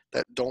aids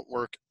that don't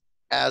work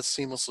as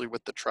seamlessly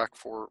with the Trek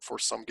for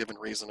some given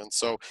reason. And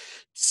so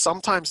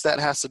sometimes that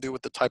has to do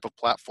with the type of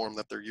platform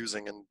that they're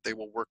using, and they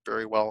will work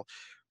very well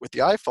with the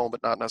iPhone,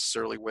 but not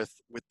necessarily with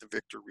the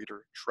VictorReader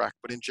Trek.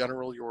 But in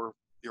general, your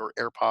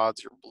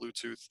AirPods, your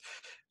Bluetooth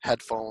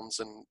headphones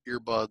and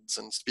earbuds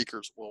and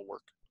speakers will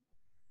work.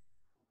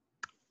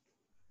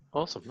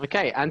 Awesome.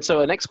 Okay, and so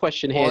the next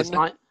question here is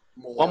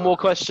one more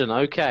question.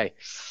 Okay.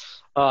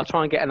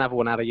 Try and get another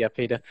one out of you,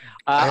 Peter.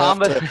 I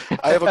Ahmed.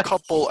 have a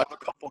couple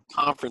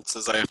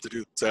conferences I have to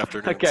do this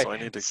afternoon, Okay, so I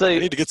need so-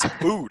 to get some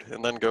food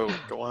and then go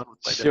on with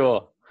my day.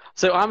 Sure.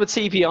 So I'm a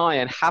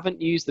TVI and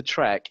haven't used the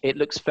Trek. It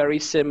looks very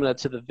similar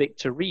to the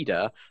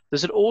VictorReader.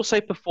 Does it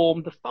also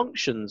perform the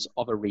functions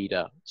of a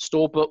reader,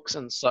 store books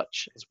and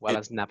such, as well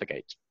as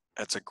navigate?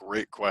 That's a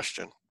great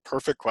question.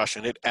 Perfect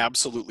question. It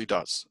absolutely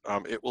does.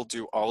 It will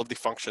do all of the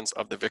functions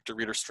of the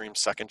VictorReader Stream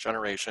 2nd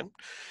generation.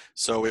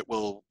 So it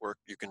will work.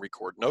 You can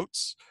record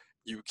notes.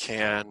 You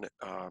can,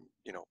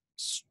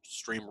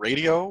 stream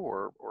radio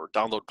or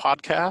download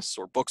podcasts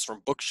or books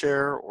from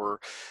Bookshare or,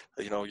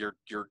 your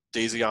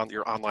Daisy on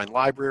your online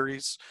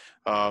libraries,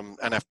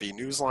 NFB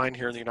Newsline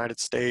here in the United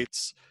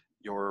States,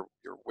 your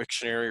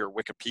Wiktionary or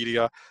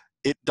Wikipedia.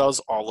 It does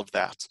all of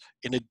that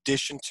in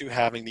addition to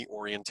having the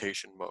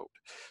orientation mode.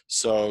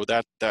 So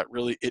that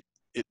really it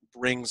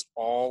brings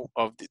all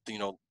of the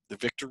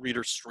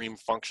VictorReader Stream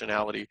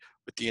functionality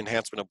with the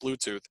enhancement of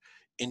Bluetooth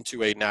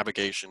into a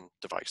navigation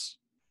device.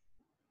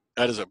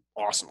 That is an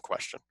awesome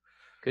question.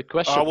 Good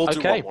question. We'll do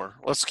Okay. one more.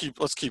 Let's keep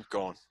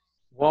going.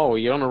 Whoa,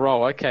 you're on a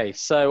roll. Okay,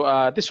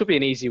 so this will be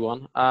an easy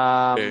one.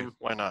 Okay,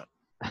 why not?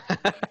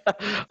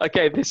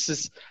 Okay, this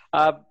is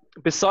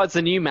besides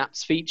the new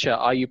maps feature,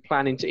 are you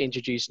planning to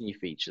introduce new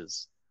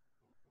features?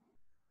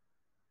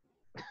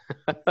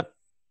 I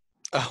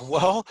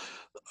don't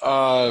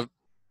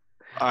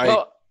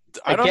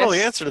know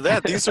the answer to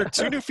that. These are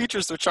two new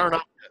features which aren't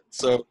out yet.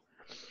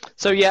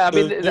 So yeah, I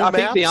mean, I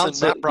think the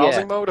answer. Map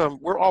browsing mode.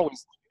 We're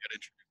always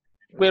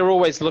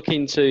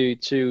looking to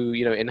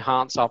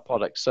enhance our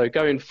product. So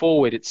going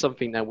forward, it's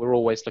something that we're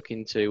always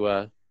looking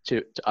to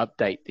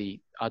update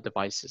our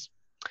devices.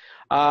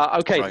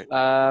 Okay.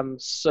 Right.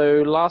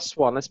 So last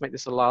one. Let's make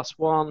this the last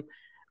one.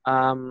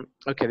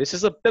 Okay, this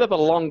is a bit of a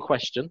long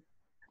question.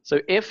 So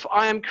if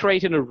I am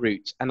creating a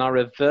route and I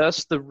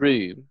reverse the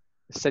room,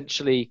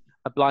 essentially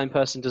a blind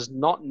person does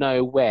not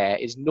know where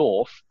is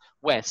north,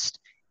 west,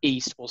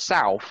 east, or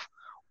south.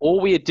 All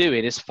we are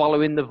doing is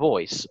following the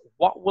voice.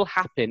 What will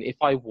happen if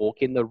I walk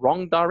in the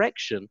wrong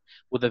direction?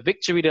 Will the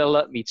VictorReader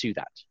alert me to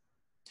that?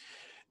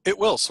 It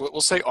will. So it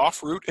will say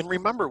off route. And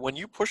remember, when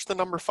you push the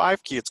number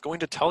 5 key, it's going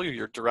to tell you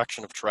your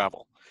direction of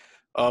travel.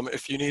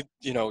 If you need,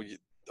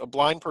 a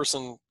blind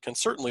person can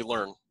certainly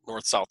learn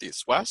north, south,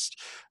 east, west.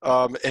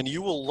 And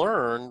you will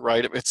learn,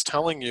 right? It's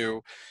telling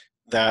you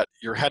that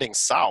you're heading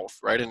south,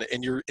 right?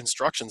 And your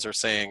instructions are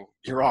saying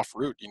you're off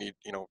route. You need,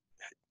 you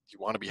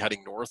want to be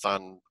heading north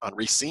on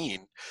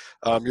Racine.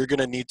 You're going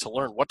to need to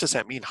learn, what does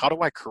that mean? How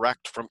do I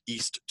correct from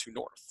east to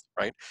north,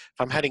 right? If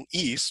I'm heading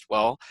east,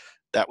 well,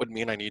 that would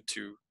mean I need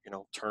to,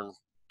 turn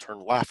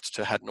left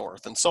to head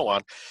north and so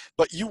on.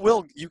 But you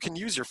can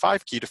use your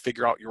 5 key to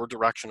figure out your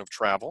direction of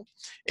travel.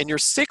 And your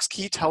 6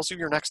 key tells you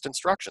your next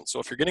instruction. So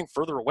if you're getting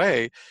further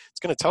away, it's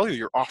going to tell you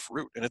you're off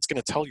route and it's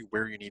going to tell you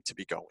where you need to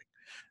be going.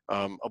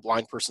 A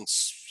blind person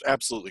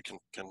absolutely can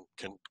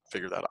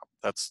figure that out.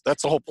 That's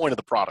the whole point of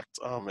the product.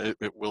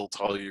 It will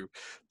tell you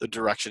the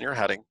direction you're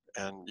heading,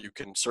 and you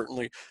can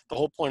certainly, the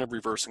whole point of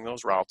reversing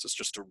those routes is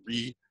just to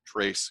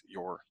retrace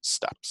your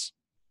steps.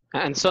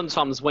 And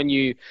sometimes when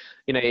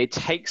it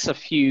takes a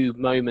few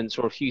moments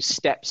or a few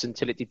steps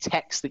until it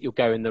detects that you're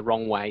going the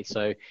wrong way.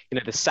 So,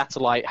 the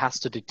satellite has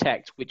to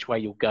detect which way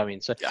you're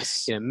going. So,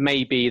 yes.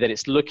 Maybe that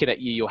it's looking at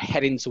you, you're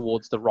heading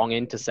towards the wrong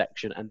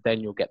intersection, and then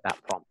you'll get that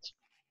prompt.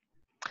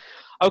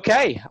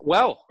 Okay,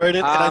 well. Right,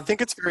 and I think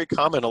it's very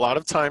common. A lot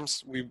of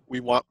times we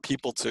want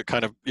people to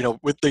kind of,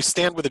 they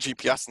stand with a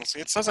GPS and say,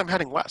 it says I'm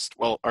heading west.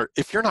 Well,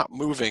 if you're not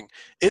moving,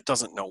 it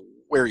doesn't know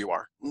where you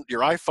are.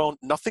 Your iPhone,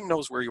 nothing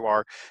knows where you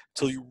are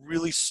until you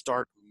really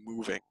start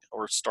moving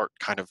or start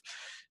kind of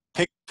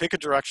pick a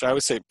direction. I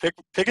always say pick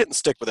it and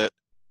stick with it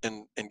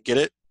and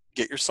get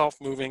yourself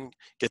moving,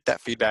 get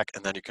that feedback,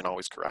 and then you can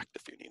always correct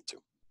if you need to.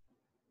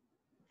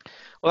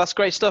 Well, that's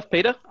great stuff,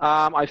 Peter.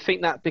 I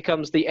think that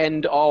becomes the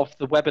end of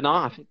the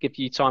webinar. I think give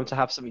you time to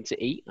have something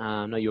to eat.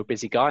 I know you're a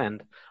busy guy,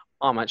 and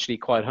I'm actually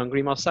quite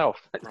hungry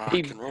myself. Rock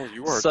and roll,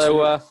 you are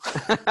too.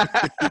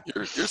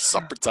 You're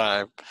supper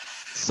time.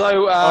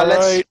 So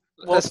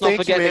let's not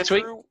forget next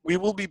week. We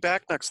will be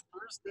back next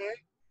Thursday.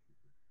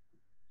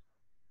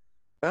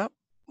 Yep,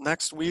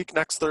 next week,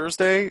 next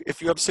Thursday.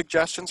 If you have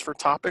suggestions for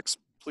topics,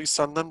 please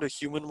send them to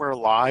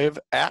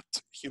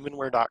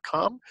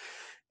humanwarelive@humanware.com.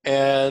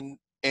 And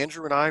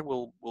Andrew and I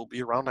will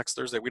be around next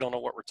Thursday. We don't know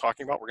what we're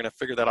talking about. We're going to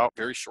figure that out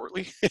very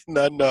shortly, and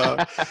then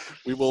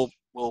we'll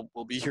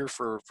be here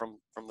from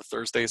the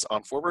Thursdays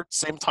on forward,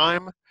 same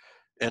time,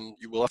 and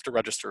you will have to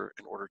register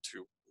in order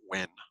to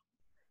win.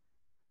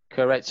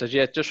 Correct. So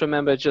yeah, just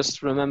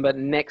remember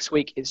next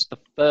week it's the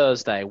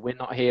Thursday. We're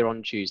not here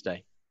on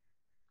Tuesday.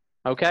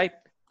 Okay.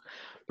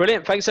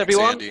 Brilliant. Thanks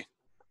everyone. Andy.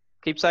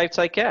 Keep safe.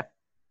 Take care.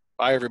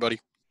 Bye everybody.